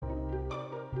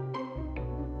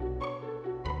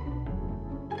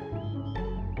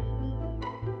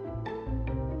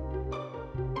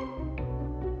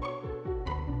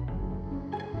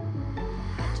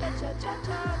La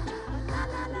la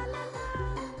la la la.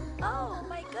 Oh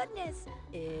my goodness,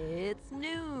 it's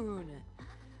noon.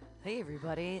 Hey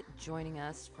everybody, joining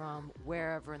us from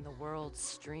wherever in the world,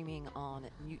 streaming on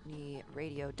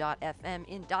MutinyRadio.fm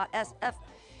in .sf.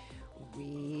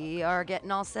 We are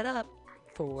getting all set up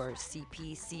for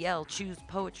CPCL, Choose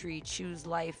Poetry, Choose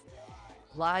Life,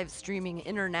 live streaming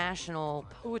international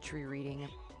poetry reading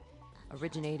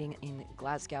originating in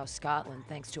Glasgow, Scotland,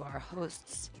 thanks to our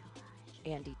hosts,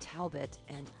 Andy Talbot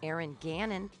and Aaron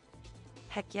Gannon.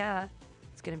 Heck yeah,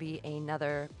 it's going to be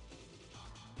another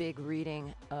big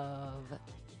reading of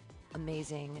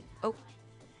amazing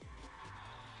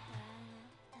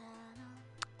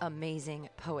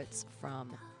poets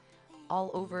from all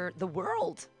over the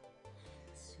world.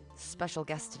 Special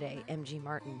guest today, M.G.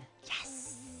 Martin.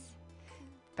 Yes!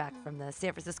 Back from the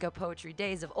San Francisco Poetry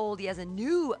Days of old. He has a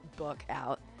new book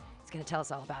out. He's going to tell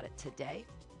us all about it today.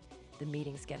 The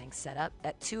meeting's getting set up.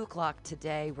 At 2 o'clock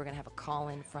today, we're going to have a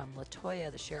call-in from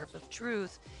LaToya, the Sheriff of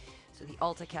Truth. So the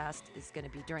Alta-Cast is going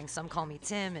to be during Some Call Me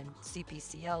Tim, and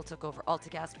CPCL took over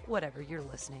Alta-Cast. Whatever, you're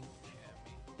listening.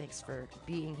 Thanks for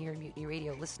being here, Mutiny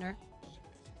Radio listener.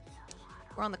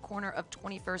 We're on the corner of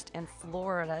 21st and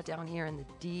Florida, down here in the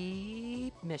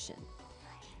Deep Mission.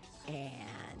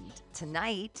 And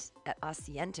tonight at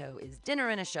Asiento is dinner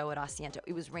and a show at Asiento.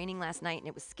 It was raining last night and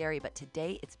it was scary, but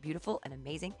today it's beautiful and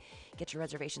amazing. Get your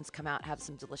reservations, come out, have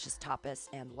some delicious tapas,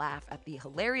 and laugh at the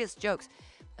hilarious jokes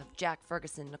of Jack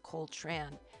Ferguson, Nicole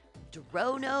Tran,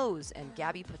 Duro Nose, and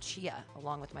Gabby Pachia,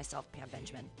 along with myself, Pam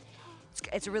Benjamin.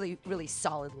 It's a really, really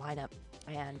solid lineup,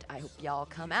 and I hope y'all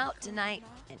come out tonight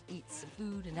and eat some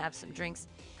food and have some drinks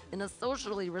in a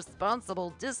socially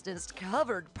responsible, distanced,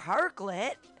 covered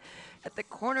parklet at the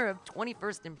corner of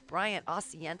 21st and Bryant,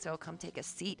 Asiento. Come take a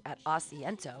seat at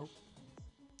Asiento.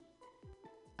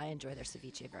 I enjoy their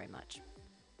ceviche very much.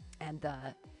 And the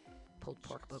pulled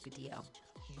pork bocadillo.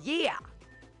 Yeah!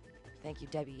 Thank you,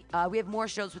 Debbie. We have more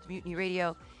shows with Mutiny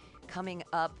Radio coming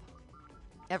up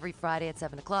every Friday at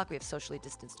 7 o'clock. We have socially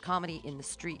distanced comedy in the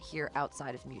street here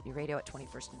outside of Mutiny Radio at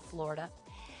 21st and Florida.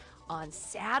 On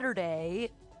Saturday,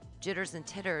 Jitters and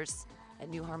Titters at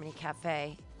New Harmony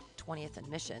Cafe, 20th and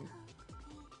Mission.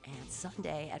 And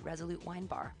Sunday at Resolute Wine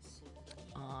Bar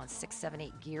on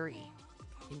 678 Geary,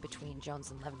 in between Jones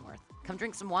and Leavenworth. Come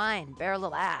drink some wine, barrel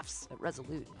of laughs at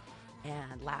Resolute,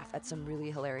 and laugh at some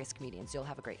really hilarious comedians. You'll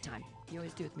have a great time. You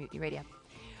always do with Mutiny Radio.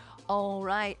 All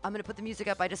right, I'm going to put the music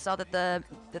up. I just saw that the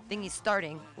thingy's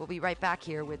starting. We'll be right back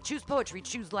here with Choose Poetry,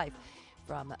 Choose Life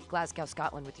from Glasgow,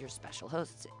 Scotland with your special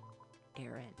hosts,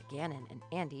 Aaron Gannon and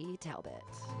Andy Talbot.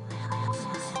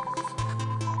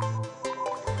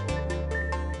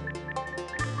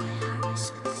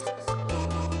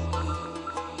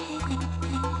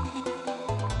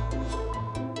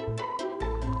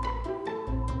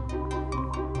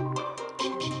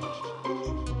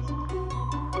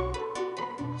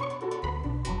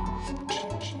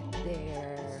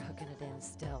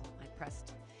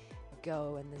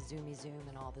 Go and the zoomy zoom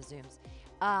and all the zooms.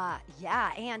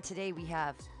 Yeah, and today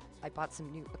I bought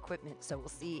some new equipment, so we'll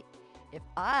see if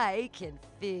I can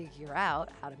figure out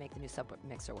how to make the new sub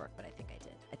mixer work, but I think I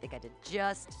did. I think I did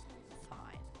just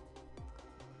fine.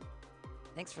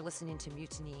 Thanks for listening to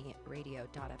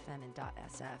MutinyRadio.fm and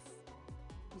 .sf.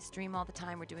 We stream all the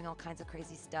time. We're doing all kinds of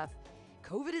crazy stuff.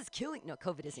 COVID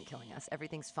isn't killing us.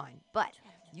 Everything's fine. But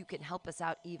you can help us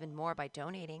out even more by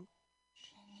donating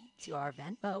to our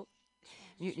Venmo.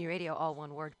 Mutiny Radio, all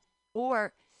one word.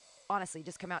 Or, honestly,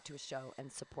 just come out to a show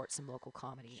and support some local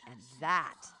comedy. And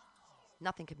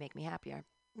nothing could make me happier.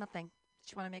 Nothing.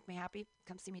 Did you want to make me happy?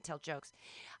 Come see me tell jokes.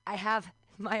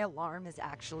 My alarm is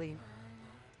actually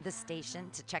the station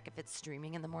to check if it's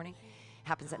streaming in the morning.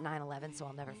 Happens at 9:11, so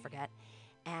I'll never forget.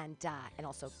 And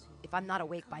also, if I'm not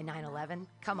awake by 9:11,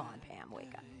 come on, Pam,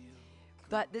 wake up.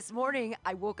 But this morning,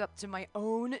 I woke up to my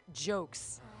own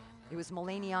jokes. It was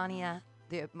Melaniania,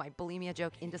 my bulimia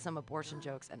joke, into some abortion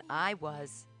jokes, and I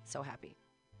was so happy.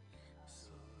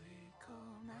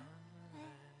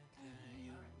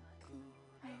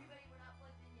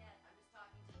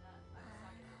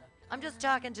 I'm just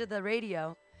talking to the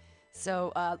radio.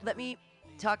 So let me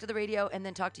talk to the radio and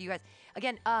then talk to you guys.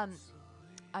 Again, I'm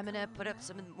going to put up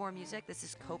some more music. This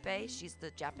is Kope. She's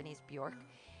the Japanese Bjork.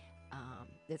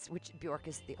 Which Bjork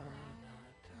is the only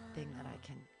thing that I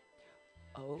can...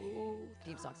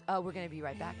 theme songs. We're going to be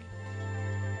right back.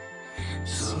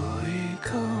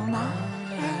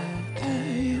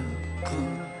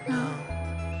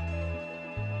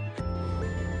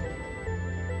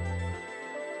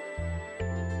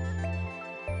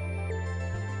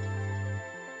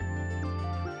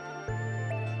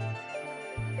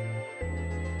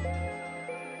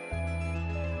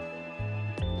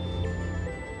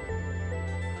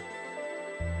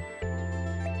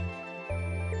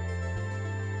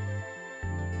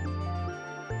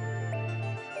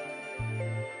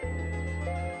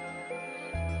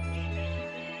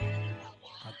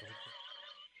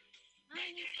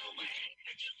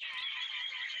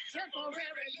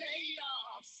 Temporary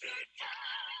layoffs. Good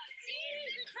times.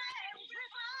 Easy trails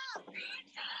with us. Good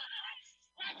times.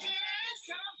 Watching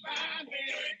somebody.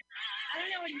 I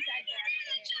don't know what he said there.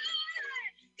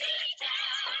 Good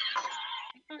times.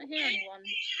 I can't hear anyone.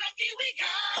 Lucky we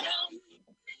got 'em.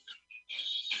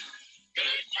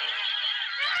 Good times.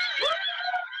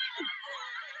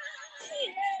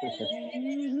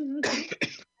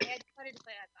 I wanted to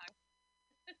play that song.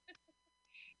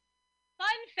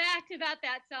 Fun fact about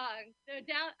that song. So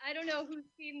I don't know who's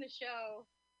seen the show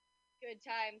Good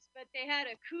Times, but they had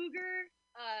a cougar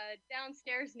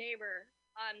downstairs neighbor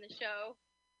on the show,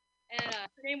 and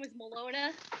her name was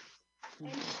Malona,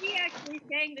 and she actually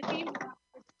sang the theme song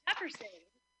for Jefferson,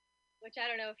 which I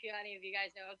don't know if any of you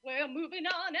guys know. We're moving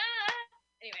on.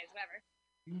 Anyways, whatever.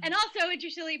 And also,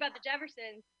 interestingly about the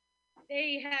Jeffersons,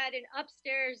 they had an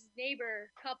upstairs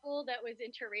neighbor couple that was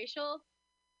interracial,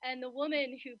 and the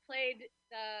woman who played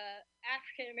the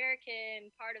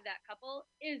African-American part of that couple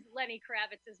is Lenny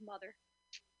Kravitz's mother.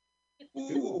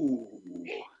 Ooh.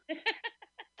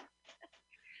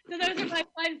 So those are my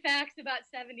fun facts about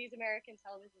 70s American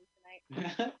television tonight.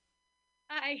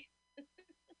 Hi.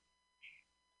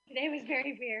 Today was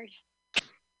very weird.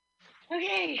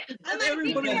 Okay.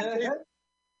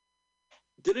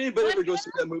 Did anybody ever go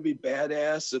see that movie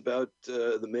Badass about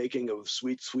the making of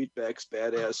Sweetback's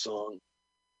Badass song?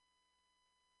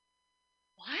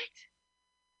 What?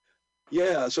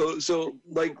 Yeah, so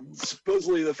like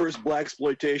supposedly the first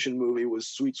blaxploitation movie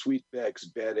was Sweetback's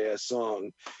Badass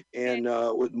song, and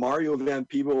with Mario Van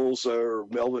Peebles or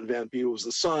Melvin Van Peebles,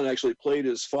 the son actually played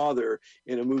his father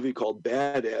in a movie called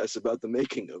Badass about the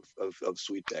making of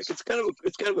Sweetback. It's kind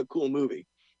of a cool movie.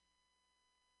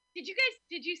 Did you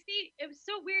see, it was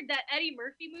so weird, that Eddie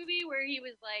Murphy movie where he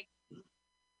was like,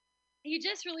 he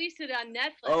just released it on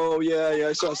Netflix. Oh yeah,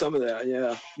 I saw some of that.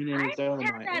 Yeah. I had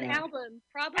that album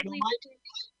probably in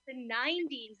the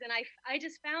 90s, and I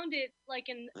just found it like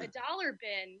in a dollar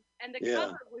bin, and the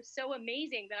cover was so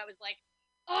amazing that I was like,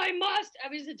 I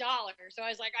was $1, so I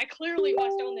was like, I clearly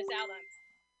must own this album.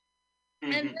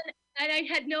 And I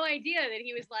had no idea that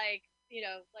he was like, you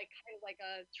know, like kind of like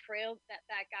a trail that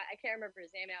guy. I can't remember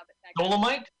his name now, but that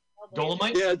Dolomite.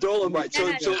 Dolomite? Yeah, Dolomite. So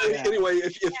anyway,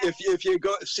 if you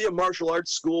go see a martial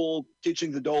arts school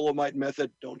teaching the Dolomite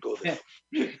method, don't go there.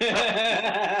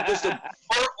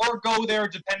 or go there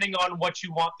depending on what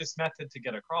you want this method to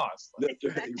get across.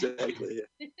 Exactly.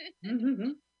 I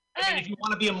mean, if you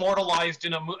want to be immortalized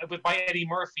in by Eddie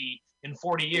Murphy in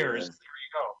 40 years, there you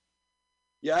go.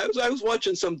 Yeah, I was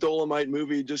watching some Dolomite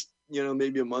movie just,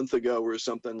 maybe a month ago or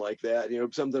something like that.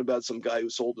 Something about some guy who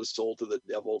sold his soul to the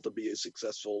devil to be a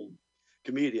successful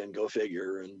comedian. Go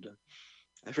figure. And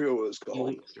I forget what it was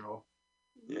called.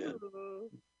 Yeah. Ooh.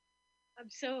 I'm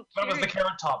so curious. That was the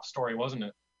Carrot Top story, wasn't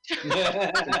it?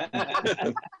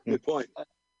 Good point.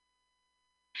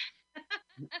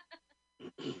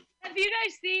 Have you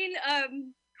guys seen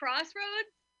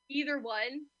Crossroads? Either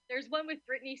one. There's one with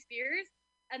Britney Spears,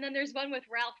 and then there's one with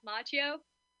Ralph Macchio.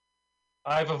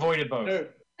 I've avoided both.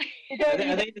 Are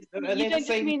they the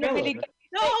same film?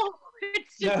 No,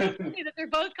 it's just so funny that they're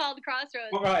both called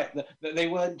Crossroads. Well, right, they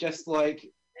weren't just like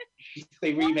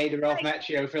they remade a Ralph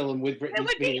Macchio film with Britney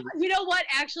Spears. You know what?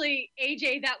 Actually,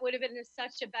 AJ, that would have been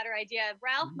such a better idea. The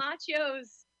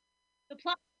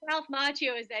plot of Ralph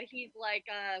Macchio is that he's like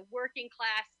a working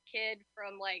class kid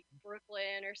from like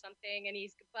Brooklyn or something, and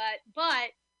he's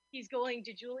going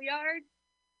to Juilliard,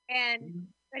 and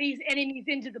he's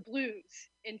into the blues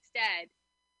instead,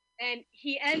 and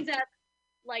he ends up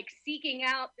like seeking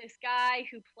out this guy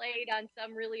who played on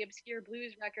some really obscure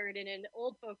blues record in an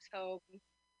old folks home,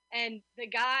 and the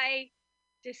guy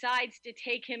decides to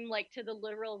take him like to the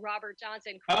literal Robert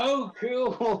Johnson. Oh,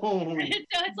 cool! So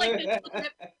it's like this,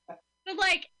 but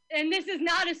like, and this is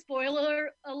not a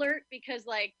spoiler alert because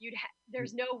like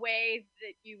there's no way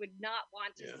that you would not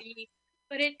want to see.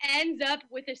 But it ends up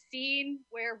with a scene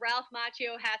where Ralph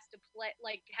Macchio has to play,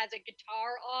 like, has a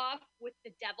guitar off with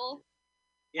the devil.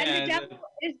 Yeah, and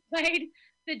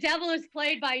the devil is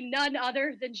played by none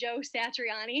other than Joe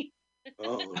Satriani.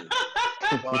 Oh.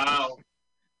 Wow.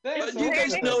 Do you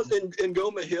guys know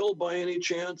Ngoma Hill by any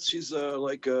chance? She's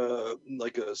like a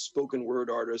spoken word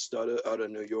artist out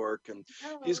of New York, and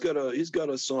he's got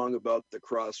a song about the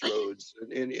crossroads.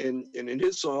 And in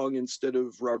his song, instead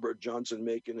of Robert Johnson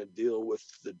making a deal with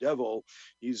the devil,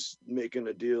 he's making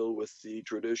a deal with the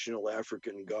traditional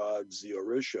African gods, the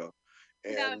Orisha.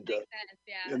 That would And make sense,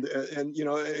 yeah. and you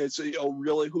know, it's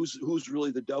really who's really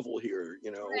the devil here,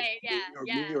 you know, Right,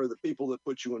 me or the people that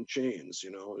put you in chains, you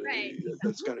know. Right.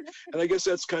 That's kind of, and I guess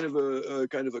that's kind of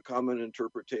a common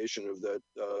interpretation of that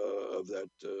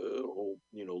whole,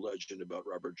 you know, legend about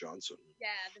Robert Johnson. Yeah,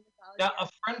 the mythology. Now,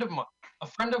 a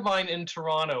friend of mine in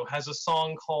Toronto has a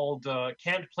song called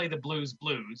 "Can't Play the Blues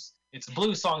Blues." It's a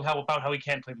blues song about how he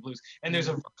can't play the blues, and there's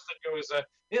a verse that goes,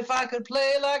 "If I could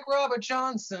play like Robert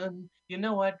Johnson, you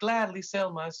know I'd gladly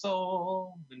sell my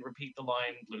soul." And repeat the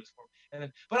line blues for me. And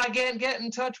then, but I can't get in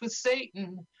touch with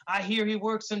Satan. I hear he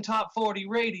works in top 40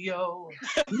 radio.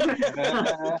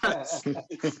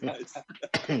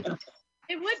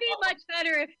 It would be much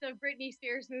better if the Britney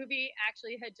Spears movie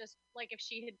actually had just, like, if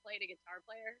she had played a guitar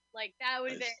player, like that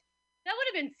would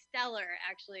have been stellar,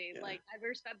 actually. Yeah. Like, I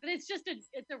respect, but it's just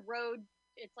it's a road,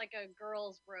 it's like a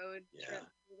girls' road trip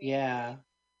movie. Yeah.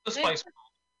 The Spice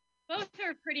Both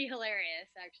are pretty hilarious,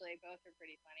 actually. Both are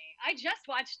pretty funny. I just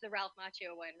watched the Ralph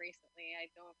Macchio one recently.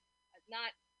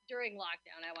 Not during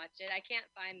lockdown. I watched it. I can't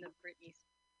find the Britney.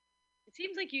 It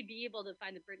seems like you'd be able to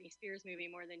find the Britney Spears movie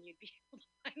more than you'd be able to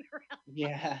find the Ralph.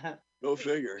 Yeah. Go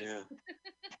figure, yeah.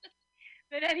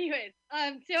 But anyways,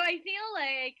 so I feel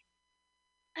like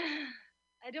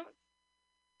I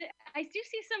do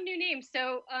see some new names.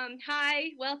 So,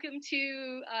 hi, welcome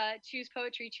to Choose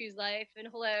Poetry, Choose Life, and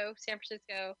hello, San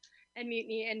Francisco and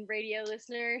Mutiny and radio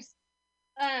listeners.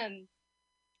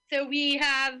 So we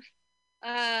have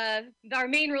our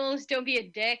main rule is don't be a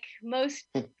dick. Most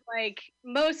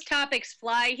topics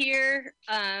fly here,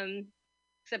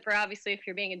 except for obviously if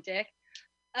you're being a dick.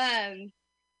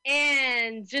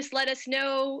 And just let us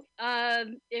know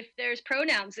if there's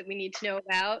pronouns that we need to know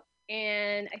about.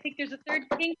 And I think there's a third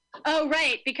thing. Oh,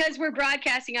 right. Because we're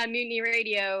broadcasting on Mutiny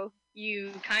Radio,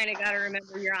 you kind of got to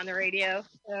remember you're on the radio.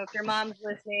 So if your mom's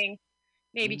listening,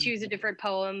 maybe choose a different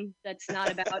poem that's not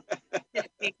about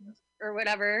or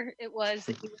whatever it was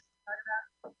that you were talking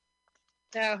about.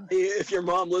 So, if your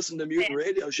mom listened to Mutiny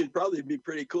Radio, she'd probably be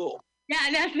pretty cool. Yeah,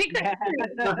 and I think that's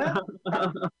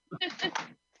true.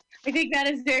 I think that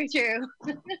is very true.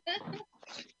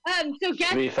 So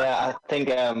to be fair, I think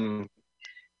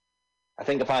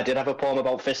if I did have a poem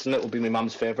about fisting, it would be my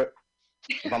mum's favourite,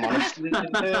 if I'm honest.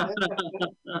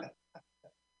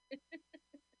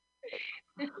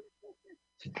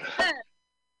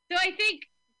 So I think,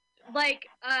 like,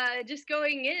 just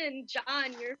going in,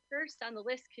 John, you're first on the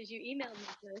list because you emailed me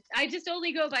first. I just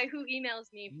only go by who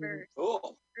emails me first,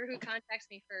 or who contacts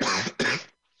me first.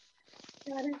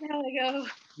 That is how I go.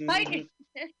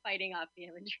 Fighting off the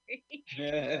imagery.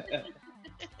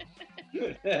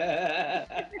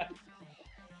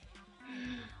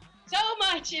 So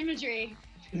much imagery.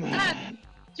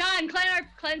 John,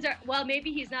 cleanse our. Well,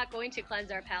 maybe he's not going to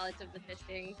cleanse our palates of the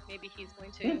fisting. Maybe he's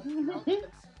going to.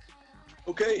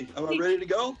 Okay, am I ready to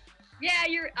go? Yeah,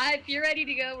 if you're ready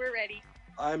to go, we're ready.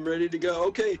 I'm ready to go.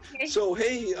 Okay. So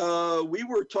hey, we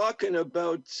were talking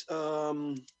about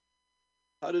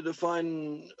how to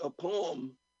define a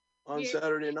poem on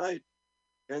Saturday night.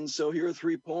 And so here are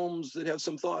 3 poems that have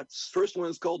some thoughts. First one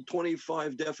is called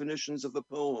 25 Definitions of a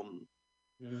Poem.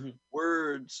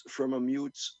 Words from a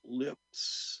mute's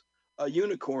lips. A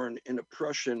unicorn in a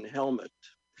Prussian helmet.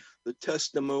 The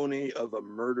testimony of a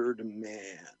murdered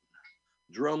man.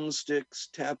 Drumsticks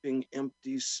tapping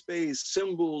empty space.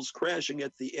 Cymbals crashing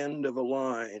at the end of a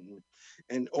line.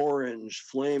 An orange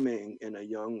flaming in a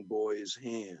young boy's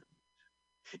hand.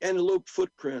 Antelope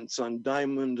footprints on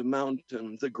Diamond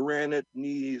Mountain, the granite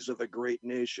knees of a great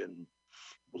nation,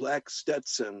 black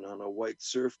Stetson on a white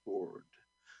surfboard,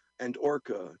 and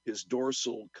Orca, his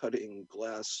dorsal cutting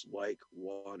glass like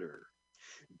water.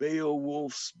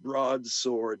 Beowulf's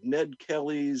broadsword, Ned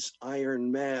Kelly's iron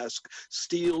mask,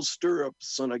 steel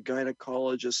stirrups on a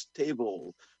gynecologist's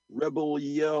table, rebel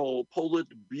yell,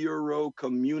 Politburo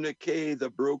communique, the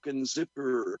broken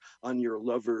zipper on your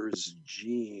lover's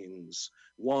jeans,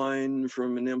 wine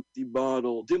from an empty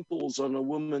bottle, dimples on a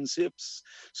woman's hips,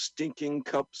 stinking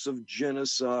cups of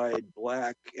genocide,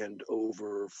 black and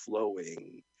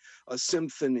overflowing, a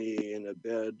symphony in a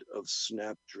bed of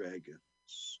snapdragons.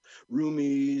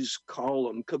 Rumi's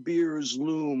column, Kabir's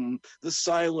loom, the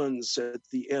silence at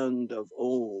the end of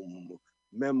Om,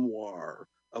 memoir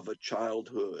of a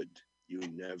childhood you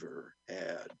never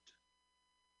had.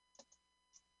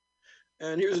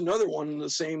 And here's another one in the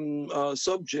same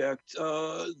subject.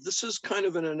 This is kind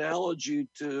of an analogy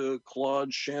to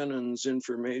Claude Shannon's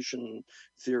information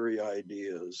theory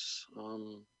ideas.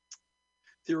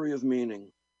 Theory of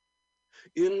meaning.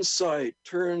 Insight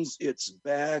turns its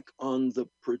back on the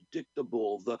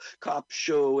predictable, the cop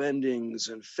show endings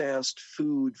and fast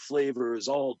food flavors,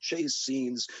 all chase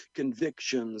scenes,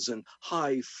 convictions, and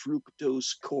high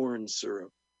fructose corn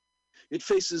syrup. It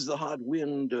faces the hot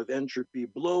wind of entropy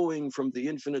blowing from the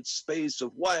infinite space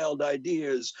of wild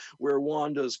ideas where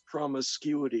Wanda's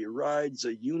promiscuity rides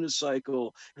a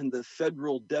unicycle and the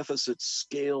federal deficit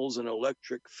scales an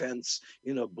electric fence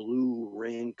in a blue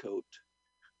raincoat.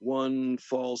 One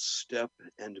false step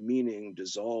and meaning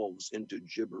dissolves into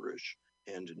gibberish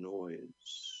and noise.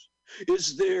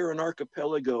 Is there an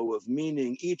archipelago of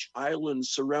meaning, each island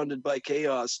surrounded by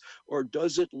chaos, or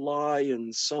does it lie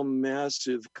in some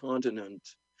massive continent?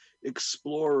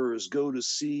 Explorers go to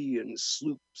sea in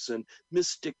sloops and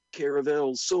mystic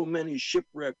caravels, so many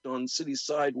shipwrecked on city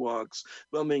sidewalks,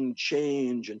 bumming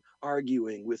change and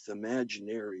arguing with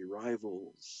imaginary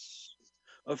rivals.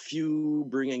 A few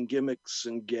bringing gimmicks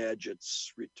and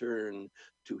gadgets return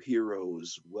to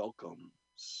heroes'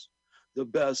 welcomes. The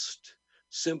best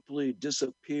simply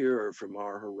disappear from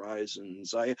our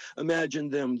horizons. I imagine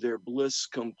them their bliss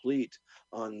complete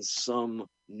on some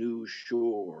new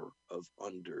shore of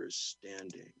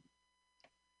understanding.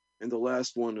 And the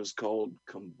last one is called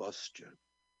Combustion.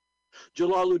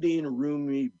 Jalaluddin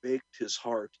Rumi baked his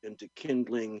heart into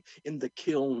kindling in the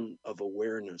kiln of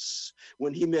awareness.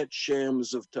 When he met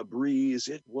Shams of Tabriz,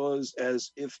 it was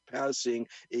as if passing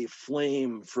a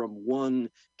flame from one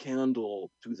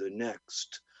candle to the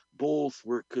next. Both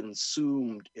were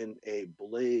consumed in a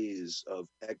blaze of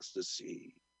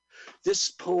ecstasy.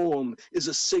 This poem is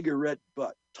a cigarette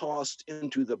butt tossed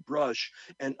into the brush,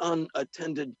 an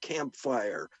unattended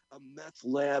campfire, a meth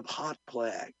lab hot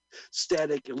plug,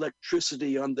 static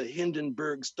electricity on the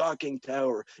Hindenburg stocking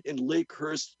tower in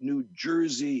Lakehurst, New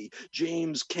Jersey,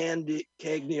 James Cagney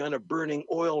on a burning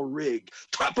oil rig,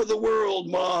 top of the world,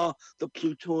 ma, the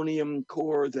plutonium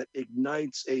core that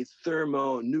ignites a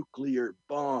thermonuclear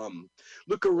bomb.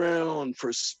 Look around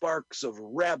for sparks of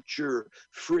rapture,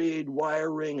 frayed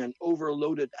wiring and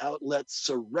overloaded outlets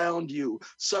surround you.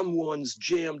 Someone's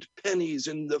jammed pennies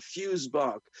in the fuse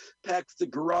box, packed the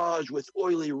garage with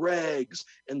oily rags,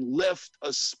 and left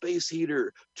a space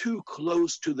heater too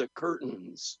close to the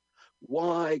curtains.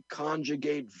 Why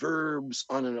conjugate verbs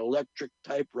on an electric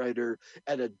typewriter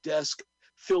at a desk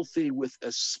filthy with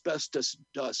asbestos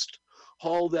dust?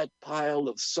 Haul that pile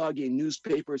of soggy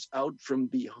newspapers out from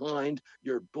behind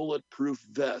your bulletproof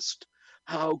vest.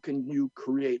 How can you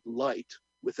create light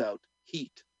without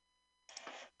heat?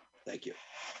 Thank you.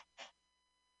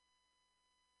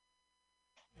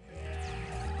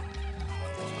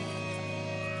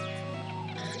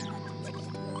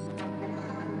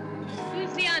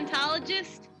 Who's the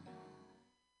ontologist?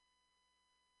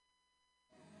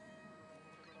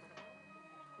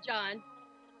 John.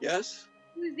 Yes?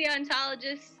 Who's the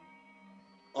ontologist?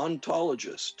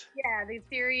 Ontologist. Yeah, the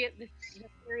theory of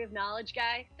knowledge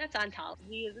guy. That's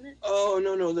ontology, isn't it? Oh,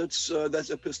 no, that's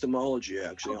epistemology,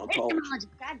 actually. Ontology. Epistemology.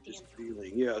 Goddamn.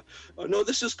 Feeling, yeah. No,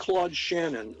 this is Claude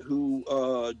Shannon, who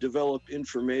developed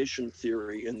information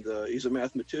theory he's a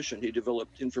mathematician. He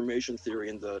developed information theory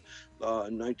in the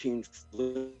late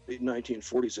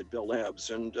 1940s at Bell Labs.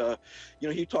 And,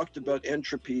 he talked about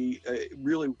entropy,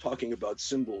 really talking about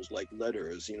symbols like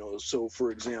letters, So,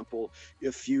 for example,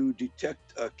 if you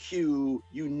detect a Q,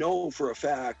 you know for a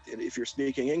fact, and if you're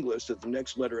speaking English, that the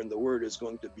next letter in the word is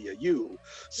going to be a U.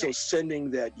 So right. Sending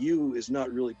that U is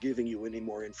not really giving you any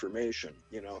more information.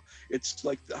 It's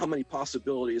like how many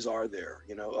possibilities are there?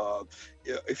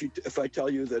 If I tell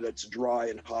you that it's dry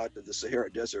and hot at the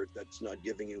Sahara Desert, that's not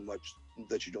giving you much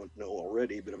that you don't know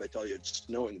already. But if I tell you it's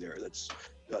snowing there, that's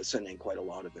sending quite a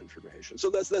lot of information.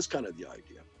 So that's kind of the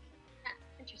idea.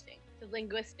 Yeah, interesting. So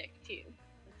linguistic too.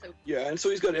 So yeah, and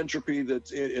so he's got entropy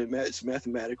it's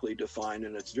mathematically defined,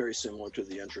 and it's very similar to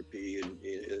the entropy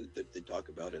that they talk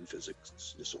about in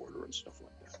physics disorder and stuff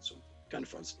like that. So kind of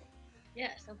fun stuff.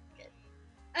 Yeah, sounds good.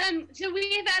 So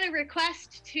we have had a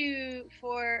request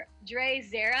for Dre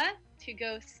Zara to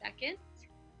go second.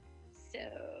 So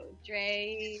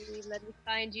Dre, let me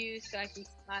find you so I can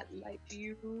spotlight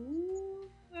you.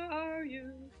 Where are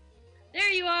you?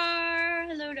 There you are.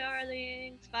 Hello,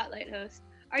 darling. Spotlight host.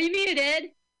 Are you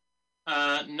muted?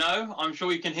 No, I'm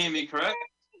sure you can hear me, correct?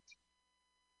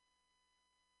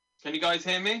 Can you guys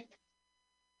hear me?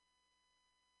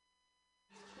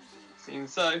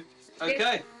 Seems so.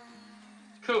 Okay,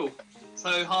 cool.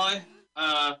 So, hi.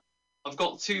 I've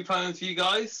got 2 poems for you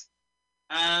guys.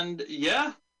 And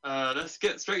yeah, let's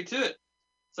get straight to it.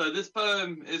 So this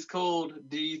poem is called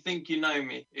Do You Think You Know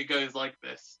Me? It goes like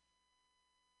this.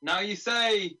 Now you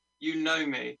say you know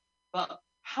me, but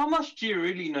how much do you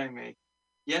really know me?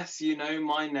 Yes, you know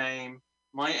my name,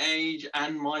 my age,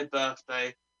 and my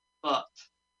birthday, but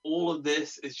all of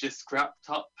this is just scrapped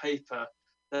up paper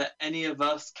that any of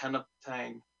us can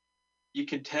obtain. You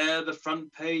can tear the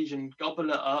front page and gobble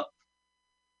it up,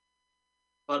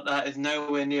 but that is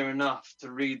nowhere near enough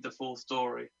to read the full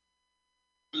story.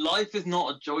 Life is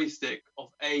not a joystick of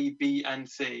A, B, and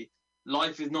C.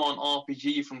 Life is not an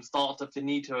RPG from start to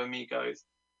finito, amigos.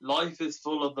 Life is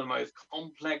full of the most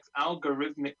complex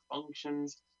algorithmic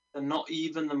functions that not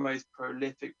even the most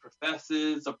prolific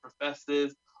professors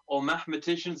or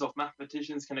mathematicians of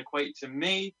mathematicians can equate to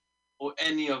me or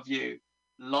any of you.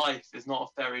 Life is not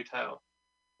a fairy tale.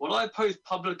 What I post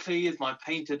publicly is my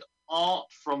painted art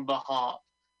from the heart.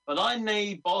 But I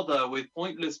nay bother with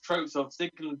pointless tropes of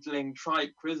signaling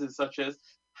trite quizzes such as,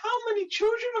 how many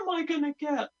children am I going to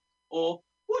get? Or,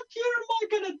 what year am I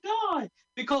going to die?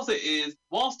 Because it is,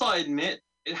 whilst I admit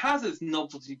it has its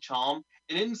novelty charm,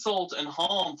 an insult and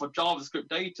harm for JavaScript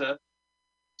data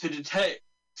to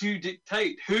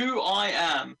dictate who I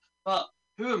am. But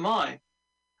who am I?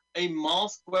 A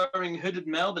mask-wearing hooded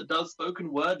male that does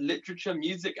spoken word, literature,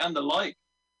 music, and the like?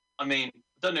 I mean,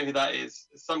 don't know who that is.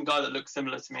 It's some guy that looks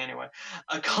similar to me anyway.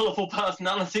 A colourful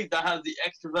personality that has the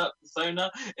extrovert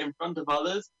persona in front of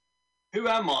others. Who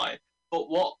am I? But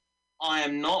what I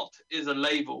am not is a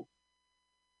label.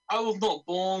 I was not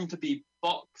born to be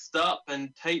boxed up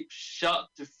and taped shut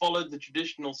to follow the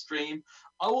traditional stream.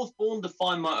 I was born to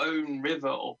find my own river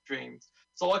of dreams,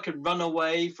 so I could run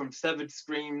away from severed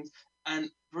screams and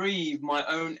breathe my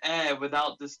own air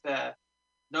without despair.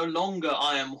 No longer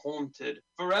I am haunted.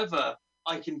 Forever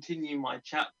I continue my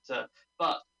chapter.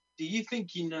 But do you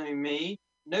think you know me?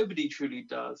 Nobody truly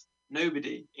does.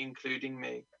 Nobody, including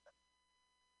me.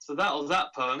 So that was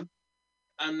that poem.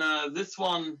 And this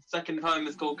one, second poem,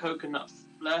 is called Coconut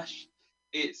Flesh.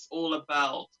 It's all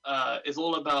about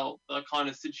the kind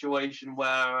of situation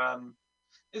where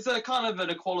it's a kind of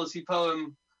an equality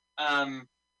poem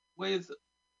with,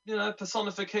 you know,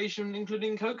 personification,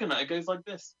 including coconut. It goes like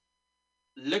this.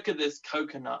 Look at this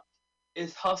coconut.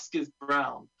 Its husk is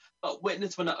brown, but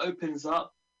witness when it opens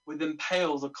up, within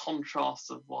pales a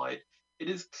contrast of white. It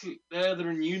is clear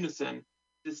they're in unison,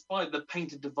 despite the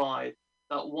painted divide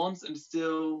that once and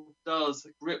still does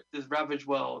grip this ravaged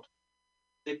world.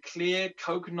 The clear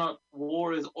coconut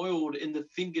war is oiled in the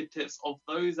fingertips of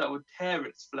those that would tear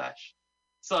its flesh.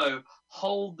 So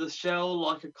hold the shell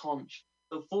like a conch.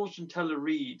 The fortune teller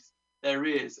reads, there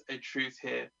is a truth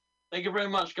here. Thank you very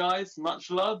much, guys. Much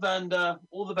love and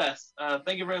all the best.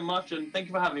 Thank you very much, and thank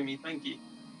you for having me. Thank you.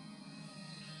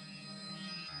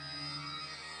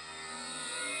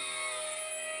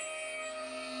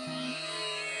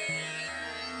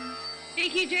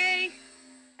 Thank you, Jay.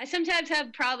 I sometimes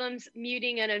have problems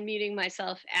muting and unmuting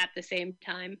myself at the same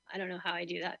time. I don't know how I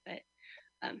do that, but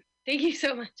thank you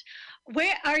so much.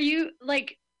 Where are you?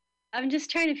 Like, I'm just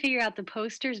trying to figure out the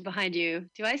posters behind you.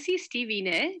 Do I see Stevie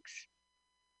Nicks?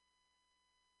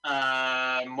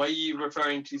 What are you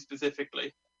referring to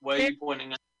specifically? Where are you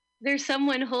pointing at? There's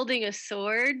someone holding a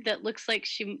sword that looks like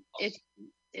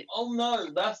Oh no,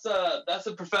 that's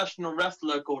a professional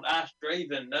wrestler called Ash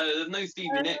Draven. No, there's no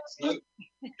Stevie Nicks. No,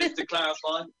 just to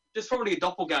clarify, just probably a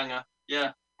doppelganger.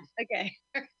 Yeah. Okay.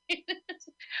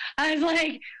 I was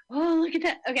like, oh, look at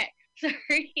that. Okay,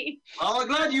 sorry. I'm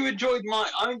glad you enjoyed my.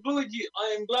 I am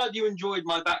glad you enjoyed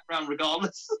my background,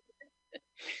 regardless.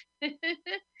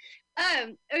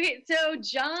 Okay, so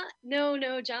John.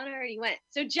 No, John already went.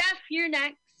 So Jeff, you're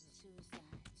next.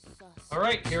 All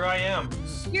right, here I am.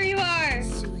 Here you are.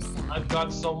 I've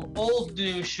got some old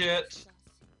new shit.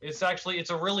 It's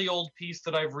a really old piece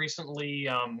that I've recently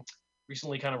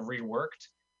kind of reworked,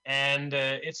 and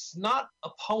it's not a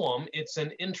poem. It's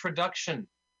an introduction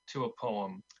to a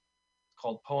poem. It's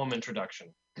called Poem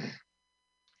Introduction.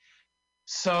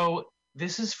 So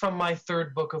this is from my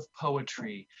third book of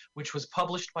poetry, which was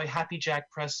published by Happy Jack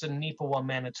Press in Neepawa,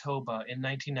 Manitoba in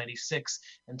 1996,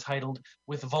 entitled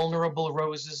With Vulnerable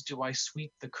Roses Do I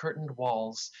Sweep the Curtained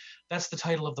Walls. That's the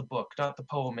title of the book, not the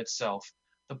poem itself.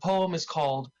 The poem is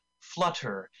called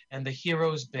Flutter and the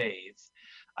Heroes Bathe.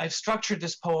 I've structured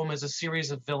this poem as a series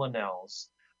of villanelles.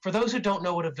 For those who don't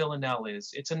know what a villanelle is,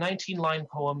 it's a 19-line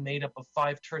poem made up of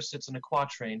 5 tercets and a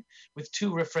quatrain, with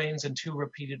 2 refrains and 2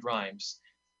 repeated rhymes.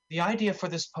 The idea for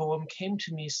this poem came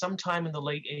to me sometime in the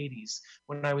late 80s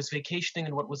when I was vacationing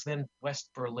in what was then West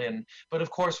Berlin, but of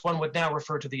course one would now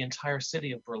refer to the entire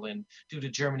city of Berlin due to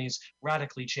Germany's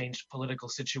radically changed political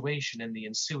situation in the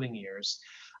ensuing years.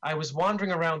 I was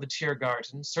wandering around the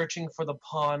Tiergarten, searching for the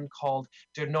pond called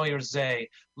Der Neue See,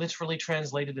 literally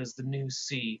translated as the New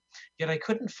Sea. Yet I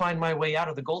couldn't find my way out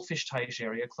of the goldfish Teich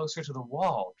area closer to the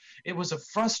wall. It was a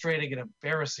frustrating and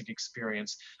embarrassing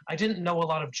experience. I didn't know a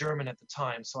lot of German at the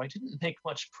time, so I didn't make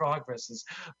much progress as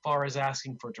far as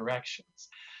asking for directions.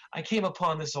 I came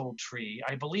upon this old tree.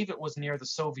 I believe it was near the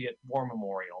Soviet War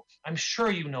Memorial. I'm sure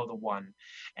you know the one.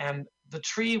 And the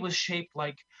tree was shaped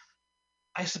like,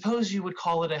 I suppose you would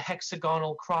call it a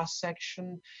hexagonal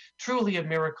cross-section, truly a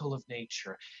miracle of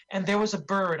nature. And there was a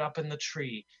bird up in the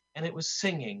tree, and it was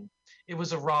singing. It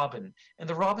was a robin, and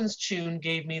the robin's tune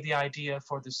gave me the idea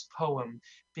for this poem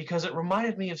because it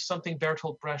reminded me of something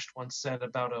Bertolt Brecht once said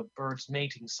about a bird's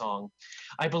mating song.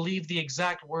 I believe the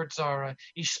exact words are,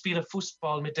 Ich spiele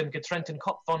Fußball mit dem getrennten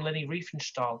Kopf von Leni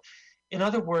Riefenstahl. In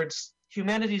other words,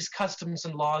 humanity's customs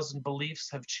and laws and beliefs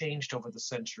have changed over the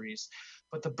centuries,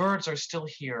 but the birds are still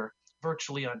here,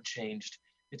 virtually unchanged.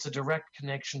 It's a direct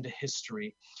connection to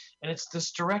history, and it's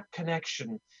this direct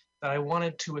connection that I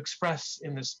wanted to express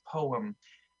in this poem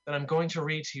that I'm going to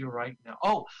read to you right now.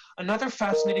 Oh, another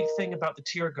fascinating thing about the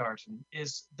Tiergarten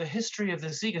is the history of the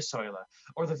Siegessäule,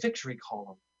 or the Victory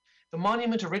Column. The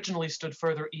monument originally stood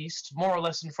further east, more or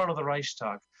less in front of the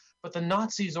Reichstag, but the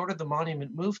Nazis ordered the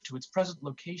monument moved to its present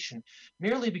location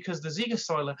merely because the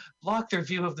Siegessäule blocked their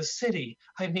view of the city.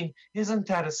 I mean, isn't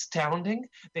that astounding?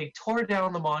 They tore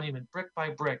down the monument brick by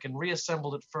brick and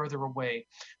reassembled it further away,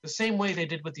 the same way they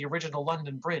did with the original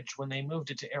London Bridge when they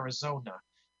moved it to Arizona.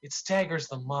 It staggers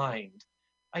the mind.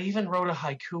 I even wrote a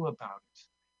haiku about it.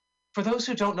 For those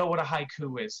who don't know what a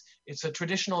haiku is, it's a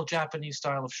traditional Japanese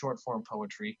style of short-form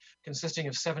poetry consisting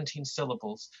of 17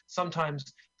 syllables,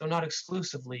 sometimes, though not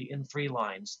exclusively, in 3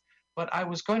 lines. But I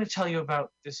was going to tell you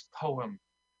about this poem,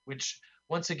 which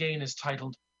once again is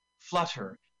titled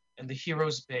Flutter and the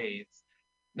Heroes Bathe.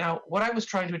 Now, what I was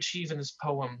trying to achieve in this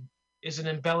poem is an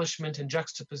embellishment and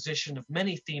juxtaposition of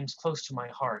many themes close to my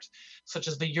heart, such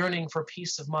as the yearning for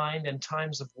peace of mind and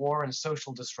times of war and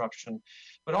social disruption,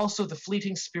 but also the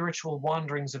fleeting spiritual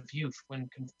wanderings of youth when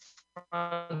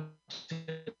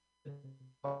confronted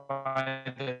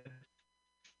by the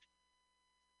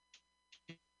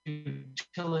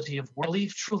utility of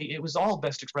belief. Truly, it was all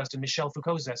best expressed in Michel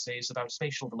Foucault's essays about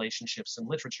spatial relationships in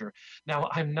literature. Now,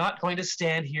 I'm not going to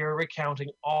stand here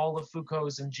recounting all of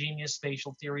Foucault's ingenious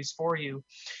spatial theories for you,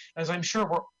 as I'm sure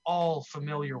we're all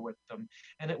familiar with them,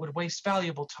 and it would waste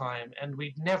valuable time, and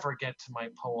we'd never get to my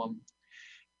poem,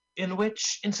 in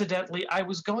which, incidentally, I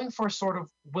was going for a sort of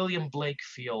William Blake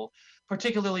feel,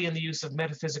 particularly in the use of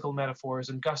metaphysical metaphors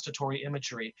and gustatory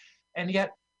imagery, and yet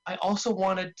I also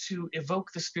wanted to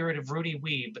evoke the spirit of Rudy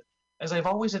Weeb, as I've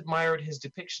always admired his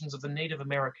depictions of the Native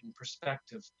American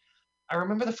perspective. I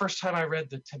remember the first time I read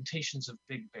The Temptations of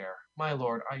Big Bear. My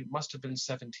lord, I must have been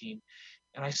 17,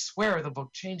 and I swear the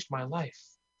book changed my life.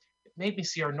 It made me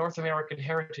see our North American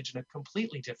heritage in a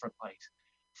completely different light,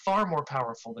 far more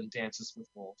powerful than Dances with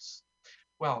Wolves.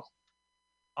 Well,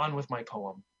 on with my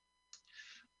poem.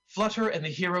 Flutter and the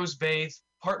Heroes Bathe,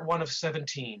 Part 1 of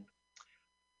 17.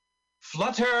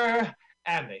 Flutter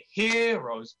and the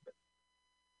heroes.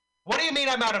 What do you mean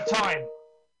I'm out of time?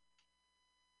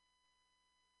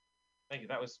 Thank you.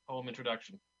 That was poem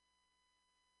introduction.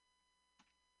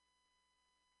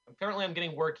 Apparently, I'm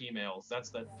getting work emails.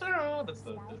 That's the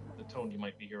tone you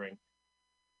might be hearing.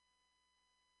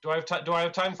 Do I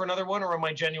have time for another one, or am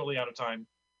I genuinely out of time?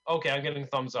 Okay, I'm getting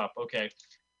thumbs up. Okay.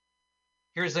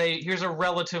 Here's a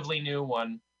relatively new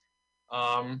one.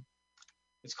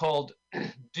 It's called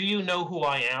Do You Know Who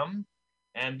I Am?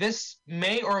 And this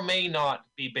may or may not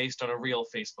be based on a real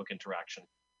Facebook interaction.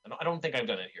 I don't think I've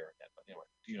done it here yet, but anyway,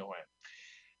 do you know who I am?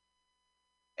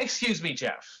 Excuse me,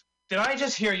 Jeff. Did I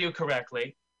just hear you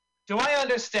correctly? Do I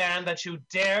understand that you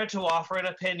dared to offer an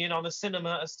opinion on the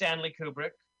cinema of Stanley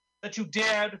Kubrick? That you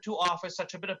dared to offer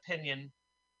such an opinion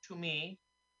to me?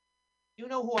 Do you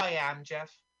know who I am,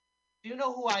 Jeff? Do you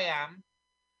know who I am?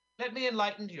 Let me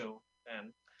enlighten you,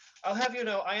 then. I'll have you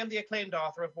know I am the acclaimed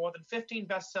author of more than 15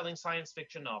 best-selling science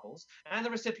fiction novels and the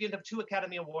recipient of 2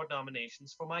 Academy Award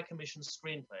nominations for my commissioned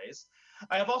screenplays.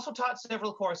 I have also taught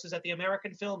several courses at the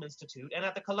American Film Institute and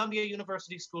at the Columbia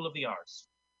University School of the Arts.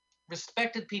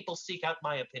 Respected people seek out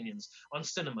my opinions on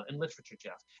cinema and literature,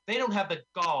 Jeff. They don't have the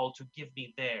gall to give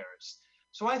me theirs.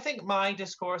 So I think my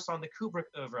discourse on the Kubrick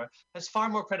oeuvre has far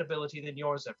more credibility than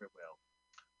yours ever will.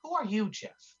 Who are you,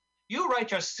 Jeff? You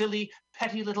write your silly,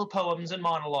 petty little poems and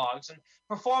monologues and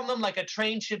perform them like a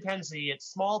trained chimpanzee at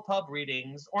small pub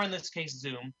readings, or in this case,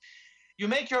 Zoom. You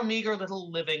make your meager little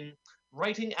living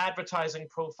writing advertising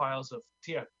profiles of,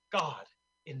 dear God,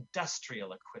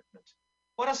 industrial equipment.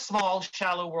 What a small,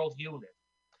 shallow world you live.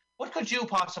 What could you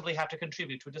possibly have to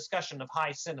contribute to a discussion of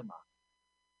high cinema?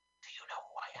 Do you know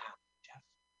who I am, Jeff?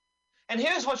 And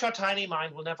here's what your tiny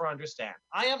mind will never understand.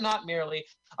 I am not merely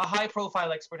a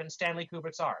high-profile expert in Stanley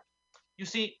Kubrick's art. You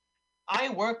see, I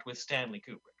worked with Stanley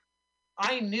Kubrick.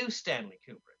 I knew Stanley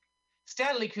Kubrick.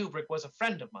 Stanley Kubrick was a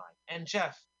friend of mine. And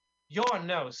Jeff, you're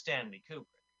no Stanley Kubrick.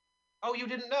 Oh, you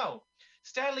didn't know?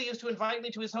 Stanley used to invite me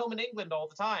to his home in England all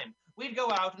the time. We'd go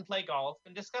out and play golf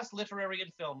and discuss literary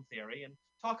and film theory and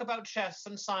talk about chess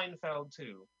and Seinfeld,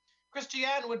 too.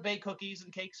 Christiane would bake cookies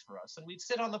and cakes for us, and we'd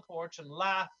sit on the porch and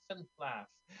laugh and laugh.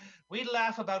 We'd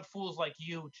laugh about fools like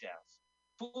you, Jeff.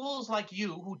 Fools like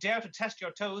you who dare to test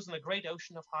your toes in the great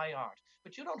ocean of high art.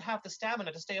 But you don't have the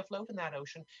stamina to stay afloat in that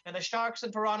ocean, and the sharks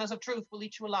and piranhas of truth will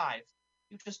eat you alive.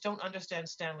 You just don't understand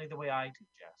Stanley the way I do,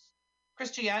 Jess.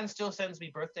 Christiane still sends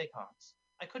me birthday cards.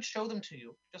 I could show them to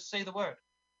you. Just say the word.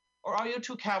 Or are you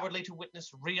too cowardly to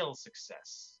witness real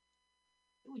success?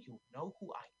 Do you know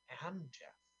who I am,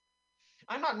 Jeff?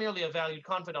 I'm not merely a valued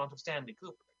confidant of Stanley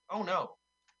Kubrick. Oh, no.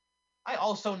 I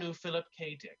also knew Philip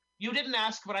K. Dick. You didn't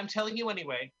ask, but I'm telling you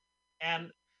anyway.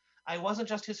 And I wasn't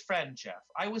just his friend, Jeff.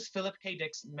 I was Philip K.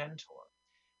 Dick's mentor.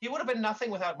 He would have been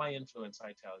nothing without my influence,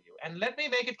 I tell you. And let me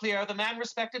make it clear, the man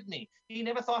respected me. He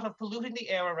never thought of polluting the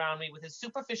air around me with his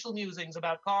superficial musings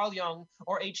about Carl Jung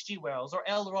or H.G. Wells or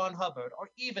L. Ron Hubbard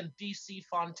or even D.C.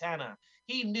 Fontana.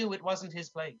 He knew it wasn't his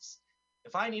place.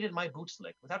 If I needed my boots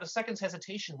licked, without a second's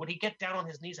hesitation, would he get down on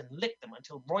his knees and lick them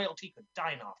until royalty could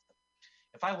dine off them.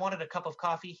 If I wanted a cup of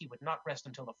coffee, he would not rest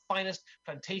until the finest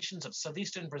plantations of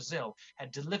southeastern Brazil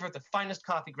had delivered the finest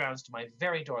coffee grounds to my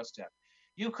very doorstep.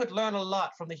 You could learn a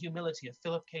lot from the humility of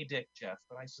Philip K. Dick, Jeff,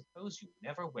 but I suppose you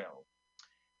never will.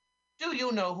 Do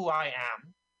you know who I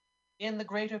am? In the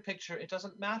greater picture, it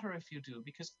doesn't matter if you do,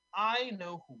 because I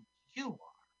know who you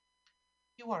are.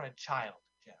 You are a child,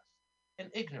 Jeff,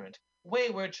 an ignorant,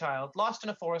 wayward child, lost in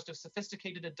a forest of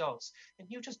sophisticated adults, and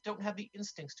you just don't have the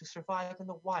instincts to survive in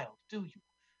the wild, do you?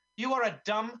 You are a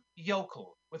dumb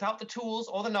yokel, without the tools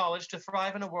or the knowledge to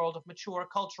thrive in a world of mature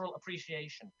cultural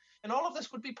appreciation. And all of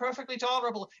this would be perfectly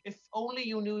tolerable if only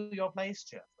you knew your place,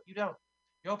 Jeff, but you don't.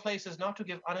 Your place is not to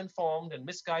give uninformed and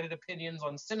misguided opinions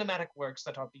on cinematic works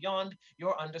that are beyond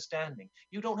your understanding.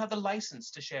 You don't have the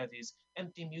license to share these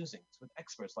empty musings with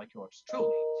experts like yours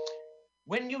truly.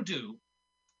 When you do,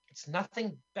 it's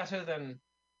nothing better than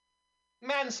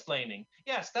mansplaining.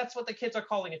 Yes, that's what the kids are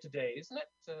calling it today, isn't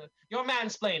it? You're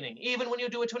mansplaining. Even when you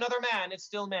do it to another man, it's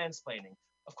still mansplaining.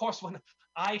 Of course, when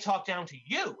I talk down to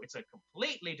you, it's a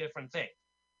completely different thing.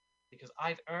 Because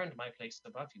I've earned my place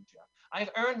above you, Jeff. I've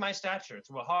earned my stature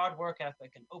through a hard work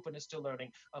ethic and openness to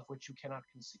learning of which you cannot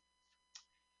conceive.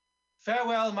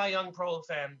 Farewell, my young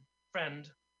friend.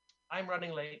 I'm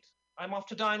running late. I'm off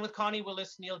to dine with Connie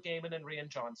Willis, Neil Gaiman, and Rian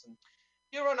Johnson.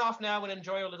 You run off now and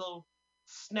enjoy your little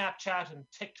Snapchat and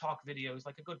TikTok videos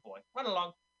like a good boy. Run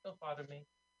along. Don't bother me.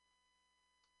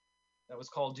 That was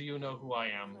called Do You Know Who I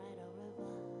Am?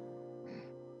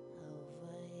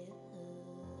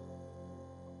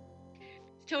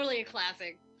 It's totally a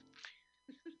classic.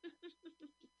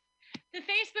 The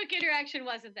Facebook interaction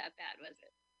wasn't that bad, was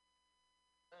it?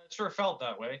 It sure felt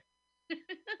that way. It's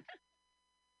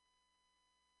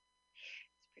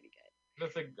pretty good. The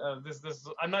thing,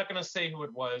 I'm not going to say who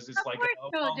it was. It's Of like course,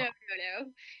 no.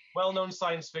 well-known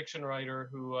science fiction writer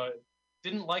who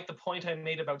didn't like the point I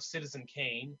made about Citizen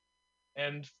Kane.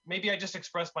 And maybe I just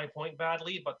expressed my point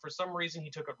badly, but for some reason he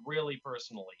took it really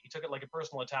personally. He took it like a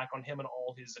personal attack on him and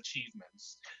all his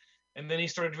achievements. And then he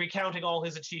started recounting all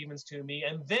his achievements to me,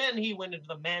 and then he went into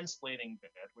the mansplaining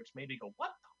bit, which made me go,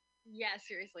 what the? Yeah,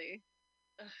 seriously.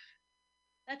 Ugh.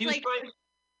 That's He was like... trying...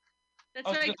 That's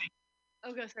like...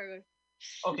 Oh, go, sorry.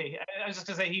 Okay, I was just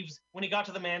going to say, when he got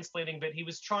to the mansplaining bit, he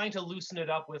was trying to loosen it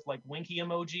up with, like, winky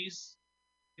emojis.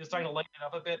 He was trying to lighten it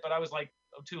up a bit, but I was like,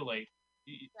 oh, too late.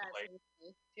 Too late,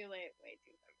 way too late.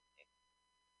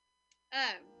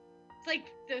 It's like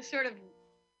the sort of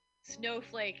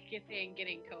snowflake thing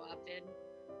getting co-opted.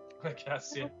 I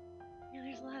guess, yeah. Yeah,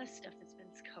 there's a lot of stuff that's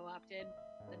been co-opted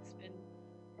that's been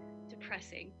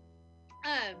depressing.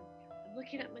 I'm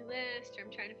looking at my list, or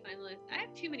I'm trying to find the list. I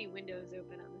have too many windows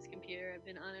open on this computer. I've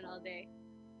been on it all day.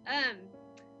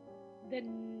 The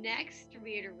next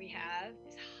reader we have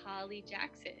is Holly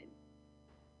Jackson.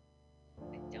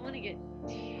 I don't want to get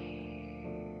too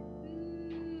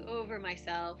over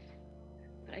myself,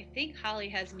 but I think Holly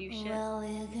has new shit. Sort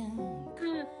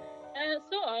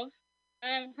of.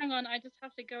 Hang on, I just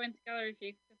have to go into gallery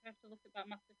view because I have to look at that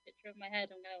massive picture of my head.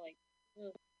 I'm gonna like,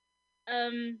 ugh.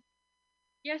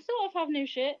 Yeah, sort of have new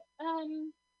shit.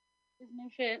 There's new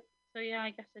shit. So yeah,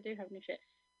 I guess I do have new shit.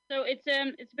 So it's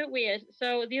a bit weird.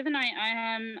 So the other night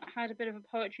I had a bit of a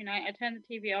poetry night. I turned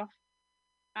the TV off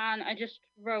and I just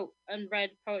wrote and read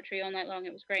poetry all night long.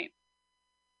 It was great.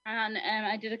 And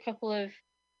I did a couple of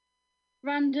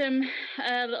random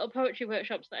little poetry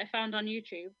workshops that I found on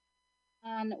YouTube.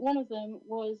 And one of them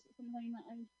was something that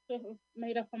I sort of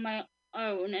made up on my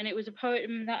own, and it was a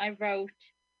poem that I wrote.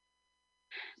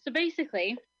 So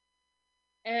basically,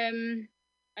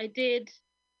 I did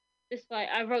this, like,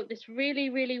 I wrote this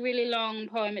really, really, really long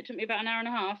poem. It took me about an hour and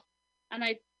a half, and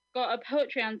I got a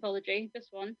poetry anthology, this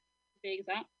one, to be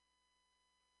exact.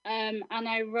 And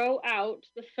I wrote out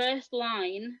the first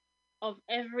line of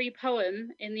every poem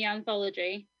in the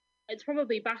anthology. It's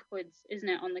probably backwards, isn't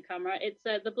it, on the camera? It's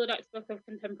the Blood Axe Book of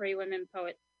Contemporary Women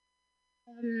Poets.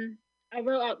 I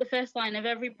wrote out the first line of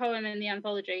every poem in the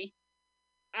anthology,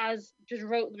 just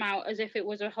wrote them out as if it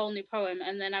was a whole new poem,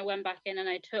 and then I went back in and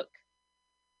I took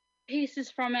pieces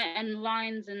from it and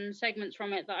lines and segments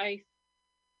from it that I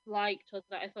liked or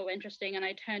that I thought were interesting, and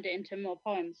I turned it into more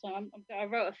poems. So I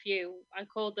wrote a few. I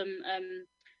called them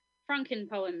Franken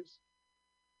poems.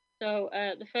 So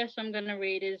the first I'm going to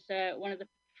read is one of the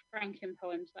Franken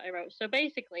poems that I wrote. So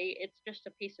basically, it's just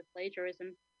a piece of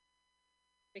plagiarism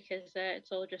because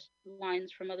it's all just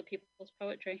lines from other people's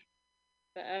poetry.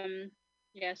 But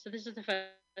yeah, so this is the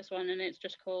first one, and it's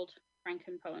just called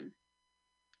Franken poem.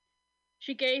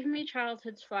 She gave me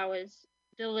childhood's flowers,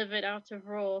 delivered out of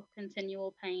raw,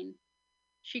 continual pain.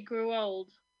 She grew old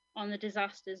on the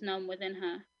disasters known within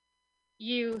her.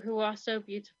 You who are so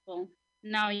beautiful,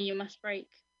 now you must break.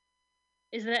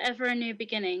 Is there ever a new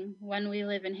beginning when we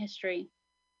live in history?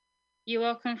 You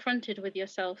are confronted with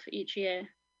yourself each year.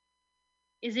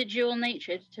 Is it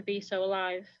dual-natured to be so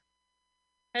alive?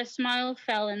 Her smile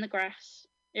fell in the grass,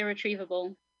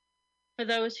 irretrievable. For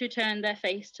those who turn their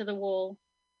face to the wall,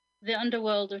 the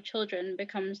underworld of children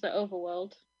becomes the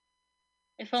overworld.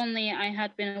 If only I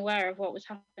had been aware of what was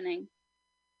happening.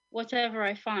 Whatever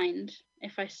I find,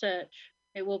 if I search,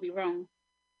 it will be wrong.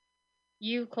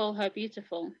 You call her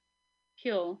beautiful,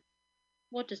 pure.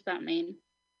 What does that mean?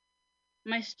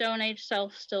 My Stone Age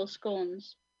self still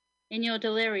scorns. In your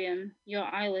delirium, your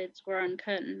eyelids were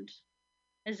uncurtained,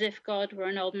 as if God were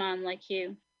an old man like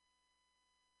you.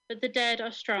 But the dead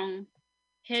are strong.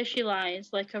 Here she lies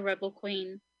like a rebel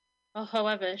queen, or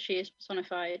however she is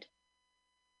personified.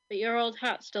 But your old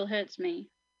hat still hurts me,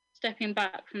 stepping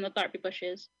back from the blackberry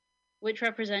bushes, which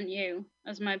represent you,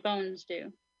 as my bones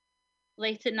do.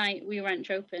 Late at night we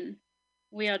wrench open.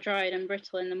 We are dried and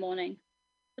brittle in the morning.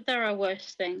 But there are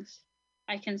worse things.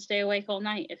 I can stay awake all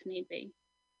night if need be.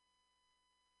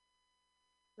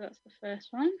 That's the first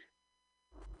one.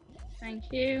 Thank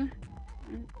you.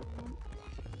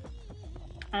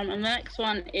 And the next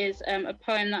one is a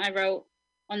poem that I wrote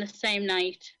on the same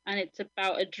night, and it's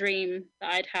about a dream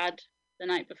that I'd had the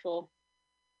night before.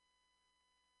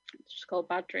 It's just called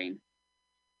Bad Dream.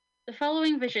 The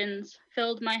following visions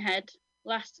filled my head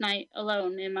last night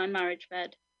alone in my marriage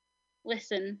bed.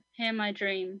 Listen, hear my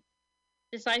dream.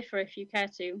 Decipher, if you care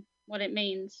to, what it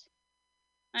means.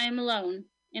 I am alone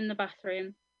in the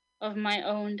bathroom of my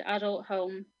owned adult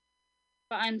home,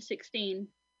 but I'm 16,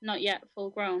 not yet full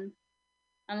grown,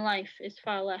 and life is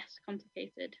far less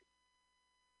complicated.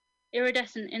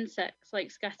 Iridescent insects like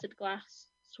scattered glass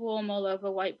swarm all over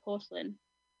white porcelain.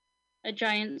 A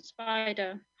giant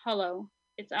spider, hollow,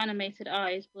 its animated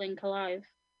eyes blink alive.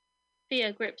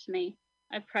 Fear grips me.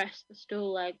 I press the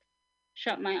stool leg,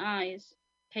 shut my eyes,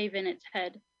 cave in its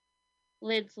head.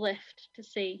 Lids lift to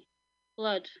see,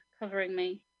 blood covering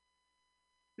me.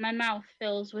 My mouth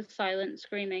fills with silent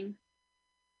screaming.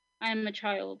 I am a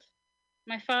child.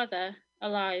 My father,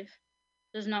 alive,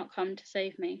 does not come to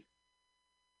save me.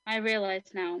 I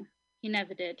realize now he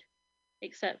never did,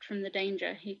 except from the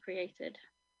danger he created.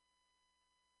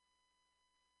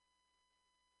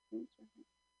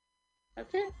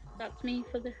 That's it. That's me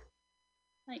for the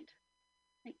night.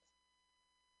 Thanks.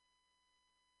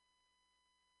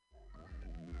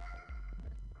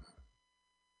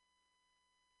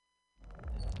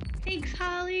 Thanks,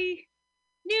 Holly.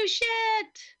 New shit.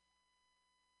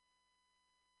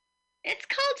 It's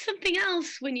called something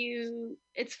else when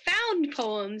it's found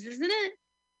poems, isn't it?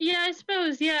 Yeah, I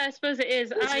suppose it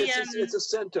is. It's a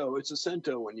cento. It's a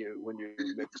cento when you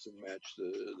mix and match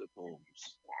the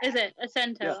poems. Is it a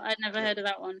cento? Yeah. I'd never heard of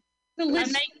that one. It's a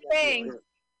legit thing.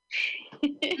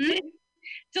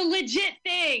 It's a legit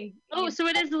thing. Oh, so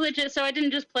it is legit. So I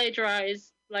didn't just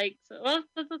plagiarize. Like, so, well,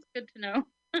 that's good to know.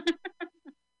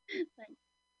 Thanks.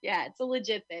 Yeah, it's a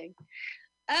legit thing.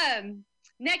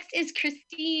 Next is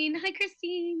Christine. Hi,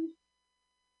 Christine.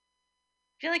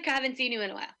 I feel like I haven't seen you in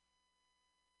a while.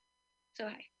 So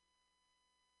hi.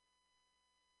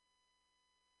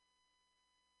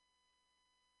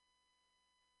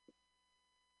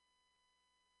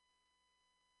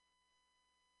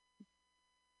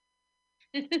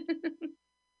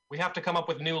 We have to come up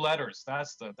with new letters.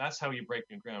 That's how you break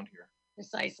new ground here.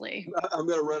 Precisely. I'm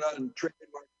going to run out and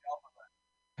trademark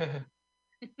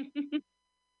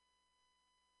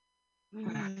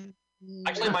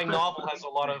Actually, my novel has a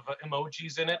lot of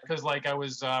emojis in it because, like, I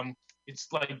was, it's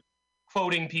like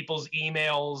quoting people's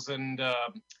emails and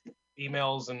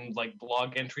like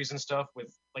blog entries and stuff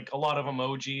with like a lot of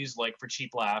emojis, like for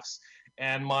cheap laughs.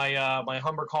 And my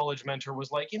Humber College mentor was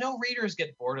like, readers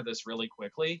get bored of this really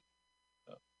quickly.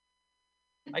 So,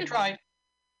 I tried.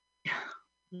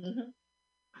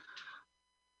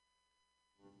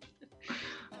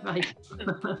 Right.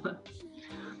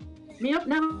 Me up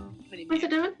now. What's it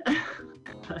doing?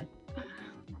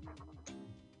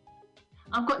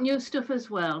 I've got new stuff as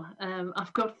well.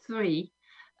 I've got 3.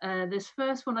 This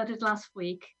first one I did last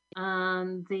week,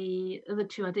 and the other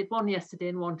 2 I did one yesterday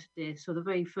and one today. So the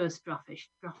very first draftish,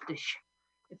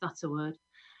 if that's a word.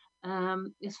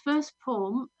 This first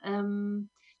poem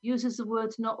uses the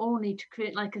words not only to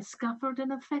create like a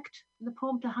scaffolding effect in the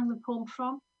poem to hang the poem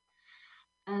from,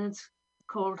 and it's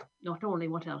called Not Only.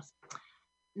 What else?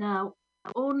 Now,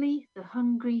 only the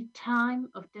hungry time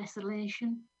of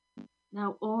desolation,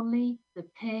 now only the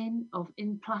pain of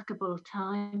implacable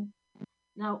time,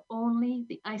 now only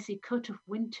the icy cut of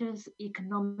winter's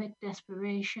economic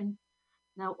desperation,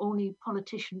 now only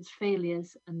politicians'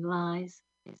 failures and lies,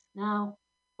 now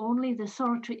only the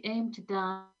solitary aim to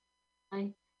die,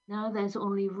 now there's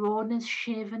only rawness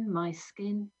shaven my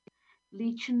skin,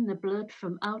 leeching the blood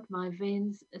from out my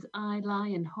veins as I lie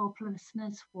in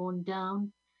hopelessness worn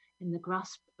down in the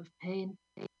grasp of pain.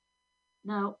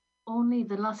 Now only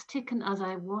the last ticking as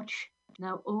I watch,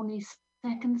 now only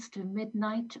seconds to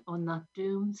midnight on that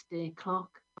doomsday clock.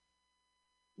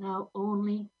 Now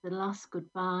only the last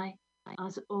goodbye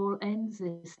as all ends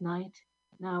this night.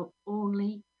 Now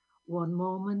only one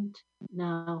moment.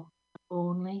 Now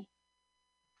only.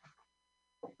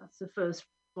 That's the first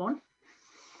one.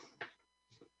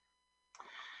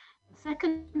 The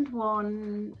second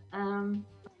one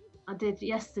I did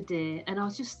yesterday, and I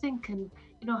was just thinking,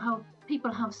 how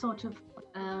people have sort of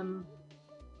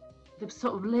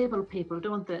label people,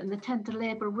 don't they? And they tend to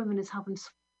label women as having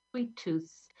sweet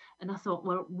tooth. And I thought,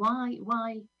 well, why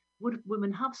would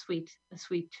women have a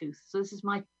sweet tooth? So this is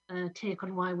my take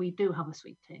on why we do have a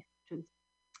sweet tooth.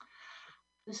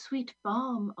 The sweet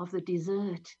balm of the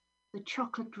dessert, the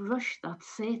chocolate rush that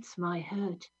sates my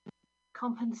hurt,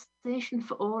 compensation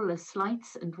for all the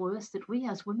slights and worse that we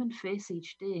as women face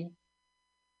each day.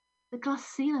 The glass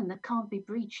ceiling that can't be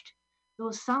breached,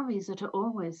 those salaries that are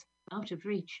always out of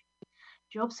reach,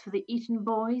 jobs for the Eton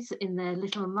boys in their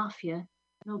little mafia,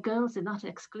 no girls in that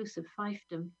exclusive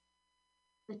fiefdom.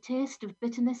 The taste of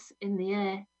bitterness in the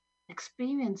air,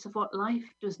 experience of what life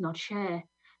does not share,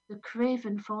 the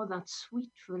craving for that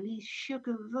sweet release,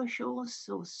 sugar rush, oh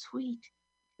so sweet,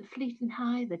 the fleeting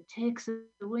high that takes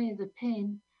away the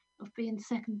pain of being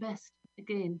second best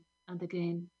again and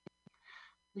again.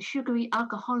 The sugary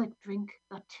alcoholic drink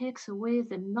that takes away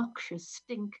the noxious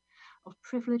stink of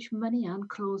privileged money and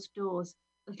closed doors,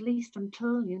 at least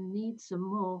until you need some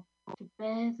more to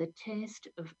bear the taste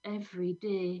of every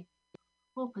day,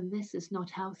 hoping this is not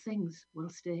how things will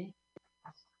stay.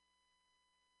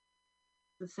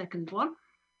 The second one.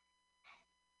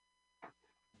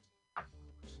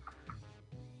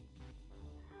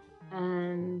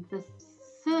 And the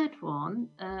third one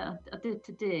I did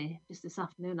today, just this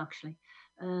afternoon actually.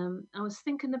 I was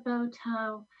thinking about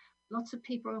how lots of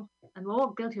people, and we're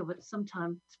all guilty of it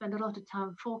sometimes, spend a lot of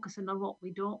time focusing on what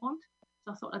we don't want.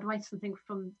 So I thought I'd write something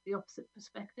from the opposite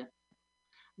perspective,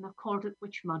 and I've called it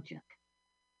Witch Magic.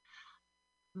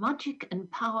 Magic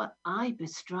and power I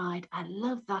bestride, I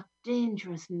love that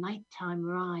dangerous nighttime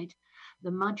ride.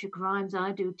 The magic rhymes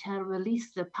I do tell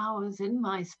release the powers in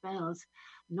my spells.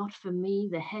 Not for me,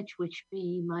 the hedge witch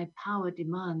be, my power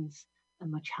demands a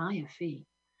much higher fee.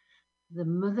 The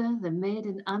mother, the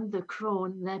maiden, and the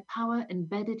crone, their power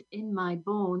embedded in my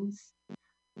bones.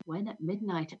 When at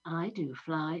midnight I do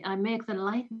fly, I make the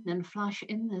lightning flash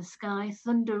in the sky.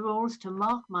 Thunder rolls to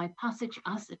mark my passage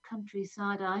as the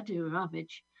countryside I do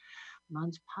ravage.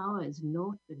 Man's power is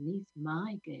naught beneath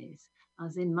my gaze,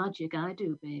 as in magic I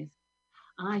do bathe.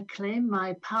 I claim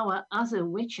my power as a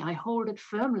witch, I hold it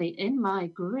firmly in my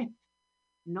grip.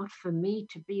 Not for me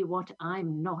to be what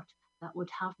I'm not, that would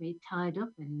have me tied up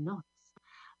in knots.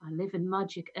 I live in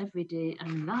magic every day,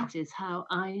 and that is how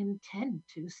I intend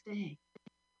to stay.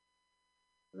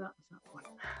 That was that one.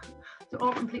 So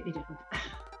all completely different.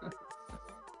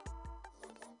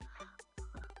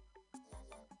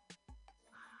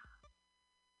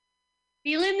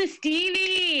 Feeling the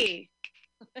Stevie.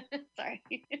 Sorry.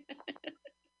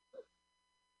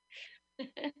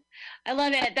 I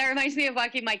love it. That reminds me of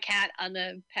walking my cat on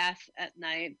the path at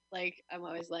night. Like, I'm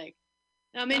always like,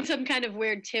 I'm in some kind of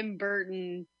weird Tim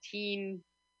Burton teen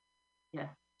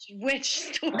witch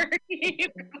story.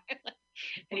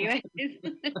 Anyways.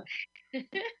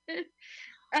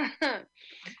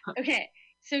 Okay,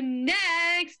 so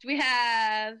next we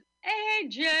have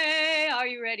AJ. Are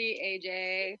you ready,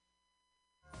 AJ?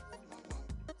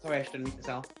 Sorry, I shouldn't mute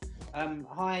myself.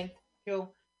 Hi,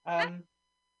 cool. I'm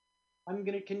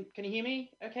gonna. Can you hear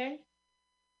me? Okay.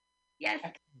 Yes.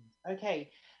 Okay.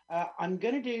 I'm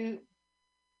gonna do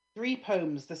 3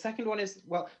 poems. The second one is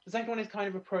kind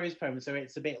of a prose poem, so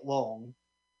it's a bit long.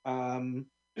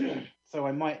 So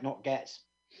I might not get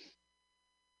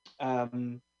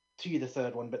to the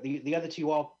third one, but the other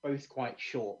 2 are both quite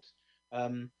short.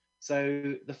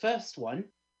 So the first one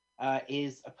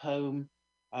is a poem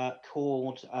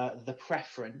called The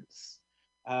Preference.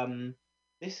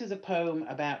 This is a poem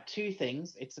about 2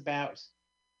 things. It's about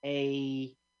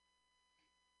a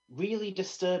really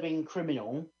disturbing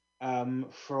criminal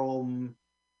from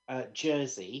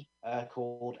Jersey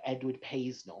called Edward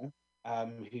Paisnell,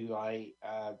 who I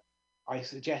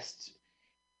suggest,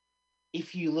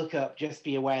 if you look up, just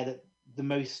be aware that the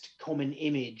most common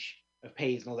image of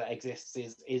Paisnell that exists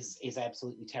is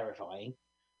absolutely terrifying.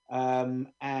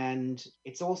 And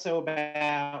it's also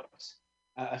about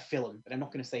a film, but I'm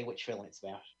not going to say which film it's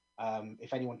about.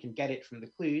 If anyone can get it from the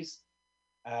clues,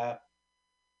 well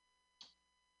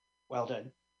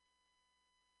done.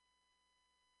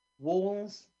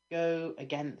 Walls go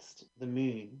against the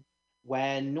moon,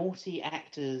 where naughty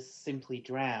actors simply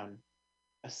drown.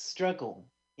 A struggle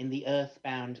in the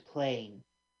earthbound plain,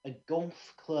 a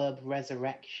golf club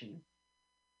resurrection.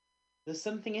 There's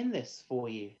something in this for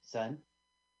you, son.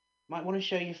 Might want to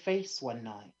show your face one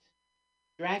night.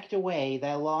 Dragged away,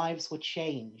 their lives were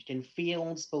changed in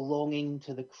fields belonging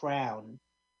to the crown,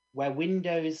 where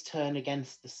windows turn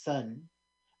against the sun,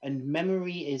 and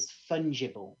memory is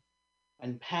fungible,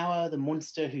 and power the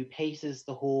monster who paces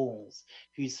the halls,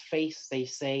 whose face they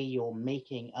say you're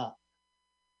making up.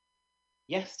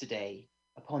 Yesterday,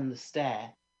 upon the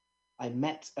stair, I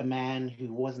met a man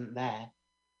who wasn't there.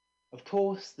 Of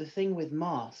course, the thing with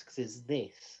masks is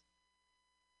this: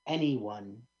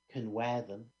 anyone can wear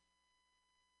them.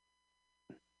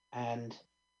 And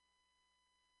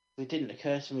it didn't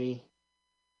occur to me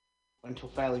until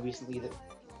fairly recently that,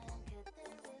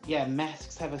 yeah,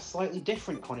 masks have a slightly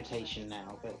different connotation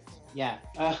now, but yeah.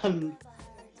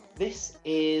 This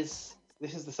is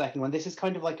the second one. This is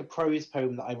kind of like a prose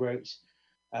poem that I wrote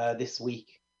this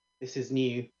week. This is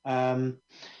new. And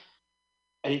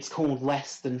it's called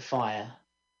Less Than Fire.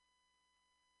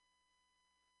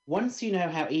 Once you know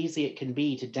how easy it can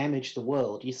be to damage the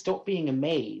world, you stop being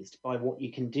amazed by what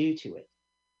you can do to it.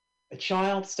 A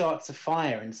child starts a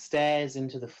fire and stares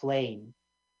into the flame.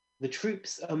 The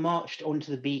troops are marched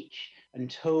onto the beach and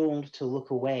told to look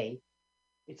away.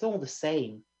 It's all the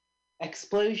same.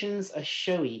 Explosions are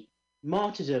showy,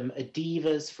 martyrdom a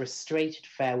diva's frustrated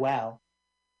farewell.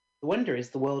 The wonder is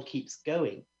the world keeps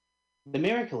going. The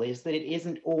miracle is that it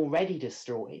isn't already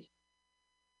destroyed.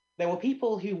 There were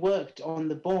people who worked on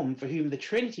the bomb for whom the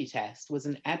Trinity test was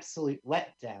an absolute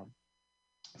letdown.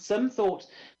 Some thought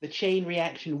the chain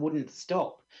reaction wouldn't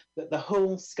stop, that the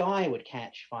whole sky would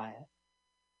catch fire.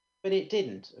 But it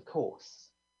didn't, of course.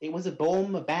 It was a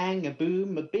bomb, a bang, a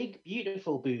boom, a big,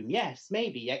 beautiful boom. Yes,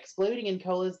 maybe, exploding in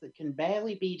colours that can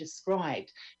barely be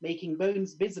described, making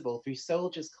bones visible through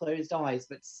soldiers' closed eyes,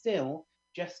 but still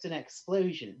just an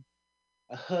explosion,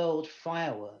 a hurled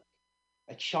firework,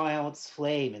 a child's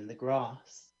flame in the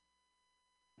grass.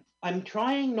 I'm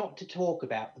trying not to talk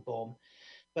about the bomb,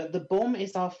 but the bomb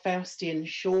is our Faustian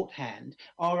shorthand,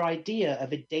 our idea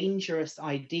of a dangerous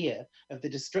idea of the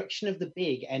destruction of the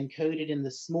big encoded in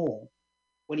the small.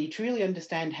 When you truly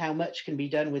understand how much can be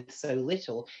done with so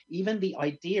little, even the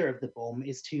idea of the bomb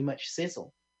is too much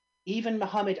sizzle. Even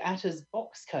Muhammad Atta's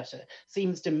box cutter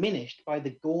seems diminished by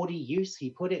the gaudy use he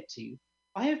put it to.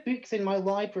 I have books in my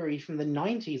library from the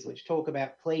 90s which talk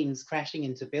about planes crashing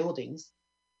into buildings.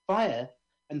 Fire,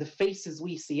 and the faces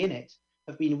we see in it,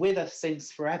 have been with us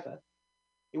since forever.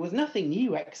 It was nothing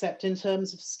new except in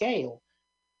terms of scale.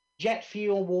 Jet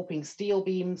fuel warping steel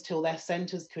beams till their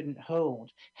centers couldn't hold.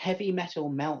 Heavy metal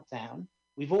meltdown.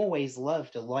 We've always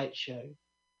loved a light show.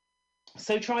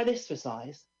 So try this for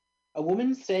size. A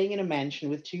woman staying in a mansion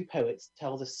with 2 poets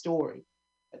tells a story.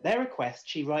 At their request,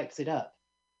 she writes it up.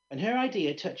 And her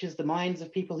idea touches the minds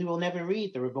of people who will never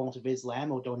read The Revolt of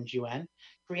Islam or Don Juan,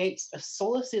 creates a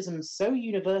solecism so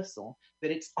universal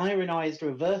that its ironized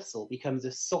reversal becomes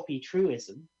a soppy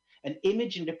truism, an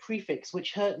image and a prefix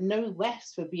which hurt no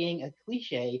less for being a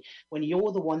cliche when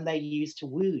you're the one they use to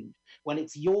wound, when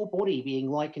it's your body being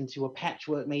likened to a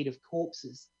patchwork made of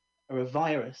corpses, or a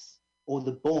virus, or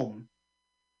the bomb.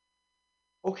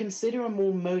 Or consider a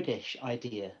more modish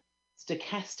idea,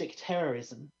 stochastic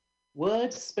terrorism.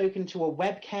 Words spoken to a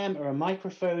webcam or a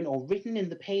microphone or written in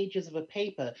the pages of a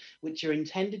paper which are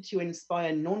intended to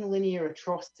inspire non-linear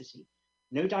atrocity.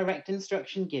 No direct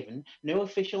instruction given, no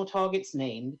official targets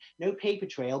named, no paper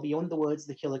trail beyond the words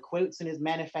the killer quotes in his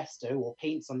manifesto or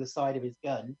paints on the side of his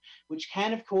gun, which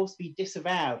can of course be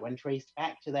disavowed when traced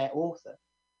back to their author.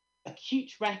 A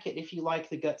cute racket if you like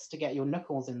the guts to get your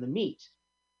knuckles in the meat,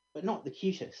 but not the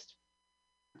cutest.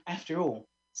 After all,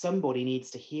 somebody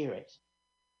needs to hear it.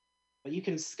 But you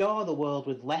can scar the world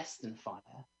with less than fire,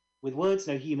 with words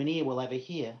no human ear will ever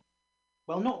hear.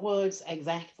 Well, not words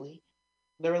exactly.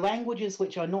 There are languages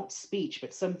which are not speech,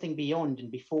 but something beyond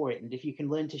and before it, and if you can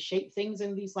learn to shape things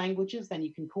in these languages, then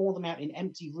you can call them out in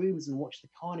empty rooms and watch the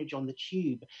carnage on the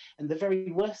tube. And the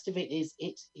very worst of it is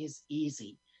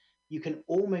easy. You can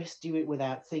almost do it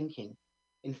without thinking.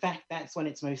 In fact, that's when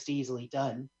it's most easily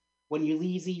done. When you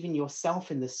lose even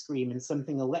yourself in the scream and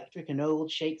something electric and old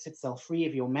shakes itself free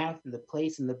of your mouth and the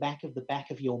place in the back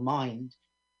of your mind,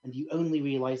 and you only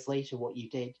realize later what you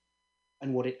did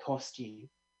and what it cost you.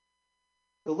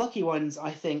 The lucky ones,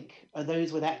 I think, are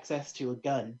those with access to a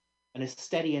gun and a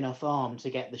steady enough arm to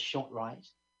get the shot right,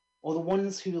 or the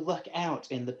ones who luck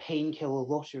out in the painkiller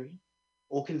lottery,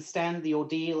 or can stand the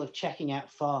ordeal of checking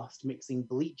out fast, mixing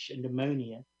bleach and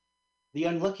ammonia. The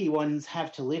unlucky ones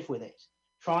have to live with it,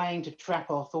 trying to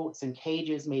trap our thoughts in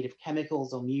cages made of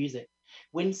chemicals or music,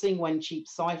 wincing when cheap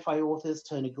sci-fi authors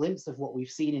turn a glimpse of what we've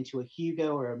seen into a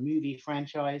Hugo or a movie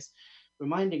franchise,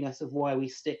 reminding us of why we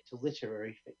stick to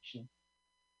literary fiction.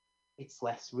 It's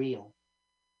less real.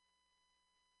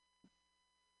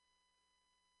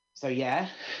 So yeah,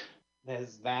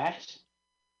 there's that.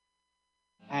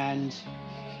 And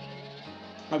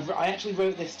I actually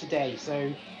wrote this today,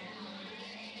 so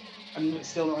I'm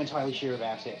still not entirely sure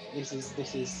about it. This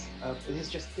is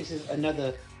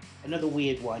another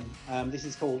weird one. This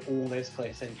is called All Those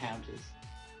Close Encounters.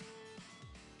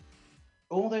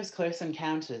 All those close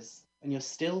encounters, and you're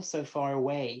still so far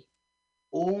away.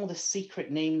 All the secret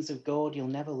names of God you'll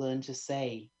never learn to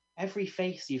say. Every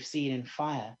face you've seen in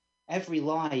fire. Every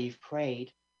lie you've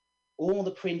prayed. All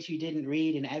the print you didn't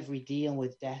read in every deal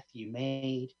with death you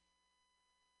made.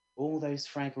 All those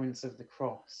fragments of the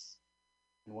cross.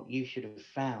 And what you should have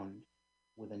found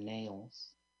were the nails.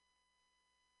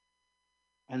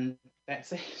 And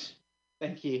that's it.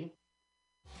 Thank you.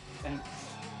 Thanks.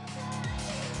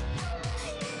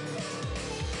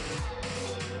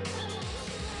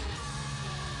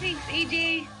 Thanks,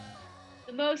 AJ.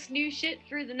 The most new shit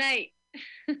for the night.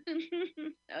 Oh,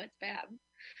 it's bad.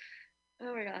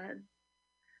 Oh my god.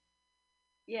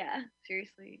 Yeah,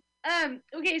 seriously.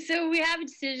 Okay, so we have a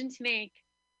decision to make.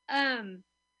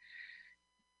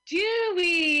 Do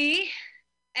we,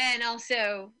 and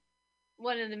also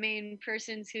one of the main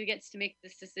persons who gets to make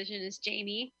this decision is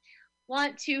Jamie,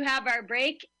 want to have our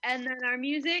break and then our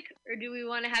music, or do we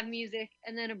want to have music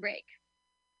and then a break?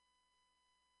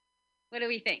 What do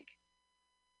we think?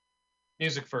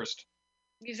 Music first.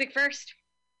 Music first?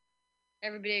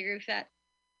 Everybody agree with that?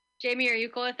 Jamie, are you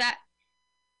cool with that?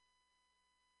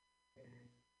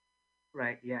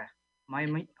 Right, yeah. Am I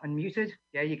unmuted?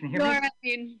 Yeah, you can hear You're me?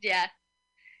 unmuted, yeah.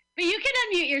 But you can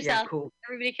unmute yourself. Yeah, cool.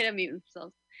 Everybody can unmute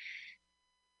themselves.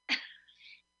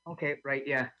 Okay, right,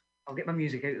 yeah. I'll get my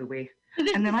music out of the way.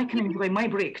 And then I can enjoy my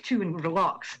break too and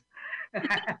relax.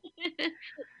 Hi,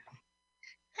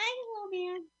 little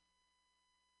man.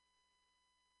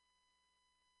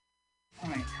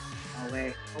 All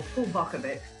right, I'll pull back a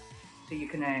bit so you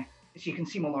can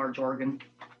see my large organ.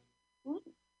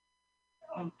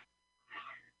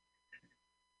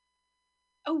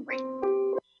 Oh, right.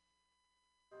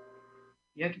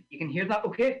 Yeah, you can hear that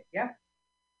okay? Yeah?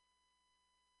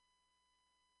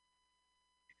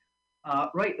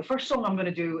 Right, the first song I'm going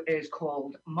to do is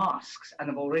called Masks, and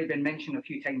they've already been mentioned a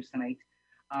few times tonight.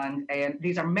 And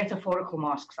these are metaphorical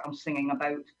masks that I'm singing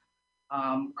about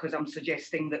because I'm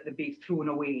suggesting that they be thrown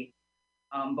away.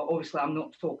 But obviously I'm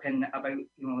not talking about,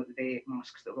 the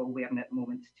masks that we're all wearing at the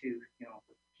moment to,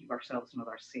 keep ourselves and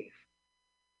others safe.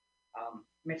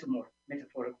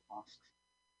 Metaphorical masks.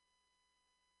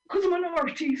 Because I'm an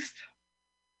artist.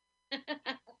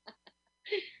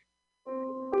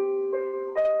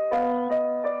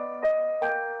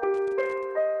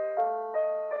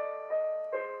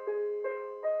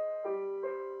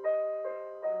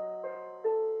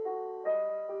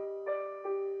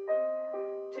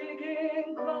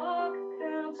 Ticking clock,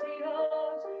 counting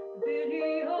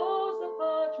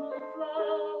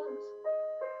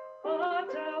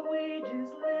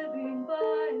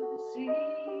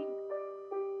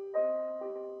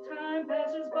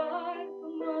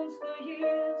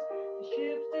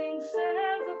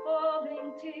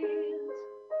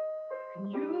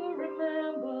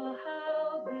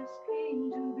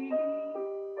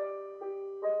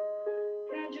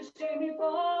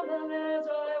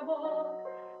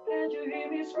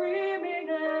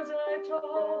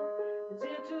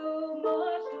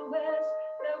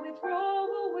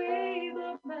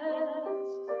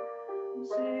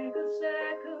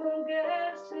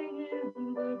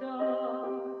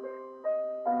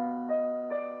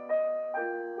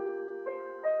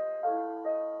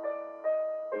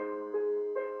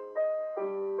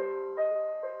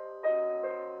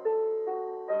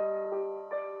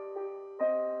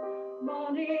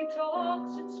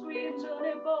talks, it screams and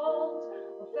it bawls,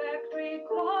 of factory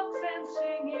clocks and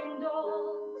singing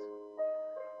dolls,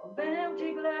 of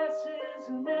empty glasses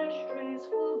and ashtrays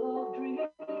full of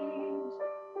dreams.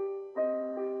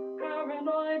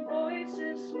 Paranoid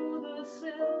voices smooth as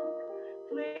silk,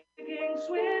 flicking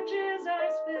switches, I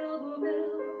spill the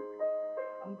milk.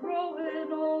 I'm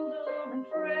growing older and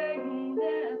fraying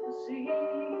at the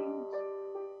seams.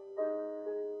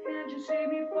 Can't you see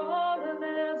me falling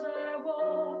as I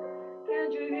walk?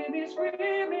 Can't you hear me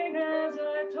screaming as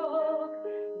I talk?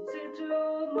 Is it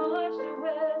too much to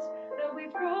ask that we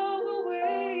throw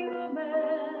away the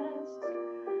masks?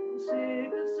 I'm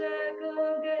sick of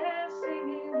second guessing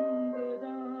in the dark.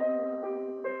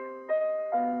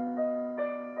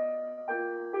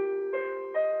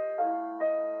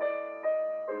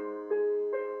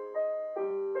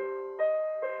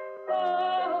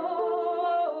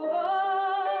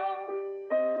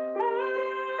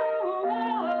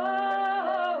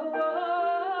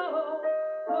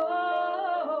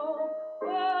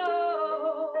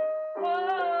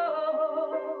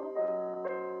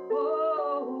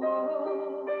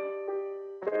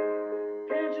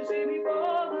 Can't you see me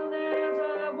falling as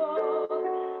I walk?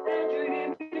 Can't you hear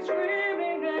me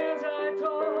screaming as I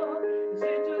talk? Is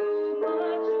it too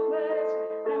much to ask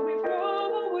that we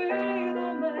throw away the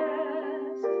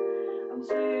mask? I'm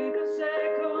sick of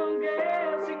second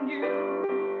guessing you.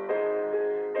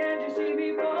 Can't you see me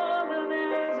falling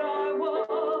as I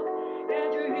walk?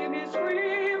 Can't you hear me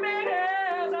screaming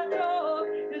as I talk?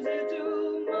 Is it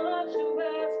too much to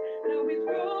ask that we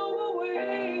throw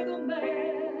away the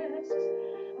masks?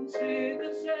 I'm sick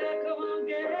of second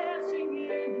guessing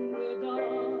in the dark.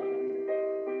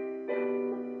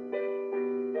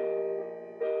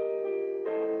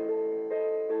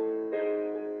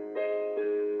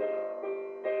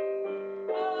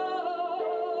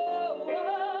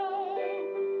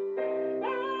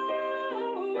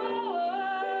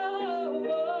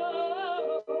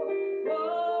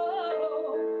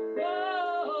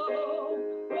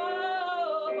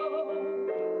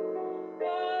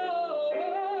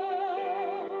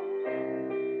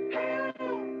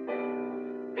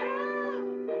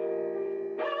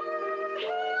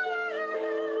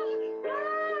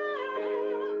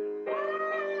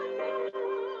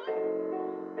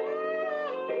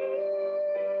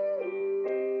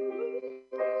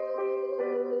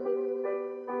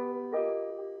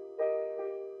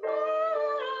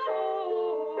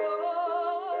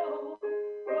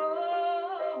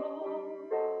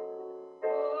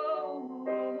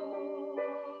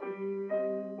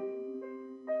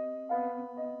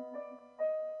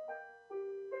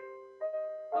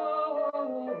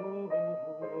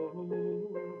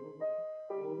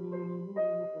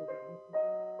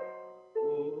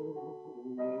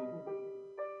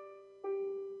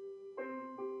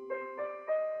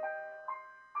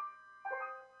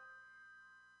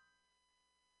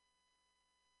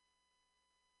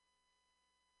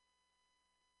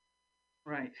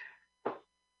 Right.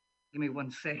 Give me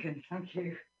 1 second. Thank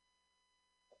you.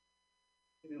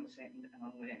 Give me 1 second and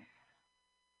I'm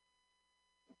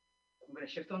going to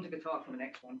shift on to guitar for the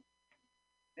next one.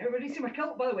 Everybody see my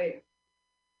kilt, by the way?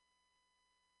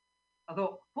 I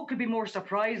thought, what could be more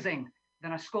surprising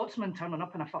than a Scotsman turning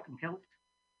up in a fucking kilt?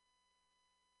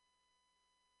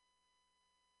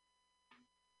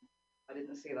 I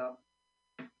didn't say that.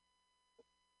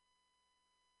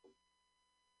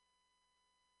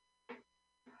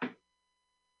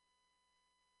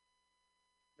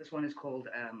 This one is called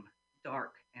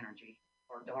Dark Energy,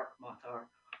 or Dark Matter,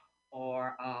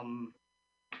 or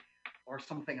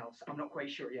something else. I'm not quite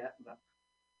sure yet, but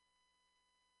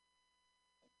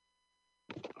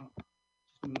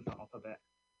just move that up a bit.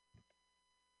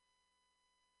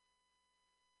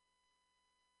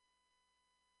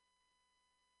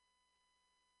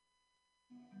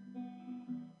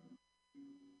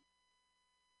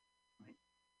 Right.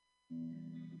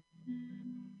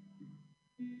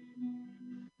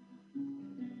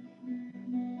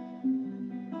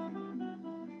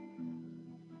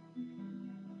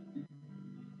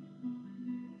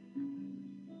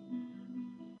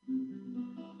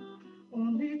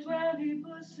 Only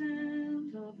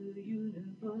 20% of the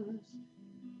universe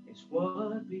is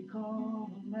what we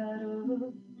call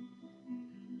matter.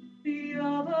 The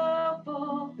other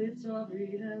 4/5 of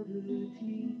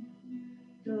reality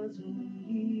doesn't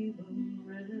even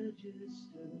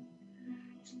register.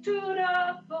 It's too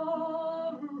dark for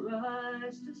our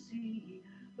eyes to see,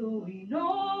 though we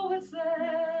know it's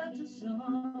there to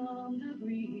some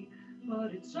degree.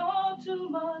 But it's all too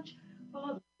much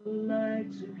for the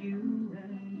likes of you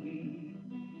and me.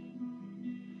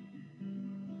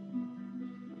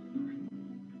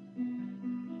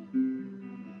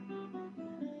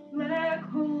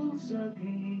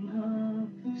 sucking up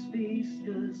space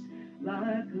dust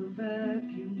like a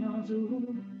vacuum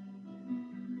nozzle.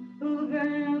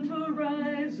 Event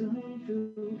horizon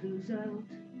filters out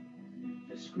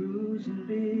the screws and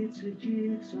bits of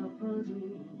jigsaw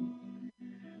puzzle,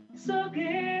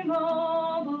 sucking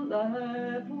all the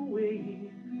life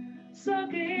away,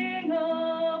 sucking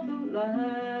up the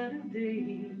light of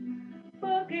day,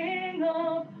 fucking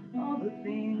up all the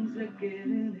things that get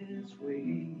in its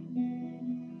way.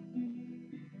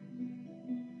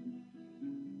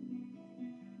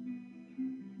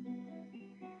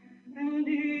 And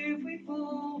if we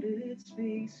folded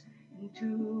space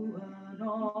into an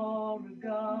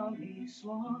origami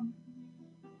swan,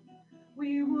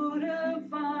 we wouldn't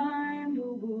find a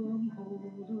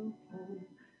wormhole loophole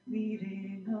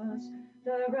leading us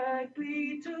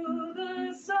directly to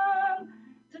the sun,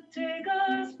 to take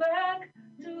us back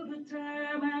to the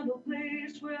time and the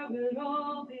place where it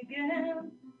all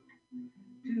began,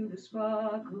 to the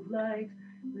spark of light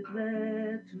that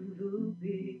led to the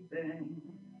Big Bang.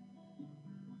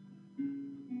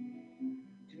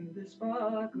 To the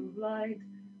spark of light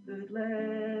that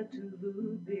led to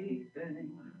the Big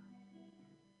Bang.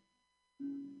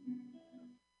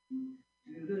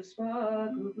 To the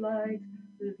spark of light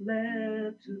that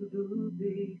led to the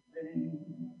Big Bang.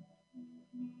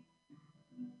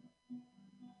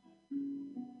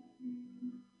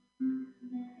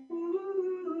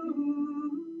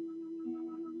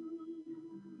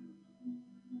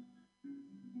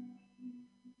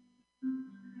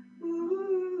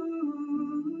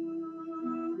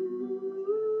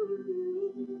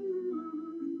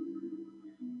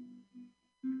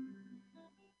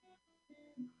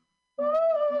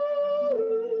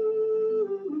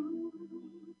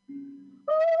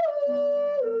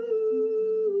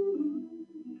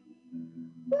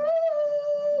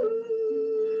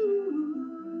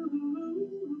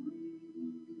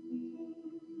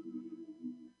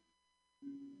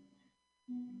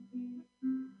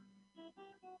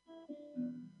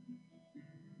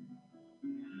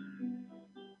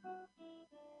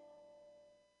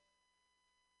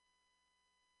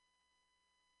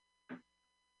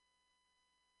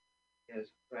 Yes,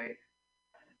 right.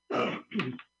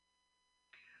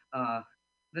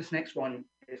 This next one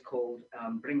is called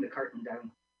Bring the Curtain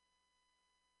Down.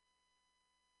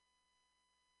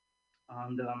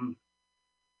 And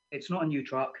it's not a new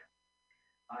track.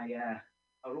 I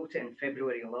wrote it in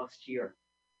February of last year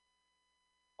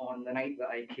on the night that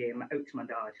I came out to my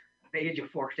dad. At the age of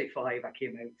 45, I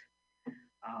came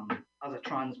out as a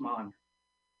trans man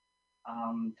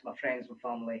to my friends and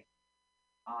family.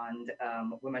 And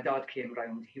when my dad came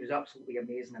round, he was absolutely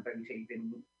amazing about it.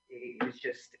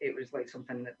 It was like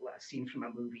something that like a scene from a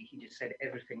movie. He just said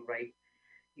everything right.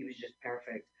 He was just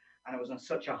perfect. And I was on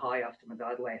such a high after my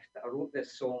dad left that I wrote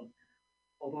this song,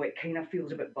 although it kind of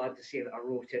feels a bit bad to say that I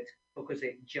wrote it because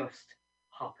it just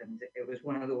happened. It was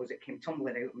one of those, it came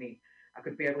tumbling out of me. I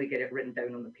could barely get it written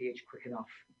down on the page quick enough.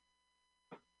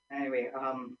 Anyway,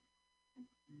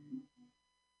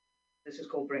 this is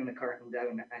called Bring the Curtain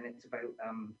Down, and it's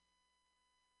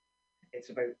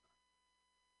about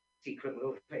secret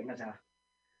living as a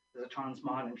trans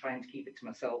man and trying to keep it to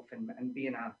myself and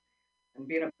being a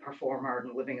performer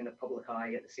and living in the public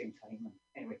eye at the same time. And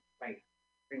anyway, right,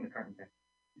 Bring the Curtain Down.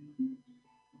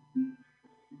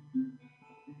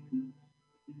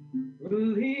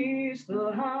 Release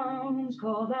the hounds,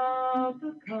 call out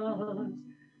the cars,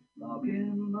 lock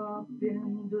him up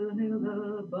in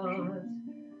vanilla bars,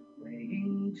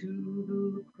 playing to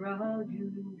the crowd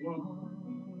you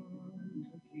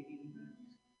want to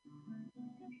please.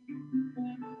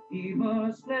 He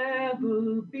must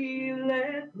never be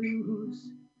let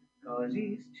loose, 'cause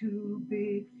he's too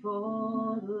big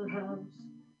for the house,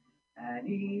 and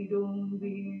he'd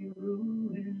only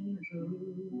ruin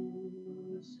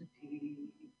her city.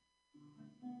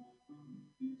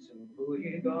 So who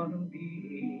you gonna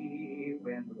be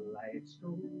when the lights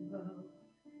go out?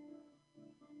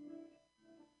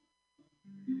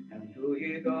 And who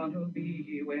you gonna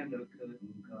be when the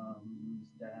curtain comes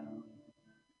down?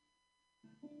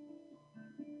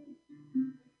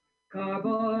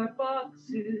 Cardboard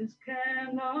boxes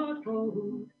cannot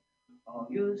hold all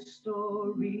your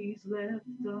stories left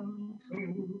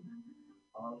untold,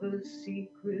 all the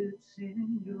secrets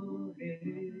in your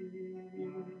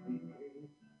head.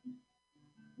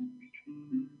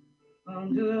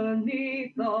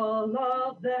 Underneath all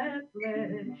of that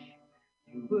flesh,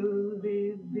 you were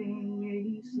living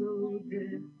a slow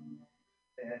death,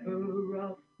 better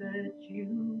off that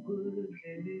you were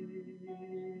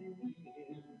dead.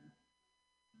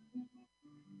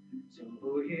 So So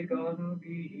who you gonna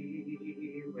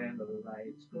be when the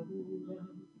lights go out?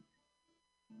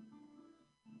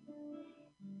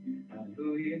 And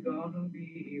who you gonna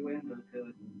be when the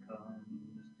curtain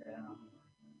comes down?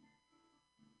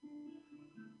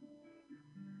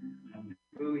 And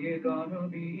who you gonna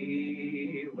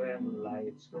be when the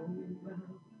lights go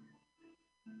out?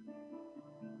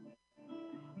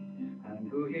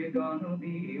 And who you gonna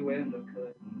be when the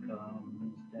curtain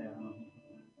comes down?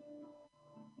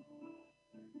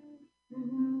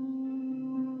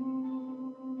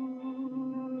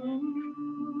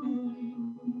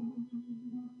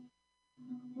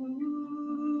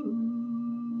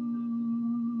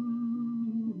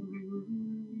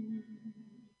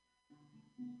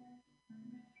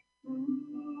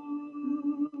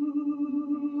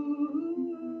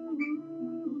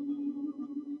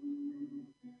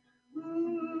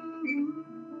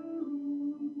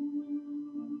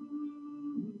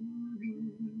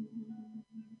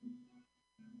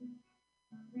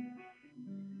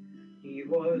 He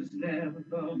was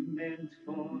never meant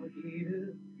for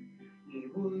here. He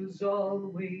was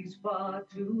always far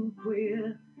too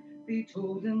queer. They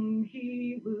told him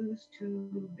he was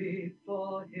too big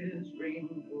for his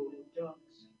rainbow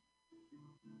ducks.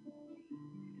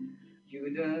 You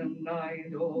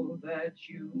denied all that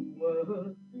you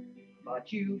were,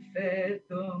 but you fed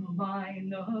the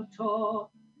Minotaur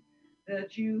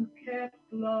that you kept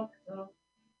locked up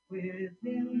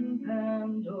within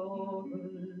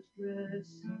Pandora's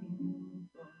dressing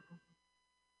ball.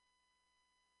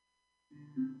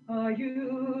 Are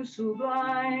you so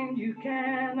blind you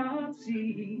cannot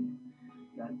see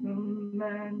that the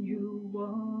man you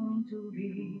want to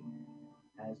be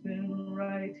has been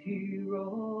right here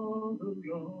all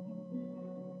along?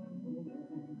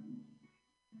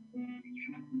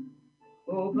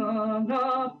 Open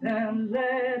up and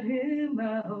let him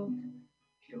out.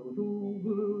 Show the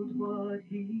world what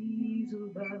he's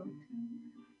about.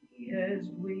 He has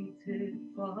waited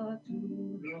far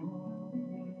too long.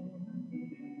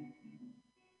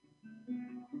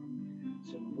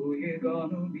 So who you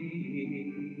gonna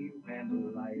be when the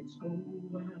lights go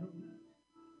out?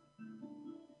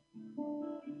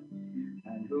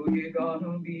 And who you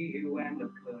gonna be when the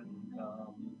curtain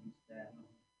comes down?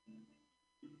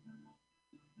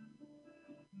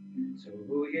 So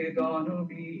who you gonna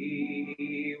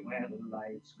be when the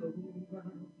lights go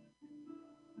out?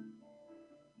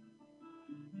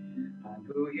 And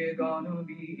who you gonna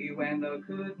be when the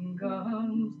curtain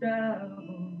comes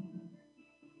down?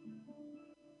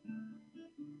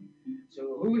 So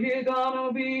who you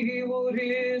gonna be? What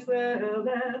is there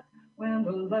left when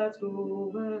the lights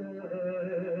go out?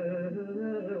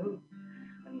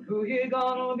 And who you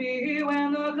gonna be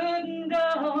when the curtain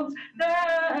comes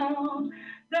down,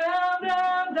 down,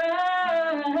 down,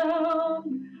 down?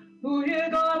 Who you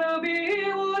gonna be?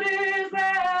 What is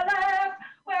there left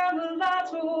when the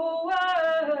lights go out?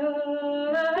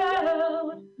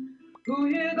 Who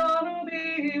you gonna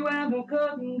be when the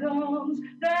curtain comes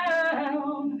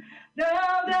down,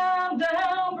 down, down,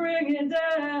 down? Bring it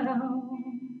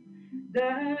down,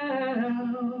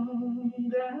 down,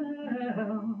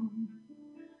 down.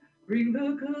 Bring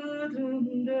the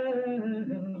curtain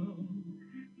down,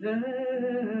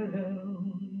 down,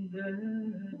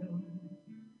 down.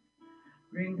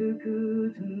 Bring the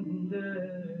curtain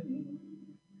down,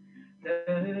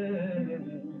 down,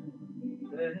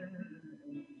 down.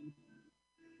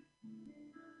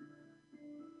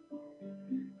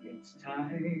 It's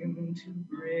time to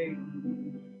bring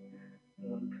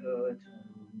the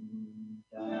curtain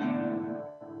down.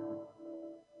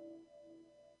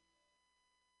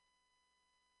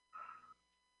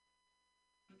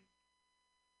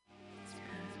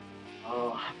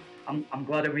 Oh, I'm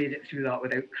glad I made it through that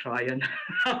without crying.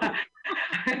 I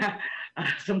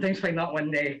sometimes find that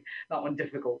one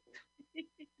difficult.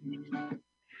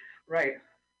 Right.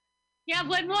 You have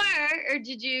one more, or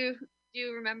do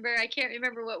you remember? I can't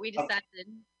remember what we decided.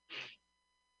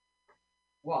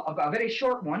 Well, I've got a very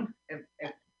short one.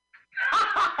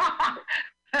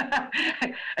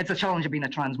 It's a challenge of being a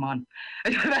trans man.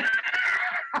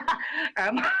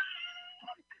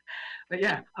 But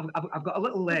yeah, I've got a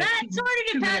little. That sort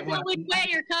of depends on which way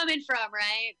you're coming from,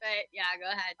 right? But yeah, go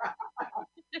ahead.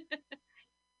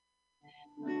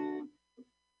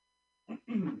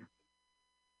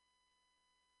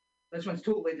 This one's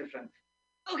totally different.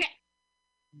 Okay.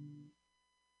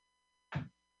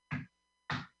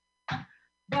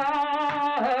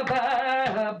 Bye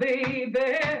bye,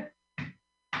 baby.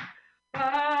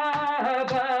 Bye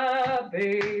bye,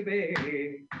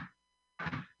 baby.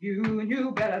 You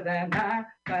knew better than I,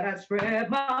 that I'd spread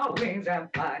my wings and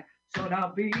fly. So now,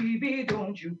 baby,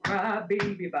 don't you cry,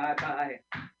 baby, bye-bye.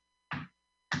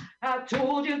 I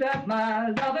told you that my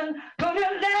loving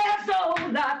couldn't last a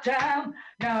lifetime.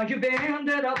 Now you've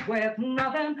ended up with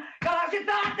nothing, 'cause you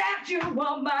thought that you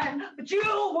were mine, but you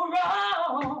were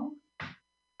wrong.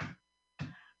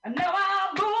 And now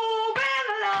I'm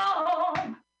moving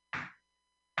along.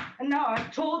 And now I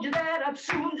told you that I'd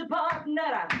soon depart and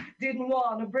that I didn't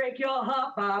want to break your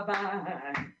heart.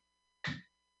 Bye-bye.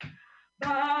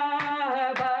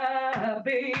 Bye-bye,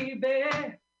 baby.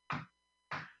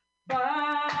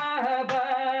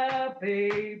 Bye-bye,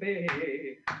 baby.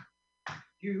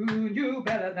 You knew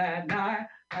better than I,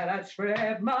 that I'd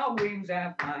spread my wings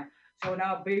and fly. So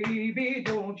now, baby,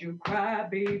 don't you cry,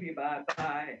 baby,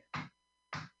 bye-bye.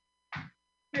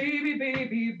 Baby,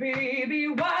 baby, baby,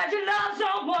 why'd you love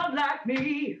someone like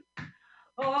me?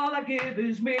 All I give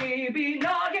is maybe.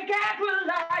 No, you can't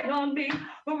rely on me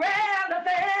for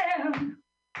anything.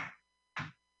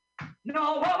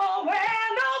 No, I won't wear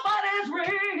nobody's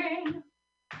ring.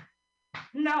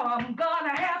 Now I'm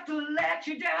gonna have to let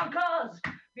you down, 'cause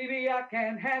baby, I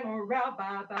can't hang around.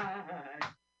 Bye-bye.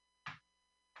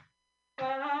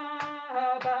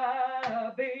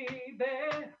 Bye-bye,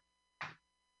 baby.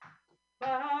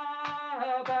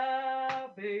 Bye-bye,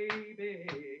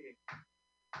 baby.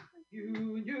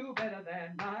 You knew better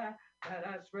than I, that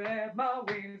I spread my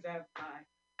wings and fly.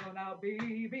 So now,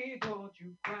 baby, don't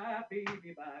you cry,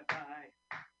 baby, bye-bye.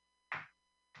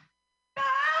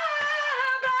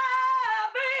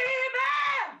 Bye-bye,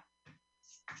 baby.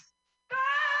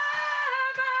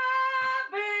 Bye-bye,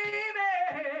 baby.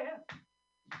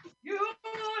 You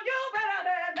knew better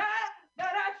than I,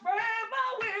 that I spread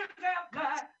my wings and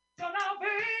fly. So now,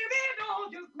 baby,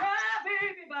 don't you cry,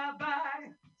 baby,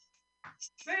 bye-bye.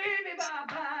 Baby,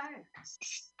 bye-bye.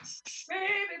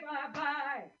 Baby,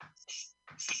 bye-bye.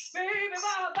 Baby,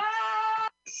 bye-bye.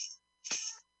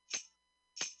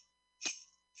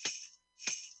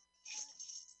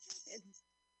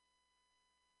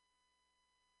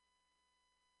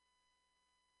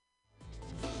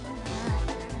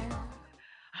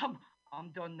 I'm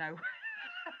done now.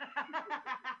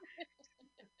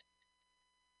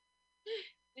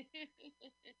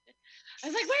 I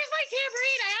was like, where's my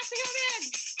tambourine? I have to come in.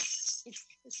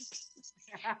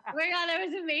 Oh my god, that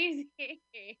was amazing.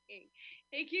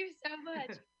 Thank you so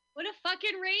much. What a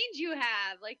fucking range you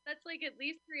have. Like, that's like at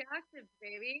least 3 octaves,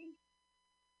 baby.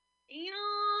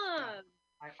 Damn.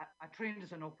 I trained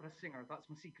as an opera singer. That's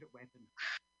my secret weapon.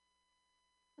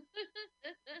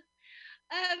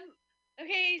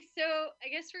 Okay, so I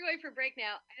guess we're going for break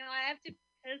now. I know I have to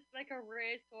piss like a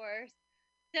racehorse.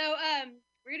 So,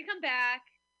 we're gonna come back.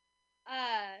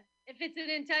 If it's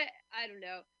an I don't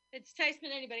know. If it's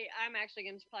Tyson anybody, I'm actually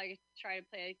gonna probably try to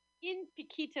play in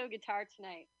Piquito guitar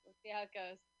tonight. We'll see how it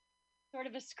goes. Sort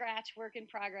of a scratch work in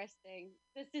progress thing.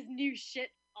 This is new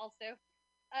shit also.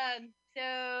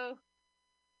 So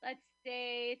let's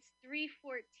say it's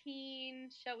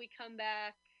 3:14. Shall we come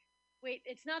back? Wait,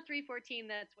 it's not 3:14.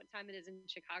 That's what time it is in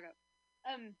Chicago.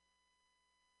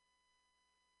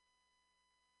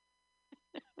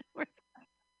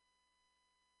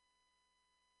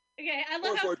 Okay, I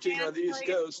love 4:14 on the East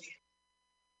Coast.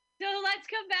 So let's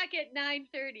come back at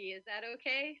 9:30. Is that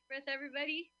okay with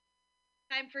everybody?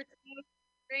 Time for smoke,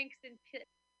 drinks, and pit.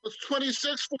 It's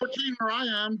 26:14 where I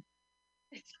am.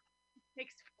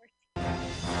 6:14.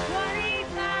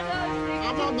 25:06.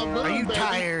 I'm on the moon, Are you baby.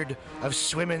 tired of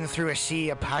swimming through a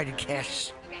sea of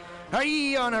podcasts? Are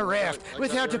ye on a raft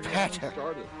without a paddle?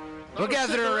 Well,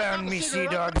 gather around me, sea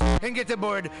dogs, and get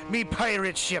aboard me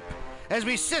pirate ship as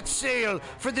we set sail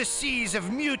for the seas of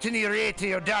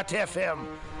MutinyRadio.fm.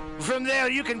 From there,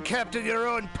 you can captain your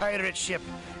own pirate ship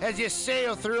as you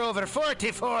sail through over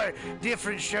 44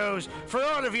 different shows for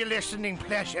all of your listening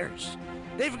pleasures.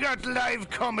 They've got live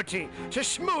comedy to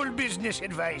small business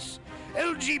advice,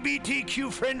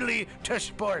 LGBTQ friendly to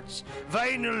sports,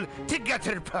 vinyl to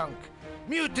gutter punk.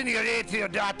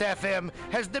 MutinyRadio.fm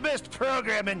has the best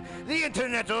programming the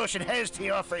internet ocean has to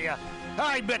offer you.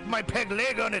 I bet my peg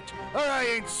leg on it, or I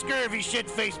ain't scurvy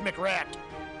shit-faced McRat.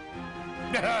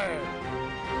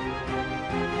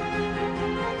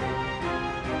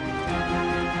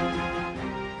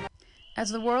 As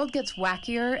the world gets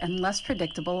wackier and less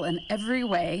predictable in every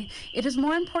way, it is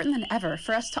more important than ever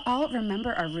for us to all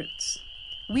remember our roots.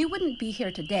 We wouldn't be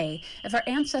here today if our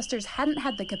ancestors hadn't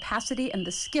had the capacity and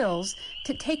the skills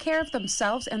to take care of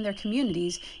themselves and their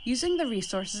communities using the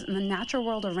resources in the natural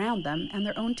world around them and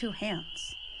their own 2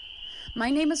 hands. My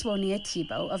name is Wonia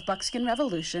Tebow of Buckskin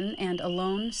Revolution and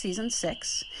Alone Season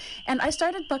 6, and I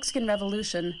started Buckskin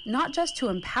Revolution not just to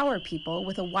empower people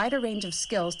with a wider range of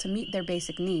skills to meet their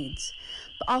basic needs,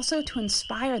 but also to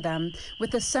inspire them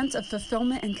with a sense of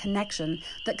fulfillment and connection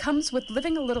that comes with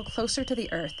living a little closer to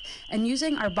the earth and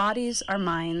using our bodies, our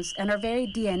minds, and our very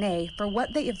DNA for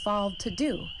what they evolved to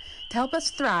do, to help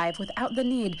us thrive without the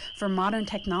need for modern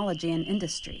technology and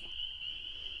industry.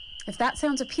 If that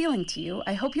sounds appealing to you,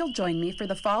 I hope you'll join me for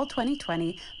the Fall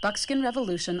 2020 Buckskin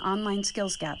Revolution Online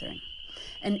Skills Gathering,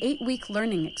 an 8-week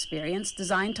learning experience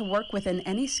designed to work within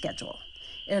any schedule.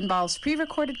 It involves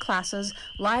pre-recorded classes,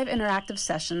 live interactive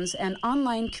sessions, and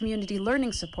online community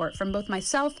learning support from both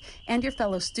myself and your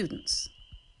fellow students.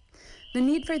 The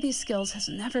need for these skills has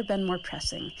never been more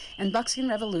pressing, and Buckskin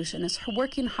Revolution is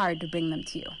working hard to bring them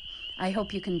to you. I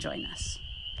hope you can join us.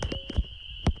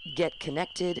 Get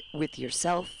connected with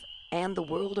yourself and the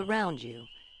world around you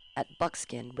at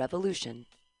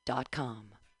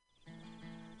buckskinrevolution.com.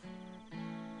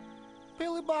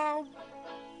 Billy Bob,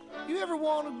 you ever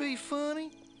want to be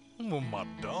funny? Well, my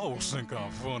dogs think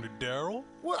I'm funny, Daryl.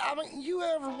 Well, I mean, you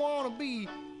ever want to be,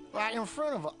 like, in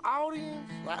front of an audience?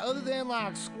 Like, other than,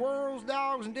 like, squirrels,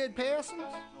 dogs, and dead peasants?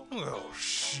 Oh,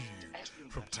 shit.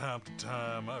 From time to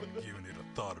time, I've given it a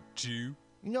thought or two.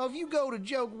 You know, if you go to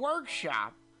Joke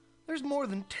Workshop, there's more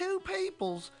than 2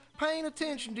 peoples paying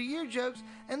attention to your jokes,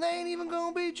 and they ain't even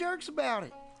gonna be jerks about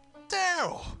it.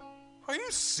 Daryl, are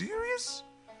you serious?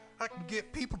 I can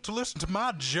get people to listen to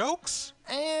my jokes?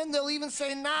 And they'll even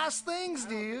say nice things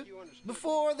to you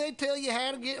before they tell you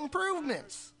how to get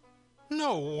improvements.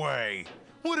 No way.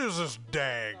 What is this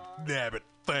dag-nabbit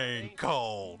thing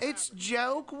called? It's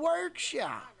Joke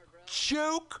Workshop.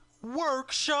 Joke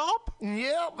Workshop?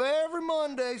 Yep, every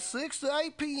Monday, 6 to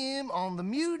 8 p.m. on the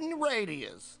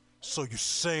MutinyRadio. So you're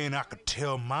saying I could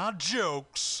tell my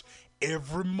jokes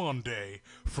every Monday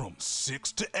from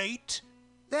 6 to 8?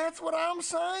 That's what I'm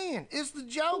saying. It's the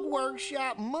Joke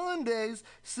Workshop Mondays,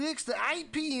 6 to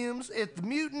 8 p.m. at the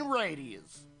MutinyRadio.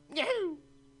 Yahoo!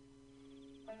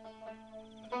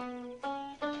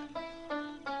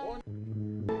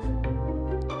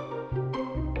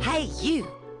 Hey, you,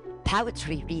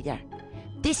 poetry reader.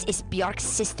 This is Bjork's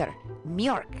sister,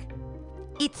 Mjork.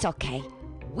 It's okay.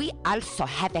 We also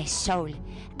have a soul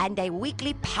and a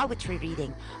weekly poetry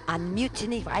reading on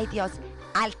Mutiny Radio's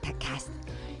Alta-Cast,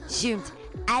 zoomed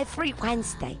every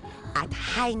Wednesday at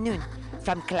high noon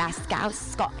from Glasgow,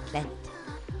 Scotland.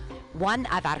 One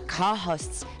of our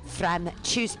co-hosts from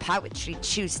Choose Poetry,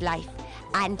 Choose Life,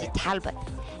 Andy Talbot,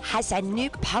 has a new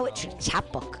poetry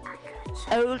chapbook,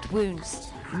 Old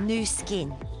Wounds, New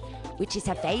Skin, which is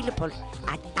available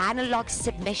at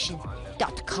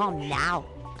analogsubmission.com now.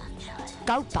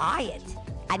 Go buy it,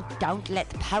 and don't let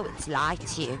the poets lie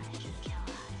to you.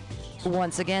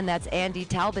 Once again, that's Andy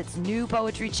Talbot's new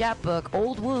poetry chapbook,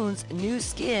 Old Wounds, New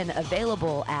Skin,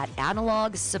 available at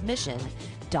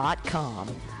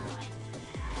analogsubmission.com.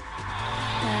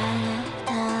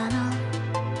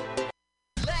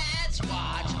 Let's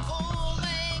watch a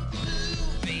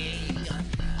full-length movie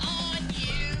on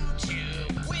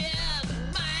YouTube with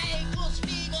Michael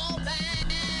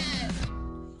Spiegelman.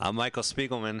 I'm Michael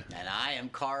Spiegelman. And I am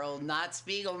Carl Not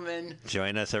Spiegelman.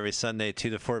 Join us every Sunday,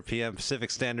 2 to 4 p.m. Pacific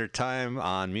Standard Time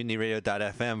on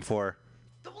MutinyRadio.fm for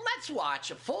Let's watch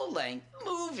a full-length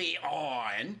movie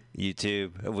on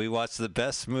YouTube. We watch the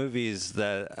best movies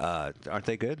that, aren't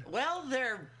they good? Well,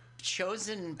 they're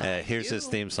chosen by Here's you. his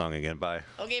theme song again. Bye.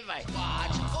 Okay, bye.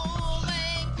 Watch a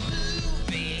full-length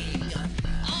movie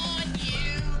on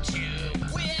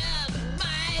YouTube with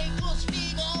Michael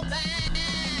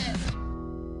Spiegelman.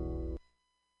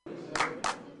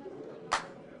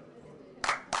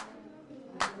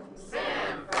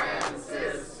 San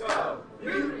Francisco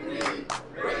Mutiny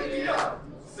Radio.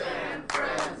 San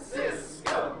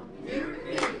Francisco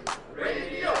Mutiny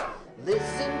Radio.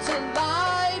 Listen to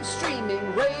live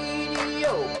streaming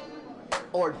radio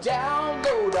or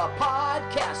download a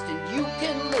podcast and you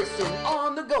can listen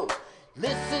on the go.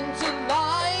 Listen to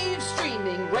live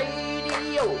streaming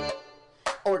radio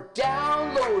or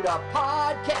download a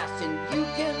podcast and you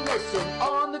can listen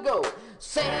on the go.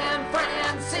 San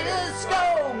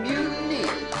Francisco Mutiny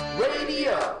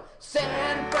Radio.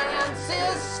 San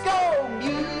Francisco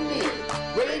Mutiny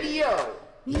Radio.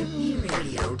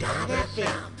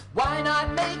 MutinyRadio.fm. Why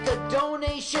not make a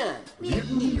donation?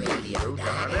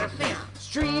 MutinyRadio.fm.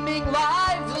 Streaming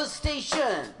live the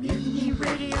station.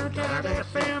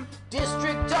 MutinyRadio.fm.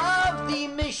 District of the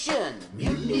Mission.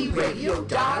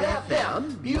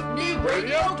 MutinyRadio.fm.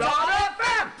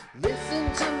 MutinyRadio.fm.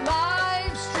 Listen to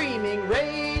live streaming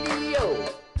radio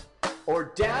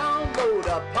or download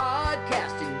a podcast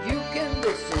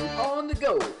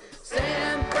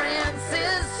San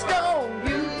Francisco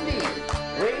Mutiny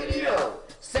Radio.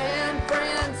 San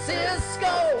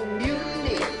Francisco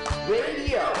Mutiny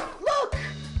Radio. Look,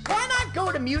 why not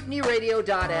go to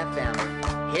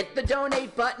MutinyRadio.fm? Hit the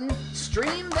donate button,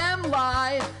 stream them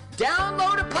live,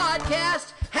 download a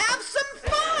podcast, have some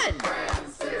fun! San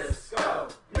Francisco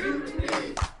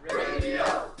Mutiny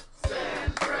Radio.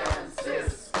 San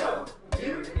Francisco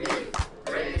Mutiny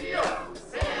Radio.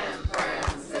 San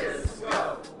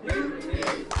Francisco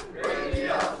Mutiny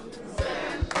Radio.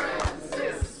 San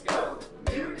Francisco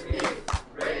Mutiny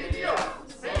Radio.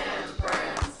 San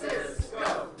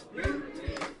Francisco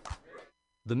Mutiny.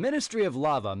 The Ministry of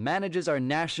Lava manages our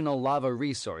national lava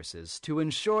resources to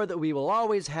ensure that we will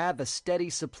always have a steady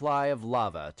supply of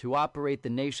lava to operate the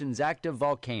nation's active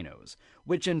volcanoes,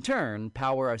 which in turn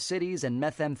power our cities and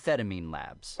methamphetamine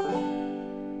labs.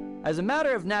 As a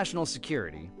matter of national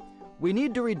security, we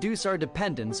need to reduce our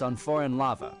dependence on foreign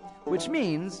lava, which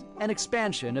means an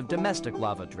expansion of domestic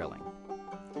lava drilling.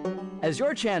 As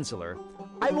your chancellor,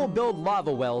 I will build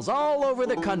lava wells all over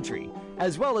the country,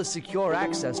 as well as secure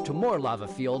access to more lava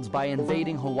fields by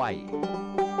invading Hawaii.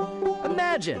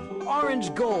 Imagine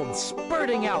orange gold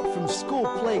spurting out from school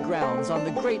playgrounds on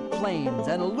the Great Plains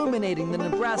and illuminating the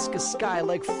Nebraska sky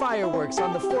like fireworks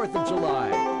on the 4th of July.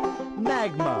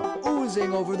 Magma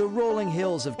oozing over the rolling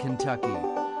hills of Kentucky.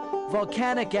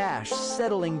 Volcanic ash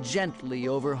settling gently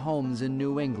over homes in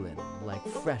New England like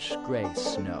fresh gray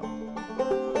snow.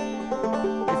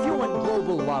 If you want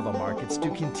global lava markets to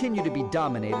continue to be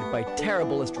dominated by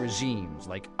terriblest regimes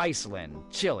like Iceland,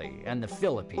 Chile, and the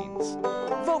Philippines,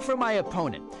 vote for my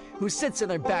opponent, who sits in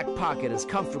their back pocket as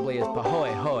comfortably as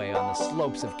Pahoehoe on the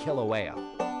slopes of Kilauea.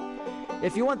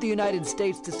 If you want the United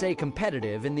States to stay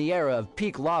competitive in the era of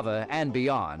peak lava and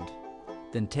beyond,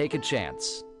 then take a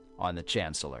chance on the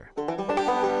Chancellor.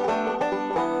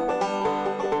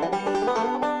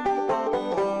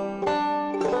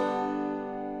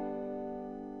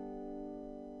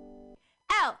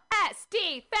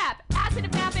 LSD, FAP, acid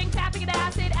and fapping, fapping and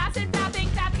acid, fapping,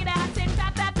 fapping and acid,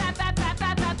 fap, fap, fap, fap, fap,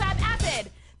 fap, fap, fap,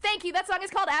 acid. Thank you, that song is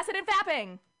called Acid and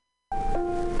Fapping.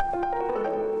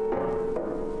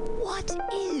 What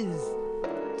is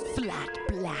flat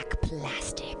black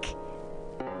plastic?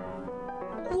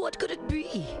 What could it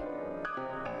be?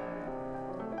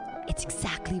 It's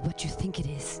exactly what you think it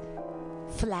is.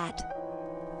 Flat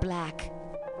black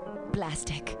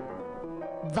plastic.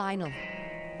 Vinyl.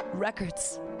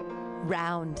 Records.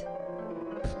 Round.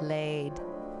 Played.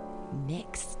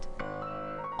 Mixed.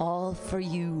 All for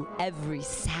you every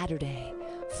Saturday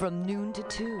from noon to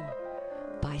 2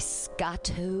 by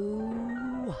Scotto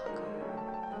Walker.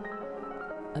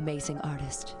 Amazing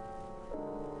artist.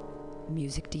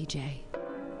 Music DJ.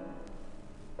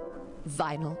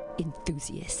 Vinyl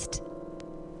enthusiast.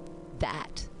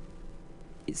 That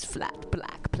is flat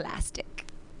black plastic.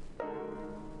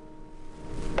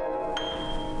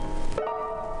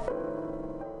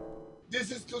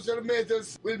 This is Tushar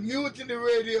Matters with Mutiny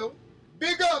Radio.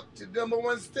 Big up to the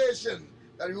 #1 station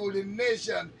that rules the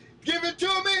nation. Give it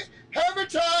to me every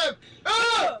time.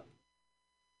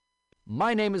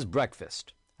 My name is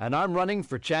Breakfast, and I'm running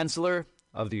for Chancellor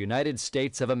of the United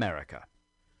States of America.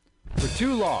 For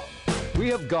too long, we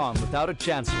have gone without a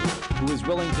chancellor who is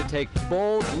willing to take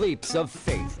bold leaps of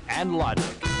faith and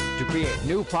logic to create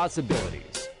new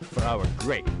possibilities for our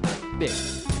great, big,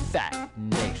 fat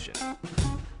nation.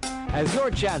 As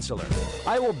your chancellor,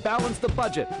 I will balance the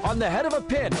budget on the head of a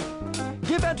pin,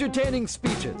 give entertaining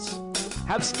speeches,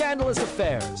 have scandalous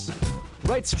affairs,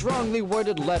 write strongly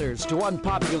worded letters to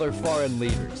unpopular foreign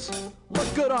leaders,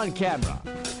 look good on camera,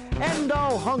 end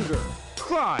all hunger,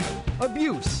 crime,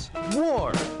 abuse,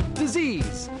 war,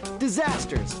 disease,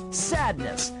 disasters,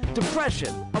 sadness,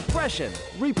 depression, oppression,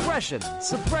 repression,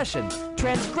 suppression,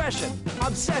 transgression,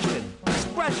 obsession,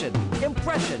 expression,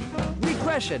 impression,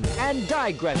 regression, and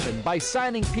digression by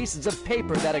signing pieces of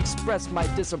paper that express my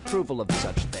disapproval of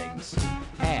such things,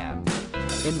 and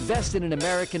invest in an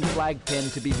American flag pin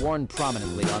to be worn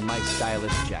prominently on my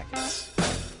stylish jackets.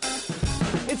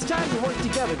 It's time to work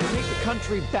together to take the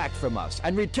country back from us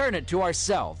and return it to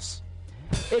ourselves.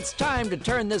 It's time to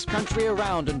turn this country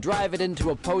around and drive it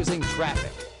into opposing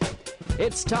traffic.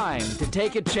 It's time to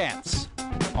take a chance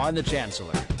on the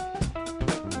Chancellor.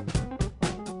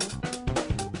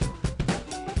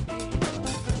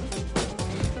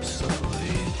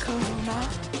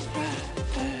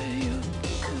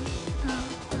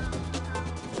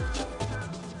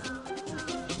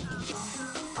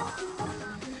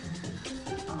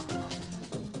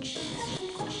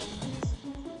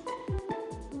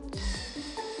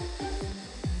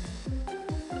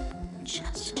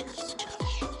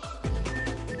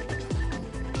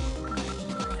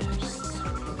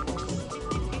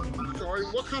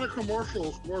 kind of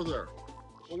commercials were there?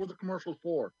 What were the commercials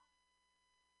for?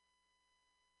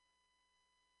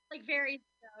 Like various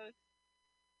shows.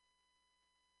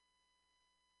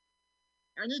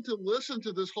 I need to listen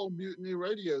to this whole Mutiny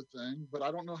Radio thing, but I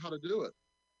don't know how to do it.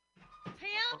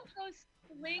 Pam posts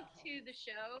a link to the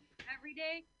show every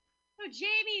day. So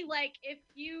Jamie, like, if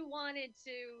you wanted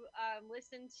to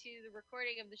listen to the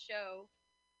recording of the show,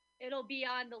 it'll be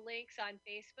on the links on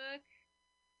Facebook,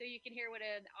 so you can hear what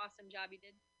an awesome job you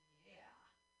did.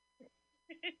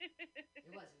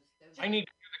 It was. I need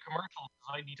to do the commercials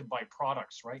because I need to buy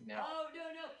products right now. Oh no!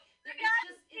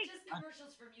 It's just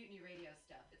commercials for Mutiny Radio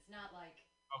stuff. It's not like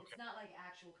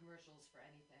actual commercials for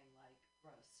anything like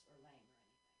gross or lame or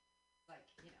anything. It's like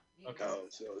Mutiny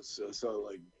Radio stuff. So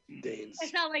like Dane's.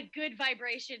 It's not like Good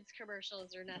Vibrations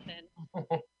commercials or nothing.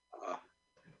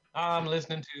 I'm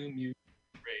listening to Mutiny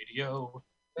Radio.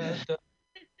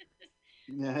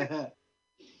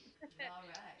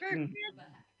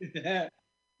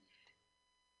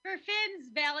 For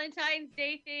Finn's Valentine's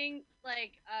Day thing,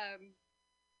 like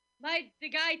the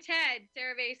guy Ted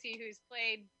Saravasi, who's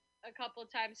played a couple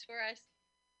times for us,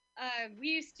 we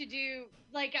used to do,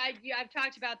 like, I've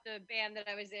talked about the band that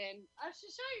I was in. I should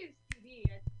show you this CD.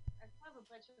 I have a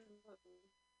bunch of them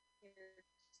here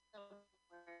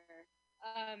somewhere.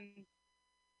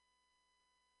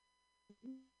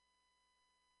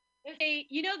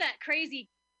 You know that crazy,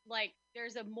 like,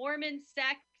 there's a Mormon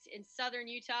sect in southern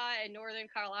Utah and northern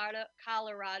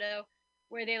Colorado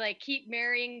where they like keep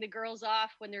marrying the girls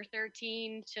off when they're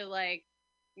 13 to like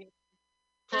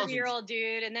 30-year-old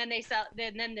dude, and then they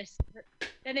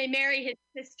marry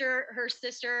her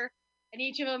sister, and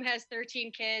each of them has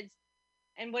 13 kids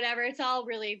and whatever. It's all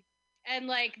really, and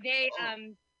like they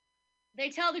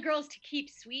tell the girls to keep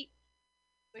sweet,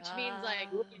 which means like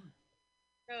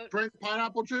drink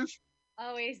pineapple juice.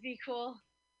 Always be cool.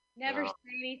 Never say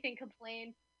anything,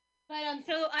 complain. But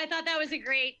so I thought that was a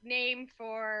great name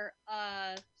for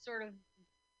sort of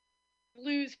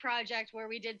blues project where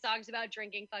we did songs about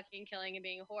drinking, fucking, killing, and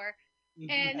being a whore.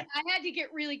 And I had to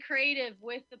get really creative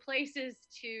with the places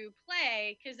to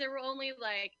play because there was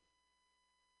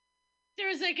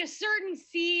like a certain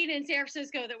scene in San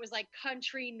Francisco that was like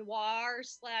country noir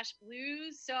 /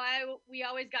 blues. So we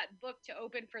always got booked to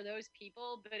open for those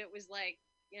people, but it was like,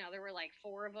 there were like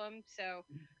 4 of them. So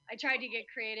I tried to get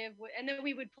creative. And then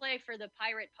we would play for the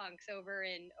pirate punks over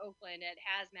in Oakland at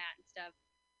Hazmat and stuff.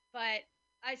 But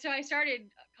I started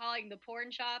calling the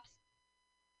porn shops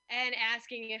and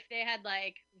asking if they had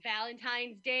like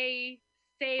Valentine's Day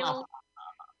sales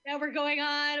that were going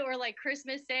on or like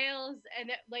Christmas sales. And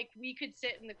that, like, we could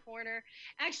sit in the corner.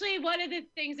 Actually, one of the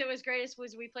things that was greatest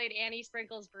was we played Annie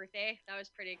Sprinkle's birthday. That was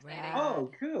pretty exciting.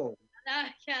 Oh, cool. Yeah,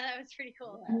 that was pretty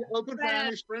cool. You open for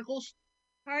Annie Sprinkles?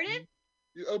 Pardon?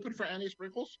 You open for Annie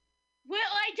Sprinkles? Well,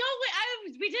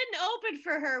 we didn't open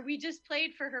for her. We just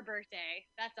played for her birthday.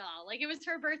 That's all. Like, it was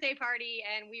her birthday party,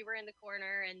 and we were in the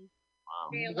corner. And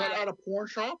Was that at a porn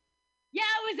shop? Yeah,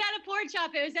 it was at a porn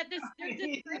shop. It was at this.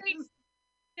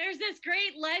 There's this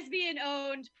great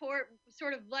lesbian-owned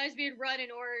sort of lesbian-run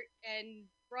and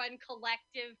run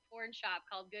collective porn shop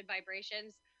called Good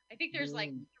Vibrations. I think there's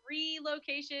like 3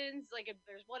 locations. Like,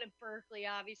 there's one in Berkeley,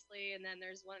 obviously, and then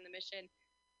there's one in the Mission.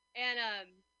 And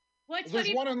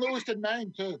there's one in Lewiston,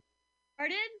 Maine, too.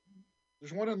 Pardon?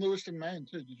 There's one in Lewiston, Maine,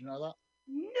 too. Did you know that?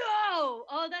 No.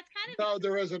 Oh, that's kind of. No,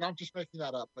 there isn't. I'm just making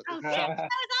that up. But I was all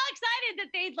excited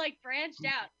that they'd like branched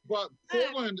out. But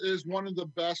Portland is one of the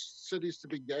best cities to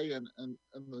be gay in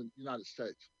the United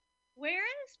States. Where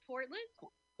is Portland?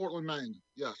 Portland, Maine.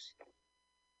 Yes.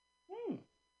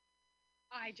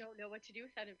 I don't know what to do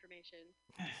with that information.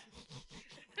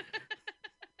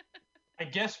 I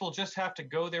guess we'll just have to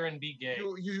go there and be gay.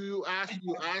 You ask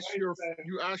your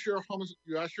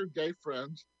gay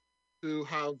friends who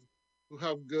have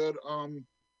good a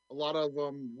lot of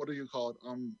what do you call it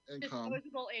income,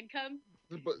 disposable income,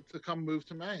 but to come move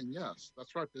to Maine. Yes,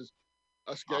 that's right. Because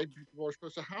us gay people are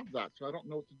supposed to have that, so I don't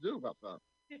know what to do about that.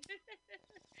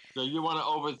 So you want to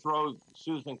overthrow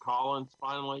Susan Collins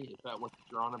finally? Is that what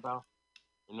you're on about?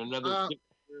 In another 6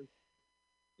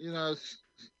 years?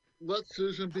 Let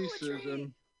Susan be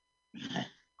Susan. Oh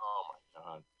my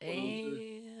God!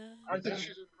 I think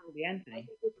she's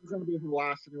going to be her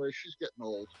last anyway. She's getting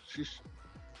old.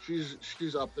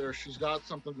 She's up there. She's got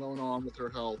something going on with her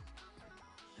health.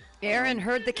 Aaron,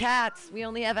 herd the cats. We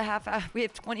only have a half hour. We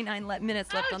have 29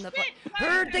 minutes left on the phone.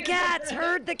 Herd the cats.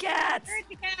 Herd the cats.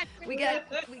 We got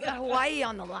Hawaii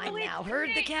on the line now.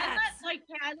 Herd the cats.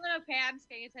 I love Pam's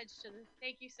paying attention to this.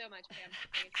 Thank you so much, Pam, for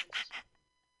paying attention.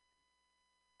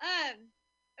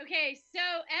 Okay, so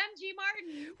MG Martin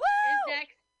is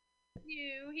next.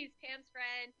 you. He's Pam's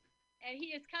friend, and he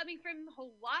is coming from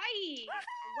Hawaii.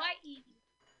 Hawaii.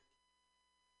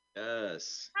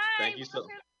 Yes. Hi, Thank you so.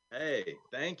 welcome. Hey,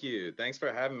 thank you. Thanks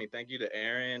for having me. Thank you to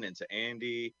Aaron and to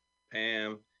Andy,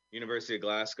 Pam, University of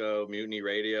Glasgow, Mutiny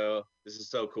Radio. This is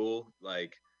so cool.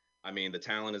 Like, I mean, the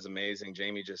talent is amazing.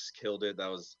 Jamie just killed it. That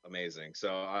was amazing.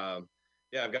 So,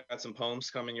 yeah, I've got some poems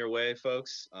coming your way,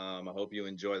 folks. I hope you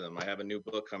enjoy them. I have a new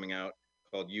book coming out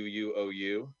called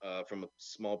UUOU from a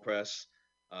small press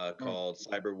called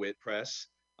Cyber Wit Press.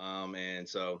 And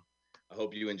so I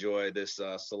hope you enjoy this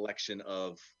selection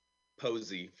of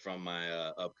Posey from my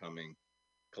upcoming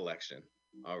collection.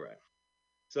 All right.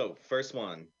 So, first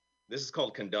one. This is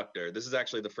called Conductor. This is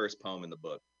actually the first poem in the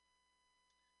book.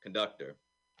 Conductor.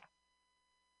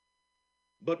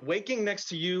 But waking next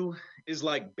to you is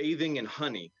like bathing in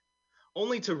honey,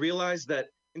 only to realize that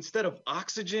instead of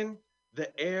oxygen,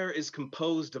 the air is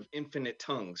composed of infinite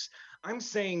tongues. I'm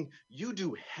saying you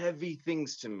do heavy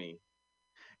things to me,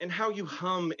 and how you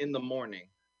hum in the morning,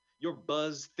 your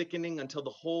buzz thickening until the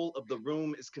whole of the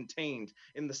room is contained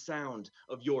in the sound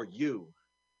of your you.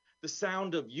 The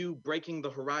sound of you breaking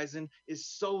the horizon is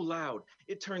so loud,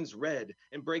 it turns red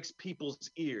and breaks people's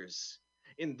ears.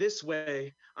 In this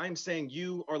way, I'm saying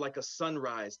you are like a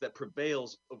sunrise that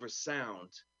prevails over sound.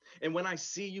 And when I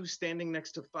see you standing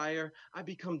next to fire, I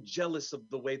become jealous of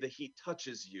the way the heat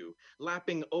touches you,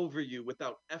 lapping over you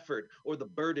without effort or the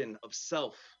burden of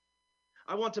self.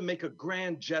 I want to make a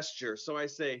grand gesture, so I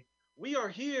say, we are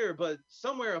here, but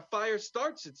somewhere a fire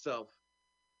starts itself.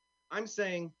 I'm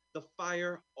saying the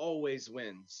fire always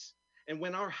wins. And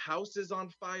when our house is on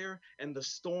fire and the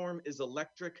storm is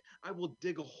electric, I will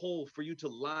dig a hole for you to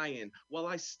lie in while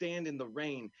I stand in the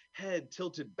rain, head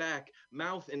tilted back,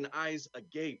 mouth and eyes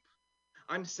agape.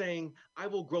 I'm saying I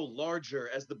will grow larger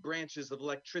as the branches of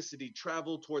electricity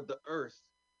travel toward the earth.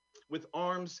 With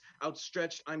arms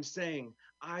outstretched, I'm saying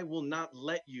I will not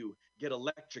let you get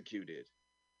electrocuted.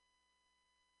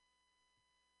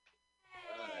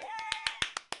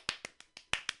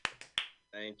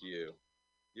 Thank you.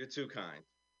 You're too kind.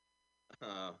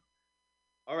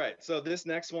 All right, so this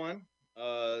one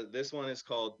is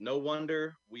called No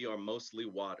Wonder We Are Mostly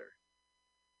Water.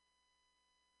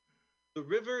 The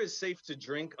river is safe to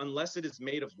drink unless it is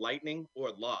made of lightning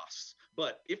or loss.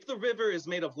 But if the river is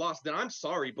made of loss, then I'm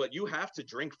sorry, but you have to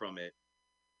drink from it.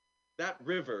 That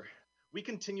river, we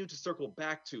continue to circle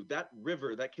back to, that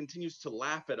river that continues to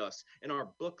laugh at us in our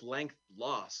book-length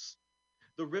loss.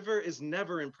 The river is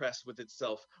never impressed with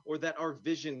itself or that our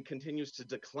vision continues to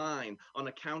decline on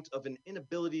account of an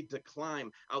inability to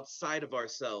climb outside of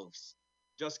ourselves.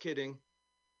 Just kidding.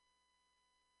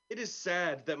 It is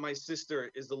sad that my sister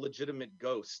is a legitimate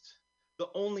ghost. The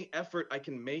only effort I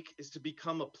can make is to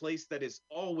become a place that is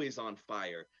always on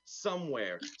fire,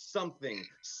 somewhere, something,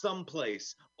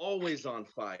 someplace, always on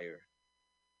fire.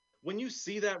 When you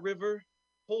see that river,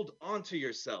 hold on to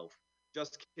yourself.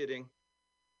 Just kidding.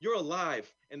 You're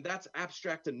alive, and that's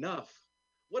abstract enough.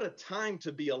 What a time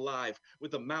to be alive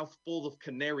with a mouth full of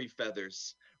canary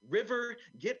feathers. River,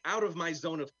 get out of my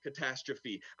zone of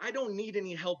catastrophe. I don't need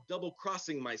any help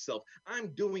double-crossing myself.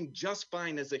 I'm doing just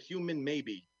fine as a human,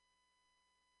 maybe.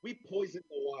 We poison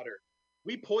the water.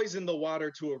 We poison the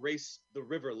water to erase the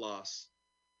river loss.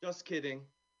 Just kidding.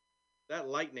 That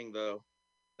lightning, though,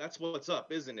 that's what's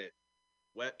up, isn't it?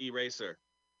 Wet eraser.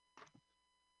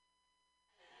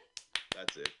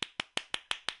 That's it.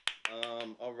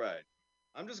 All right.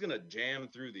 I'm just gonna jam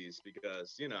through these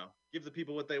because, give the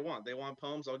people what they want. They want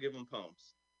poems, I'll give them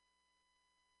poems.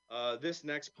 This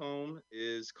next poem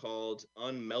is called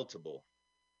Unmeltable.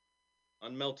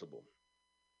 Unmeltable.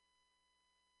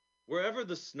 Wherever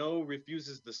the snow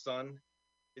refuses the sun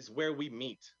is where we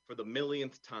meet for the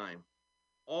millionth time.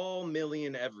 All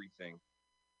million everything.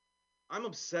 I'm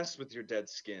obsessed with your dead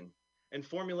skin and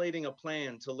formulating a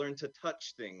plan to learn to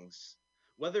touch things.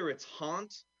 Whether it's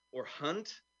haunt or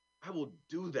hunt, I will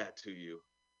do that to you.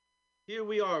 Here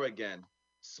we are again,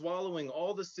 swallowing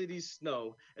all the city's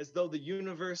snow as though the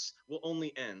universe will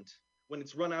only end when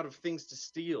it's run out of things to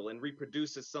steal and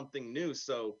reproduce as something new,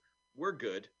 so we're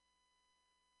good.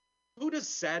 Who does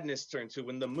sadness turn to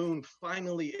when the moon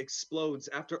finally explodes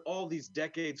after all these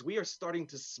decades? We are starting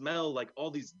to smell like all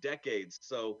these decades,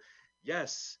 so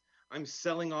yes, I'm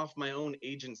selling off my own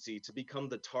agency to become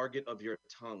the target of your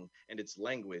tongue and its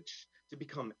language, to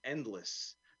become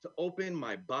endless, to open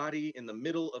my body in the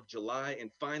middle of July and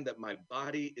find that my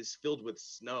body is filled with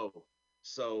snow.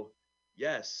 So,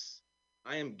 yes,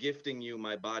 I am gifting you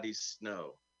my body's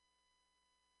snow.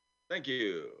 Thank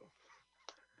you.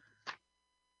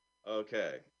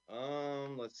 Okay.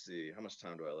 Let's see. How much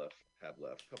time do I have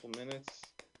left? A couple minutes.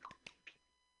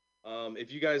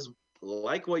 If you guys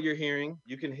like what you're hearing,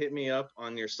 you can hit me up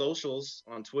on your socials.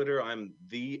 On Twitter, I'm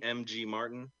the MG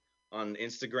Martin. On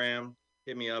Instagram,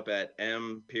 hit me up at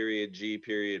M.G.Martin.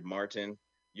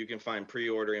 You can find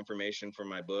pre-order information for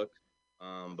my book.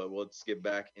 But let's get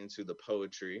back into the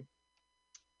poetry.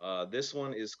 This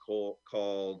one is called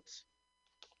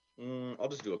I'll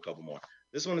just do a couple more.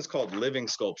 This one is called Living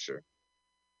Sculpture.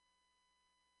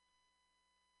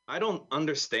 I don't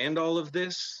understand all of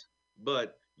this,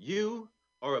 but you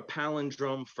are a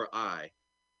palindrome for I.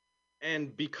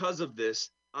 And because of this,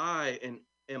 I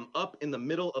am up in the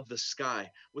middle of the sky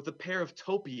with a pair of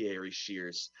topiary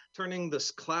shears, turning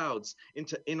the clouds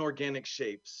into inorganic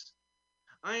shapes.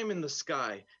 I am in the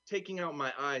sky, taking out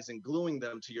my eyes and gluing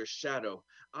them to your shadow.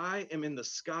 I am in the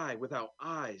sky without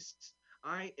eyes.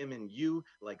 I am in you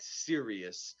like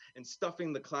Sirius and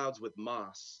stuffing the clouds with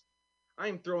moss. I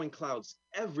am throwing clouds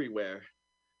everywhere.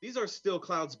 These are still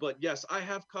clouds, but yes, I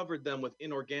have covered them with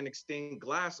inorganic stained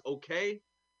glass, okay?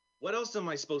 What else am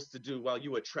I supposed to do while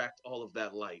you attract all of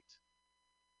that light?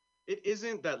 It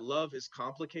isn't that love is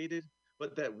complicated,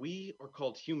 but that we are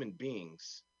called human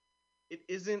beings. It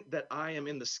isn't that I am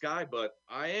in the sky, but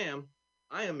I am.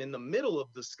 I am in the middle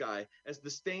of the sky as the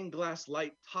stained glass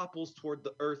light topples toward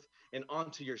the earth and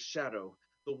onto your shadow,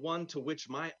 the one to which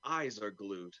my eyes are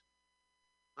glued.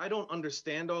 I don't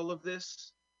understand all of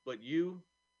this, but you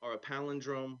are a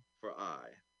palindrome for I.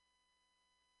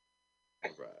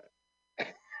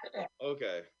 Right.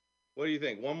 Okay. What do you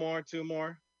think? One more, two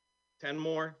more, 10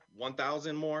 more,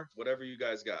 1,000 more, whatever you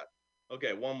guys got.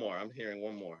 Okay, one more. I'm hearing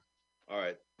one more. All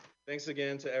right. Thanks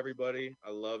again to everybody.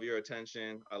 I love your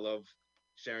attention. I love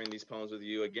sharing these poems with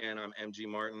you. Again, I'm MG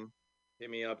Martin. Hit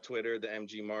me up, Twitter, the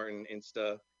MG Martin,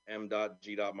 Insta,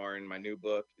 m.g.martin. My new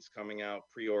book is coming out.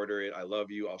 Pre-order it. I love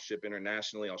you. I'll ship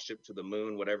internationally. I'll ship to the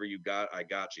moon. Whatever you got, I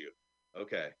got you.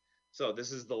 Okay. So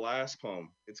this is the last poem.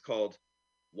 It's called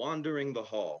Wandering the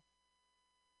Hall.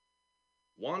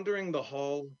 Wandering the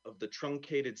hall of the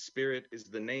truncated spirit is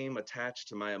the name attached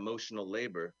to my emotional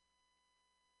labor.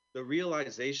 The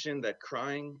realization that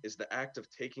crying is the act of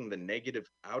taking the negative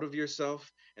out of yourself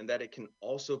and that it can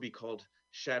also be called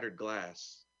shattered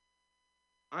glass.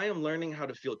 I am learning how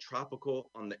to feel tropical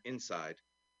on the inside.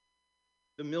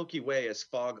 The Milky Way as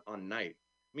fog on night,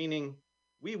 meaning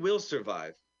we will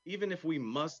survive, even if we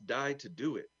must die to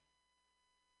do it.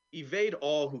 Evade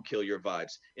all who kill your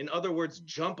vibes. In other words,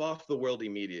 jump off the world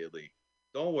immediately.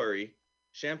 Don't worry,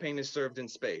 champagne is served in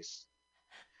space.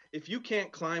 If you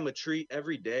can't climb a tree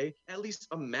every day, at least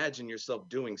imagine yourself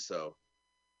doing so.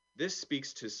 This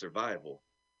speaks to survival.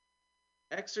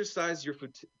 Exercise your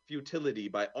futility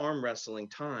by arm wrestling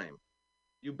time.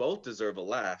 You both deserve a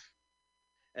laugh.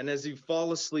 And as you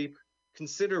fall asleep,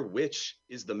 consider which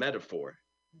is the metaphor,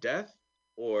 death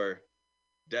or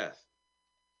death.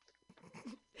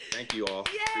 Thank you all.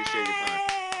 Appreciate your time.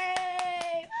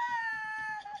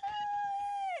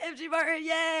 MG Martin,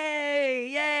 yay!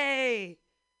 Yay!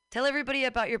 Tell everybody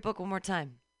about your book one more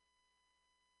time.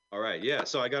 All right, yeah.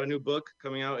 So I got a new book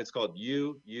coming out. It's called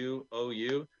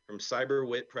UUOU from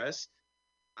Cyberwit Press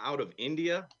out of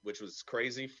India, which was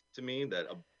crazy to me that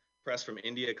a press from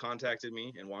India contacted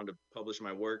me and wanted to publish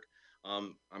my work.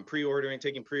 I'm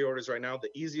taking pre-orders right now. The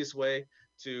easiest way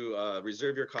to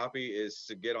reserve your copy is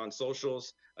to get on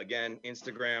socials. Again,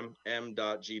 Instagram,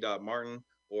 m.g.martin,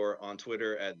 or on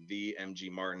Twitter at the MG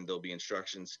Martin. There'll be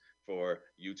instructions for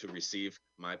you to receive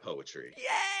my poetry.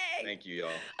 Yay! Thank you,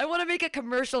 y'all. I want to make a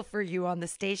commercial for you on the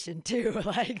station too,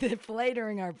 like the play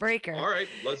during our breaker. All right,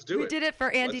 let's do it. We did it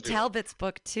for Andy Talbot's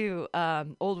book too,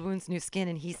 Old Wounds, New Skin,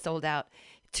 and he sold out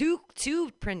two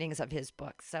printings of his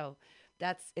book. So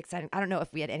that's exciting. I don't know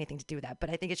if we had anything to do with that, but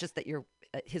I think it's just that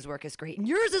his work is great and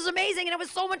yours is amazing, and it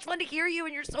was so much fun to hear you,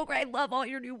 and you're so great. I love all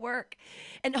your new work,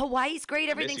 and Hawaii's great.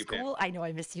 Everything's cool. I know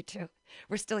I miss you too.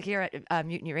 We're still here at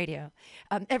Mutiny Radio.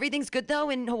 Everything's good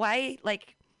though in Hawaii.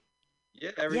 Like,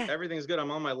 everything's good.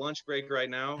 I'm on my lunch break right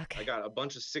now. Okay. I got a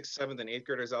bunch of 6th, 7th, and 8th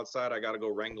graders outside. I got to go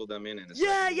wrangle them in a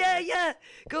second. Yeah.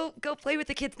 Go play with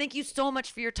the kids. Thank you so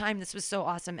much for your time. This was so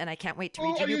awesome, and I can't wait to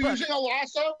read your new book. Are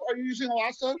you using a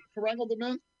lasso to wrangle them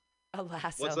in? A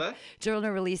lasso. What's that? Giorno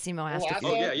Realissimo asked if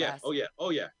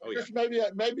Oh yeah. Just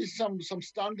maybe some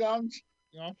stun guns,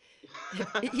 you know.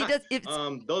 He does.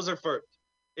 Those are for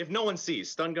if no one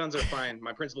sees. Stun guns are fine.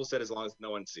 My principal said as long as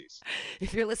no one sees.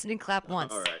 If you're listening, clap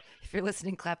once. All right. If you're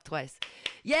listening, clap twice.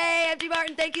 Yay, MG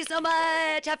Martin! Thank you so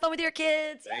much. Have fun with your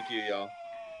kids. Thank you, y'all.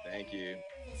 Thank you.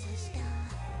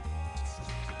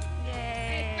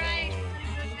 Yay!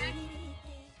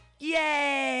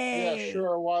 Yay! Yeah,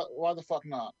 sure. Why the fuck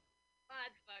not?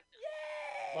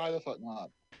 Why the fuck not?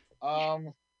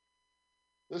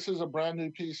 This is a brand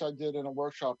new piece I did in a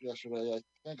workshop yesterday. I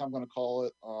think I'm going to call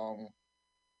it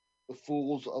The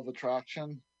Fools of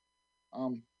Attraction.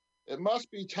 It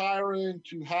must be tiring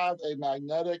to have a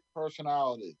magnetic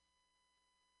personality.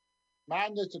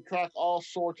 Magnets attract all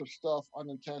sorts of stuff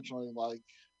unintentionally, like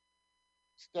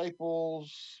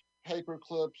staples, paper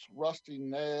clips, rusty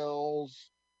nails,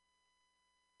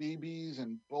 BBs,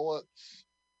 and bullets.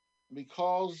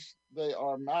 Because they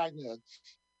are magnets,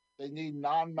 they need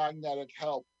non-magnetic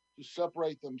help to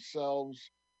separate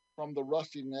themselves from the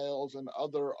rusty nails and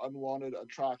other unwanted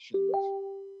attractions.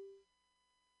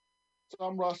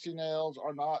 Some rusty nails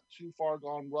are not too far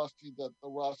gone rusty that the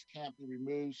rust can't be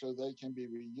removed, so they can be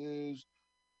reused,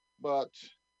 but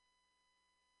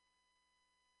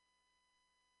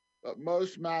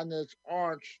most magnets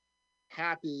aren't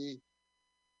happy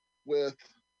with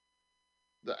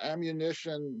the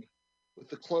ammunition, with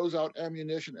the closeout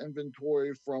ammunition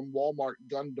inventory from Walmart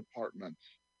gun department,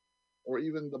 or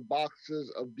even the boxes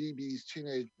of BBs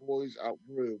teenage boys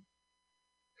outgrew.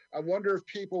 I wonder if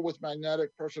people with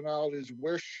magnetic personalities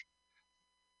wish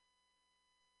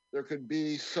there could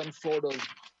be some sort of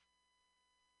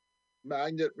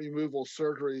magnet removal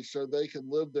surgery so they can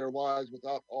live their lives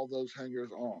without all those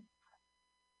hangers on.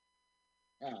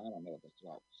 I don't know what that's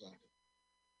about. So,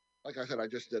 like I said, I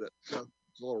just did it, so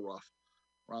it's a little rough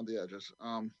around the edges.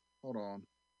 Hold on.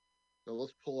 So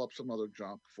let's pull up some other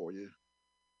junk for you.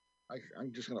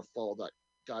 I'm just gonna follow that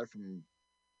guy from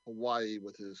Hawaii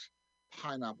with his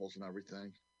pineapples and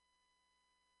everything.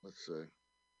 Let's see.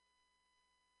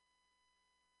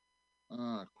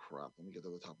 Ah, crap. Let me get to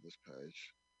the top of this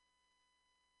page.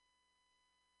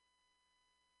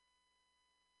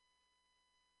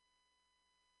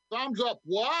 Thumbs up,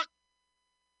 what?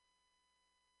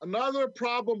 Another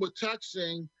problem with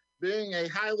texting being a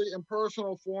highly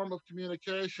impersonal form of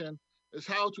communication is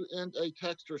how to end a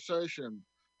textersation,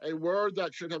 a word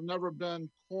that should have never been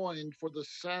coined for the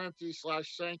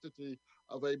sanity/sanctity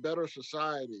of a better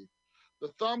society. The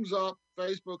thumbs up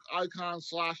Facebook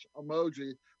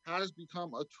icon/emoji has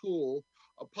become a tool,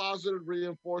 a positive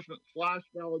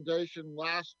reinforcement/validation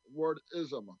last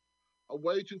word-ism, a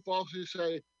way to falsely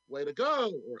say, way to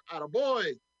go, or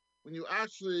attaboy, when you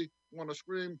actually want to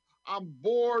scream, I'm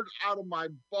bored out of my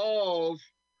balls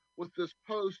with this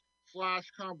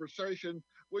post/conversation,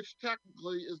 which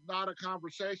technically is not a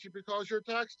conversation because you're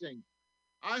texting.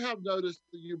 I have noticed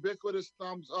the ubiquitous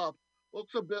thumbs up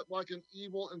looks a bit like an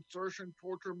evil insertion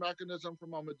torture mechanism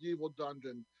from a medieval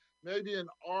dungeon, maybe an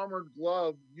armored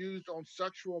glove used on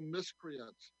sexual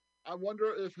miscreants. I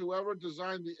wonder if whoever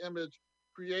designed the image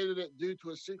created it due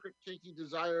to a secret kinky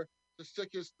desire to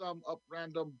stick his thumb up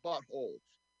random buttholes.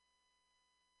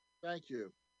 Thank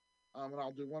you. And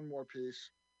I'll do one more piece,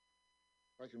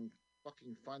 if I can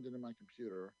fucking find it in my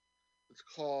computer. It's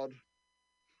called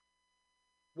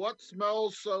What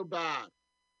Smells So Bad?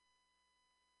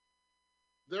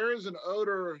 There is an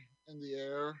odor in the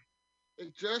air.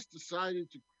 It just decided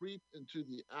to creep into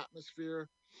the atmosphere.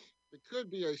 It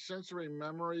could be a sensory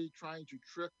memory trying to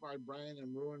trick my brain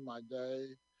and ruin my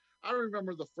day. I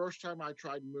remember the first time I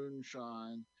tried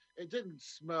moonshine. It didn't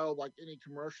smell like any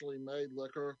commercially made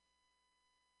liquor.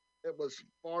 It was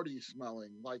farty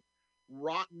smelling, like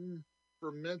rotten,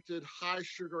 fermented, high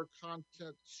sugar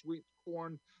content sweet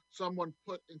corn someone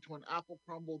put into an apple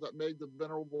crumble that made the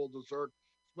venerable dessert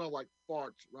smell like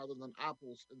farts rather than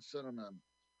apples and cinnamon.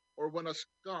 Or when a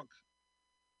skunk,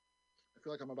 I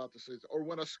feel like I'm about to say this, or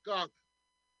when a skunk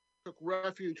took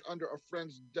refuge under a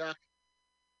friend's deck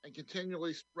and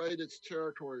continually sprayed its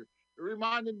territory. It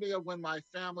reminded me of when my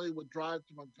family would drive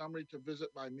to Montgomery to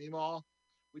visit my Meemaw.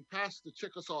 We'd pass the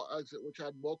Chickasaw exit, which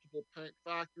had multiple paint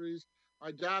factories.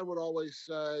 My dad would always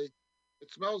say, it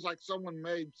smells like someone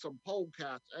made some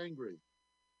polecats angry.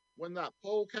 When that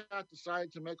polecat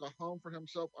decided to make a home for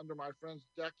himself under my friend's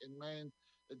deck in Maine,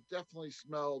 it definitely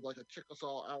smelled like a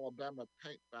Chickasaw, Alabama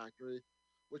paint factory,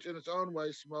 which in its own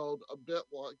way smelled a bit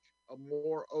like a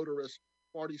more odorous,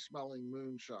 farty-smelling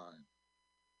moonshine.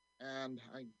 And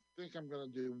I think I'm going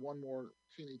to do one more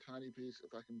teeny tiny piece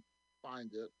if I can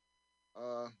find it.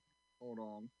 Hold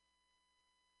on.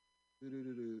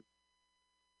 Do-do-do-do.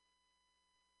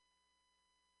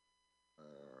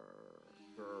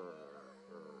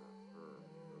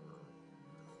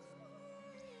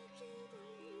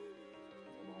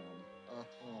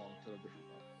 Hold on to a different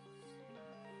one.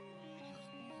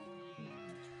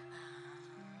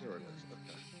 Here it is.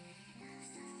 Okay.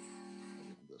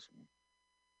 This one.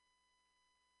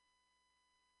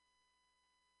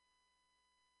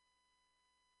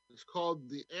 It's called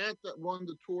The Ant That Won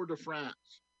the Tour de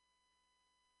France.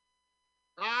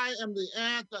 I am the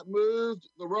ant that moved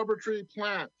the rubber tree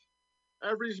plant.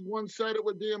 Everyone said it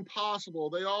would be impossible.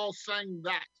 They all sang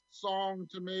that song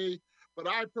to me, but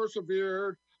I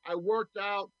persevered. I worked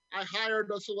out. I hired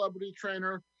a celebrity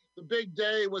trainer. The big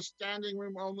day was standing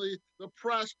room only. The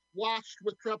press watched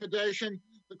with trepidation.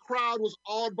 The crowd was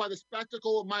awed by the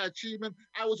spectacle of my achievement.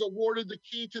 I was awarded the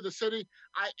key to the city.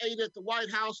 I ate at the White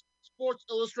House. Sports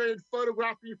Illustrated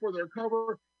photographed me for their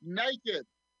cover, naked.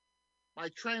 My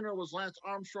trainer was Lance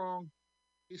Armstrong.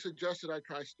 He suggested I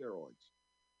try steroids.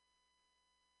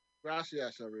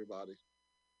 Gracias, everybody.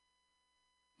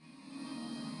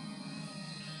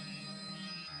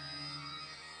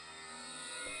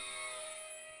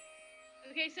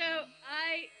 Okay, so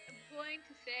I am going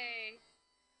to say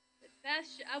that Beth.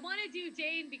 I want to do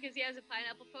Dane because he has a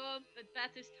pineapple poem, but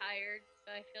Beth is tired,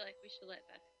 so I feel like we should let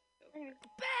Beth go first.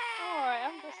 Alright,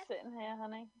 I'm just sitting here,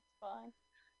 honey. It's fine.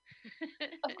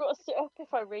 I've got to sit up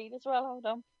if I read as well. Hold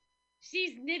on.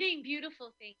 She's knitting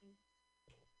beautiful things.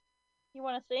 You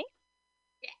want to see?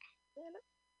 Yeah.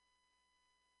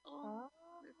 Oh.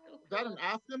 Is that an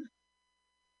Afghan?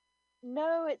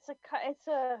 No, it's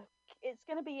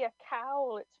going to be a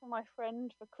cowl. It's for my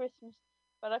friend for Christmas,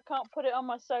 but I can't put it on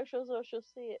my socials or she'll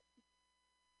see it.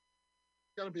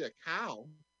 It's got to be a cow.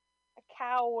 A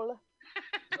cowl.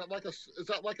 Is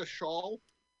that like a shawl?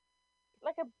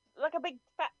 Like a big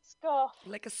fat scarf.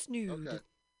 Like a snood. Okay.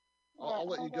 I'll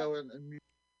let you go and mute.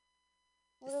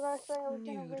 What did I say I was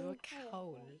going to Snood or read?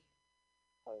 cowl.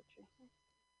 Poetry.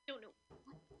 Don't know.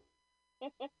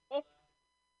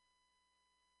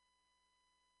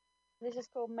 This is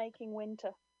called Making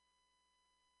Winter.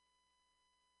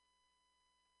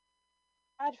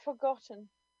 I'd forgotten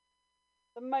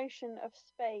the motion of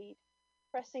spade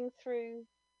pressing through,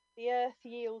 the earth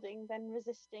yielding, then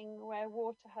resisting where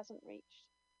water hasn't reached.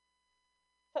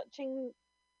 Touching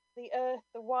the earth,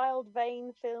 the wild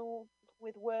vein filled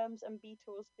with worms and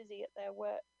beetles busy at their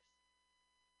works.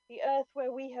 The earth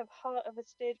where we have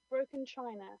harvested broken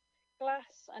china,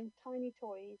 glass and tiny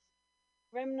toys,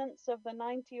 remnants of the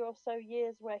 90 or so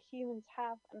years where humans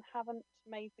have and haven't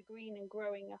made the green and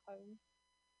growing a home.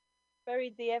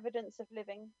 Buried the evidence of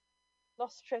living,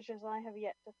 lost treasures I have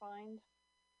yet to find.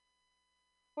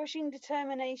 Pushing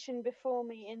determination before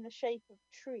me in the shape of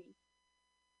tree,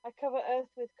 I cover earth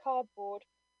with cardboard,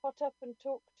 pot up and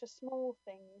talk to small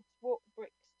things, walk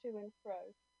bricks to and fro,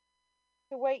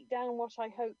 to weight down what I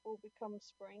hope will become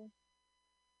spring.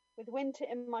 With winter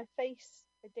in my face,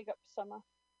 I dig up summer.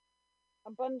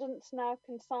 Abundance now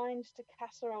consigned to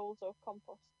casseroles or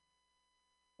compost.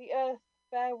 The earth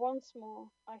bare once more,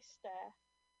 I stare.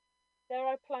 There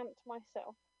I plant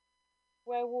myself,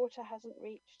 where water hasn't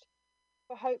reached,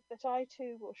 for hope that I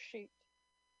too will shoot.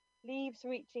 Leaves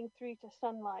reaching through to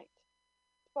sunlight,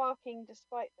 sparking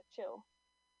despite the chill,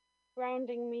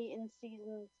 grounding me in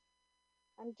seasons,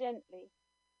 and gently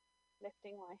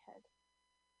lifting my head.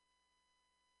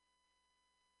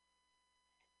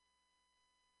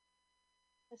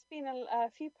 There's been a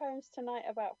few poems tonight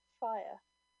about fire.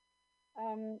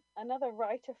 Another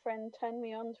writer friend turned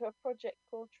me on to a project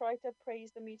called Try to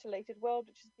Praise the Mutilated World,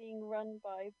 which is being run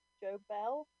by Joe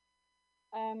Bell.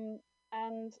 And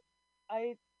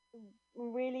I'm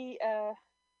really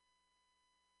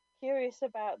curious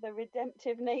about the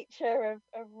redemptive nature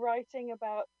of writing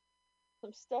about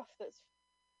some stuff that's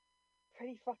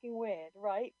pretty fucking weird,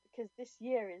 right? Because this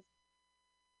year is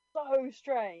so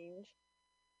strange.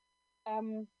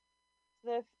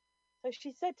 So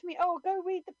she said to me, "Oh, go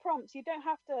read the prompts. You don't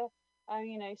have to,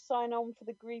 sign on for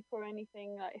the group or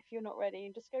anything. Like, if you're not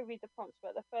ready, just go read the prompts."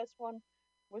 But the first one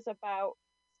was about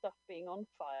stuff being on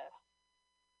fire.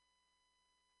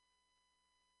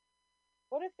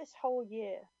 What if this whole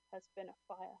year has been a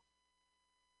fire?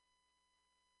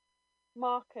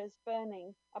 Markers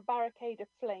burning, a barricade of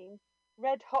flame,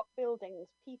 red-hot buildings,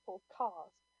 people,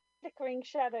 cars, flickering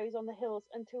shadows on the hills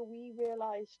until we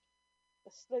realized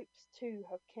the slopes too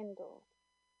have kindled,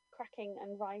 cracking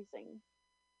and rising.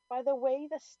 By the way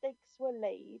the stakes were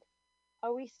laid,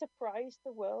 are we surprised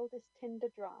the world is tinder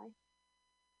dry?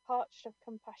 Parched of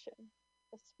compassion,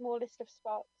 the smallest of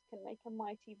sparks can make a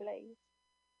mighty blaze.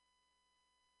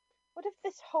 What if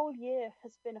this whole year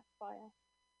has been a fire?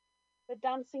 The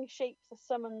dancing shapes a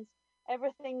summons,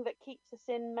 everything that keeps us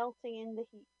in melting in the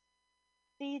heat.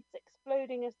 Seeds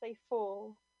exploding as they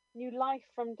fall, new life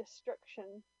from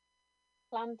destruction,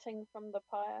 planting from the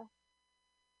pyre.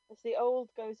 As the old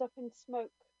goes up in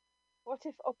smoke, what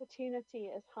if opportunity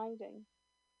is hiding,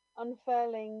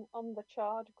 unfurling on the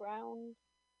charred ground?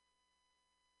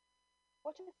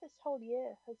 What if this whole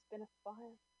year has been a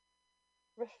fire?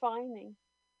 Refining,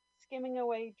 skimming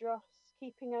away dross,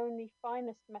 keeping only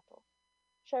finest metal,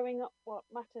 showing up what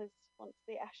matters once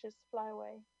the ashes fly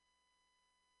away.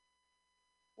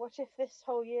 What if this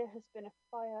whole year has been a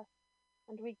fire,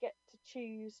 and we get to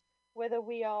choose whether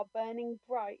we are burning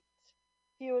bright,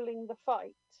 fueling the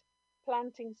fight,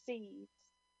 planting seeds,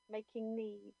 meeting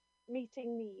needs.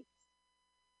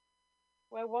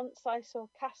 Where once I saw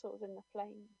castles in the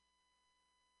flame,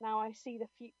 now I see the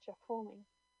future forming.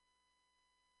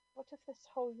 What if this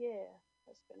whole year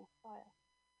has been a fire?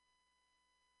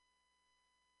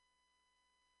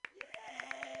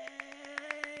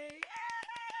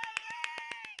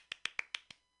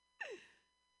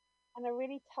 And a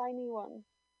really tiny one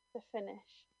to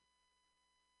finish.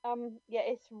 Yeah,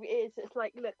 it's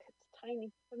like, look, it's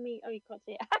tiny for me. Oh, you can't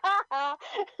see it. It's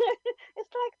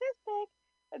like this big,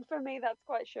 and for me that's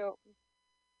quite short.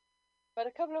 But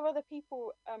a couple of other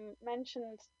people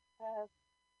mentioned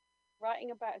writing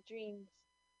about dreams.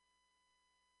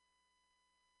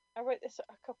 I wrote this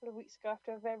a couple of weeks ago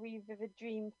after a very vivid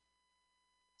dream.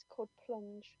 It's called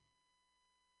Plunge.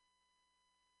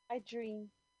 I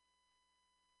dream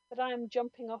that I am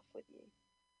jumping off with you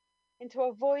into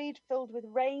a void filled with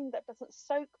rain that doesn't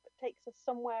soak but takes us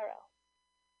somewhere else.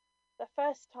 The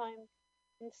first time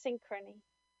in synchrony,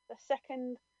 the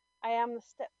second I am the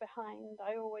step behind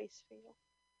I always feel.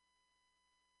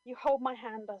 You hold my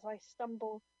hand as I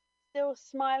stumble, still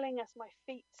smiling as my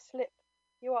feet slip.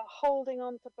 You are holding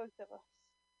on to both of us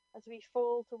as we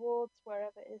fall towards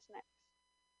wherever is next.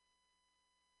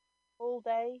 All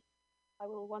day I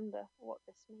will wonder what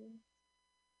this means.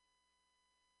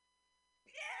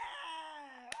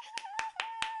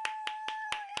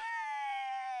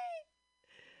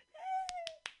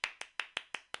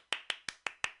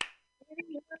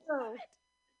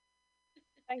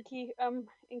 Thank you.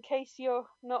 In case you're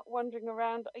not wandering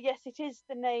around, yes, it is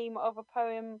the name of a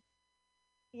poem.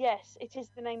 Yes, it is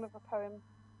the name of a poem,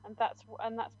 and that's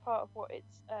part of what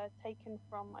it's taken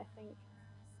from, I think.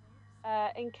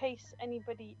 In case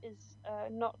anybody is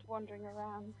not wandering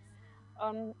around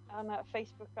on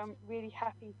Facebook, I'm really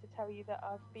happy to tell you that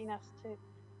I've been asked to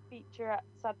feature at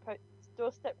Sad Poets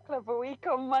Doorstep Club a week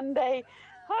on Monday.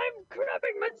 I'm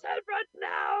crabbing myself right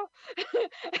now.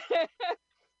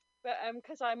 But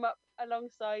because I'm up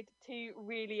alongside two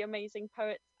really amazing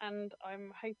poets, and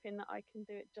I'm hoping that I can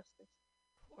do it justice.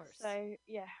 Of course. So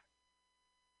yeah.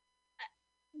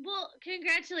 Well,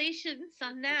 congratulations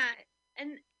on that.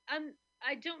 And I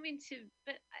don't mean to,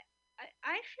 but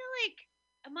I feel like,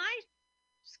 am I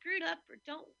screwed up, or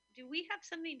do we have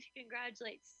something to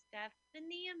congratulate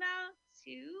Stephanie about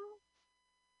too?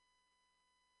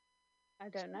 I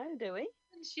don't know, do we?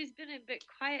 She's been a bit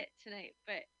quiet tonight,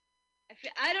 but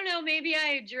I don't know, maybe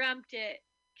I dreamt it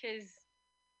because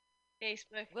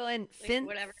Facebook. Well, and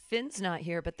whatever. Finn's not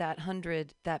here, but that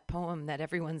poem that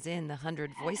everyone's in, the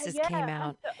 100 Voices yeah, came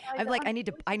out. I'm like, I need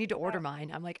to order mine.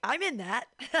 I'm like, I'm in that.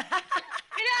 I know. I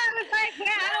was like,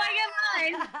 yeah, how do I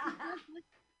get mine?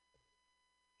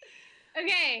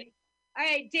 Okay. All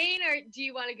right, Dane, do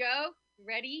you want to go?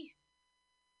 Ready?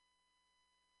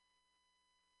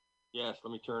 Yes,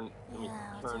 let me turn it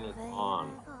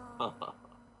on.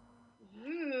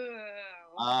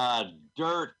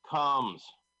 Dirt comes.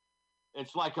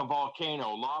 It's like a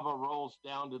volcano. Lava rolls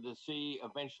down to the sea,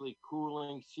 eventually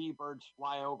cooling. Seabirds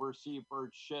fly over.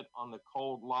 Seabirds shit on the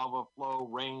cold lava flow.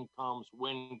 Rain comes,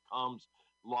 wind comes,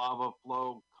 lava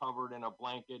flow covered in a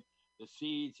blanket. The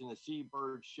seeds in the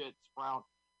seabird shit sprout,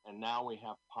 and now we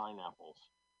have pineapples.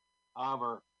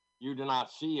 However, you do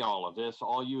not see all of this.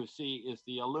 All you see is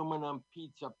the aluminum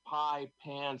pizza pie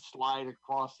pan slide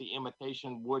across the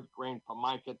imitation wood grain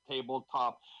formica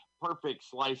tabletop. Perfect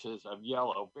slices of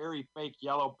yellow, very fake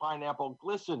yellow pineapple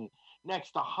glisten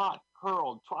next to hot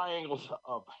curled triangles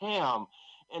of ham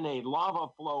in a lava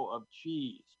flow of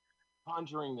cheese,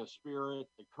 conjuring the spirit,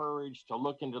 the courage to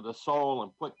look into the soul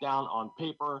and put down on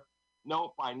paper,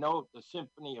 note by note, the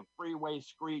symphony of freeway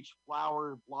screech,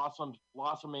 flower blossoms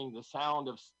blossoming, the sound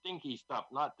of stinky stuff,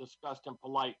 not discussed in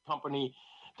polite company,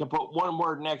 to put one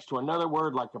word next to another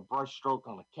word like a brush stroke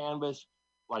on a canvas,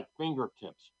 like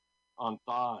fingertips on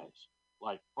thighs,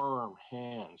 like firm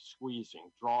hands squeezing,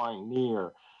 drawing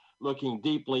near, looking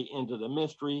deeply into the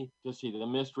mystery to see the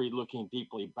mystery looking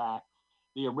deeply back.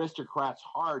 The aristocrat's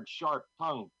hard, sharp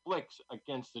tongue flicks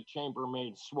against the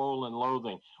chambermaid's swollen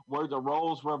loathing. Were the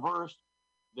roles reversed,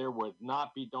 there would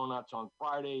not be donuts on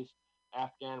Fridays.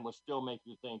 Afghan would still make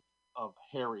you think of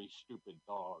hairy, stupid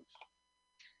dogs.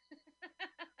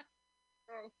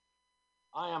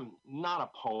 I am not a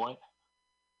poet.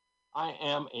 I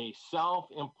am a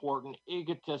self-important,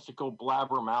 egotistical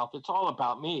blabbermouth. It's all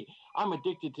about me. I'm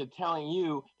addicted to telling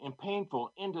you in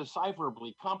painful,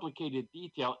 indecipherably complicated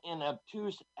detail, in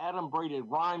obtuse, adumbrated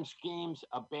rhyme schemes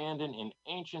abandoned in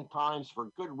ancient times for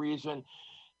good reason,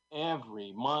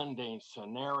 every mundane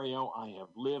scenario I have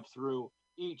lived through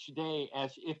each day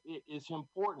as if it is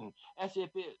important, as if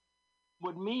it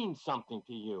would mean something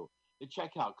to you. The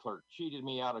checkout clerk cheated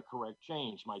me out of correct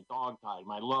change. My dog died.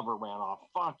 My lover ran off.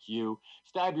 Fuck you.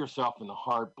 Stab yourself in the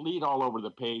heart. Bleed all over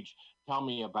the page. Tell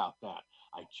me about that.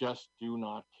 I just do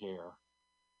not care.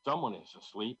 Someone is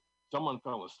asleep. Someone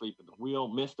fell asleep at the wheel,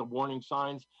 missed the warning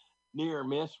signs, near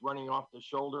miss, running off the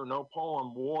shoulder. No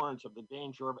poem warns of the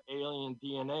danger of alien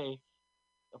DNA.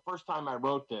 The first time I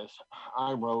wrote this,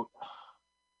 I wrote,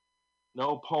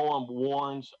 no poem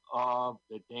warns of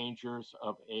the dangers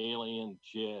of alien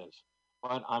jizz.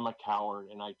 But I'm a coward,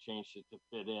 and I changed it to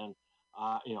fit in.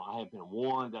 I have been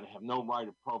warned that I have no right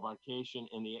of provocation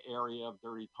in the area of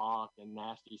dirty talk and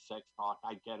nasty sex talk.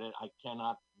 I get it. I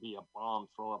cannot be a bomb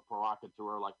thrower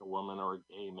provocateur like a woman or a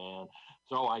gay man.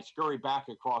 So I scurry back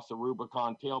across the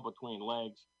Rubicon, tail between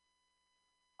legs.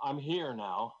 I'm here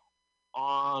now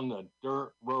on the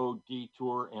dirt road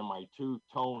detour in my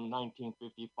two-tone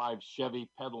 1955 Chevy,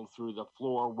 pedal through the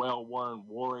floor, well-worn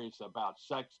worries about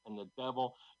sex and the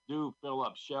devil. Do fill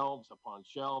up shelves upon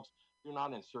shelves. Do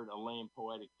not insert a lame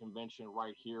poetic convention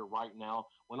right here, right now,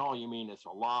 when all you mean is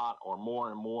a lot or more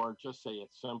and more. Just say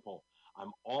it's simple.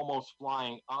 I'm almost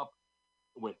flying up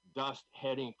with dust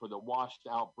heading for the washed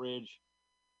out bridge.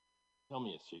 Tell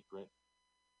me a secret.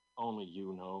 Only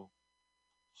you know.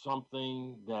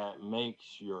 Something that makes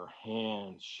your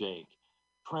hands shake.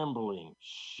 Trembling,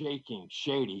 shaking,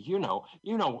 shady. You know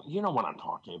what I'm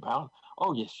talking about.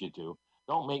 Oh, yes, you do.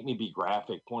 Don't make me be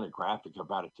pornographic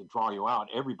about it to draw you out.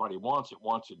 Everybody wants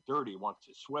it dirty, wants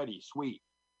it sweaty, sweet.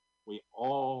 We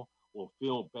all will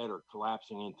feel better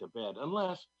collapsing into bed,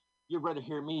 unless you'd rather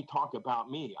hear me talk about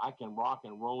me. I can rock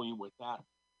and roll you with that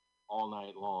all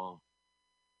night long.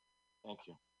 Thank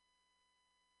you.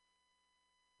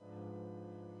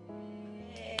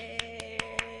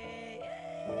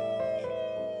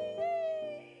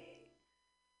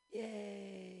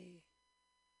 Yay.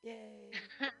 Yay.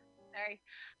 Sorry.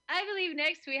 I believe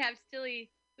next we have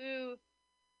Stilly, who,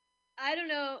 I don't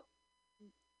know,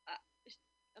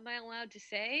 am I allowed to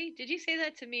say? Did you say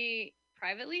that to me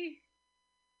privately?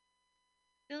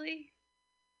 Stilly?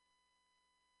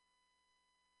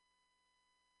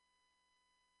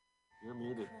 You're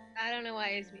muted. I don't know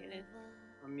why he's muted.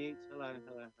 I'm mute. Hello.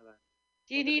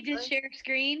 Do you need to share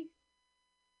screen?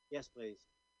 Yes, please.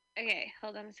 Okay,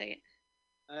 hold on a second.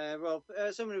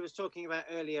 Somebody was talking about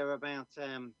earlier about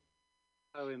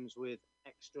poems with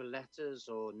extra letters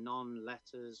or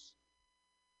non-letters.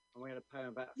 And we had a poem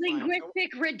about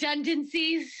linguistic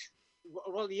redundancies.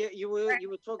 Well, you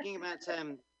were talking about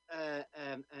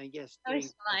yes, doing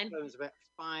poems about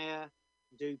fire,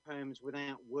 do poems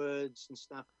without words and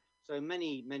stuff. So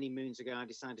many moons ago, I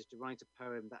decided to write a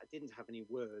poem that didn't have any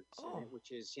words in it,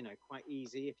 which is quite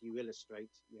easy if you illustrate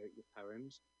your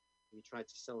poems. You try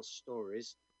to sell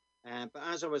stories. But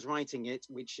as I was writing it,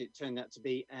 which it turned out to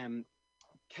be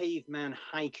caveman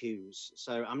haikus.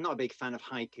 So I'm not a big fan of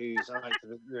haikus. I like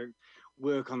to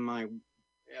work on my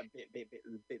a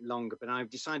bit longer. But I've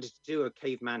decided to do a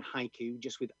caveman haiku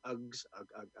just with uggs,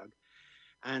 ugg.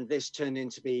 And this turned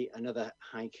into be another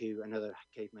haiku, another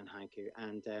caveman haiku.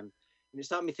 And it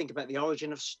started me thinking about the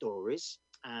origin of stories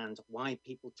and why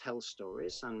people tell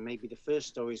stories. And maybe the first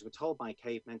stories were told by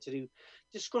cavemen to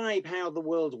describe how the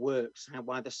world works,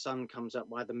 why the sun comes up,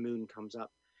 why the moon comes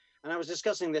up. And I was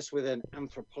discussing this with an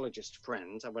anthropologist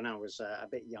friend. When I was a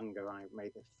bit younger, I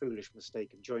made the foolish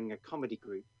mistake of joining a comedy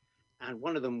group. And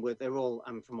one of them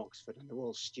I'm from Oxford, and they're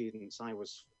all students. I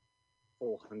was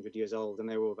 400 years old, and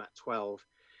they were all about 12.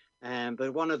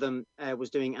 But one of them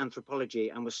was doing anthropology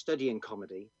and was studying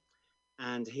comedy.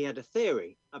 And he had a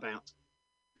theory about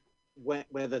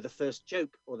whether the first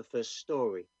joke or the first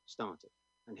story started.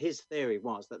 And his theory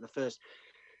was that the first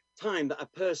time that a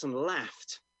person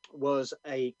laughed was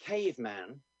a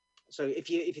caveman. So if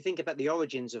you think about the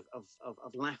origins of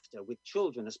laughter with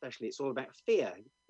children, especially, it's all about fear.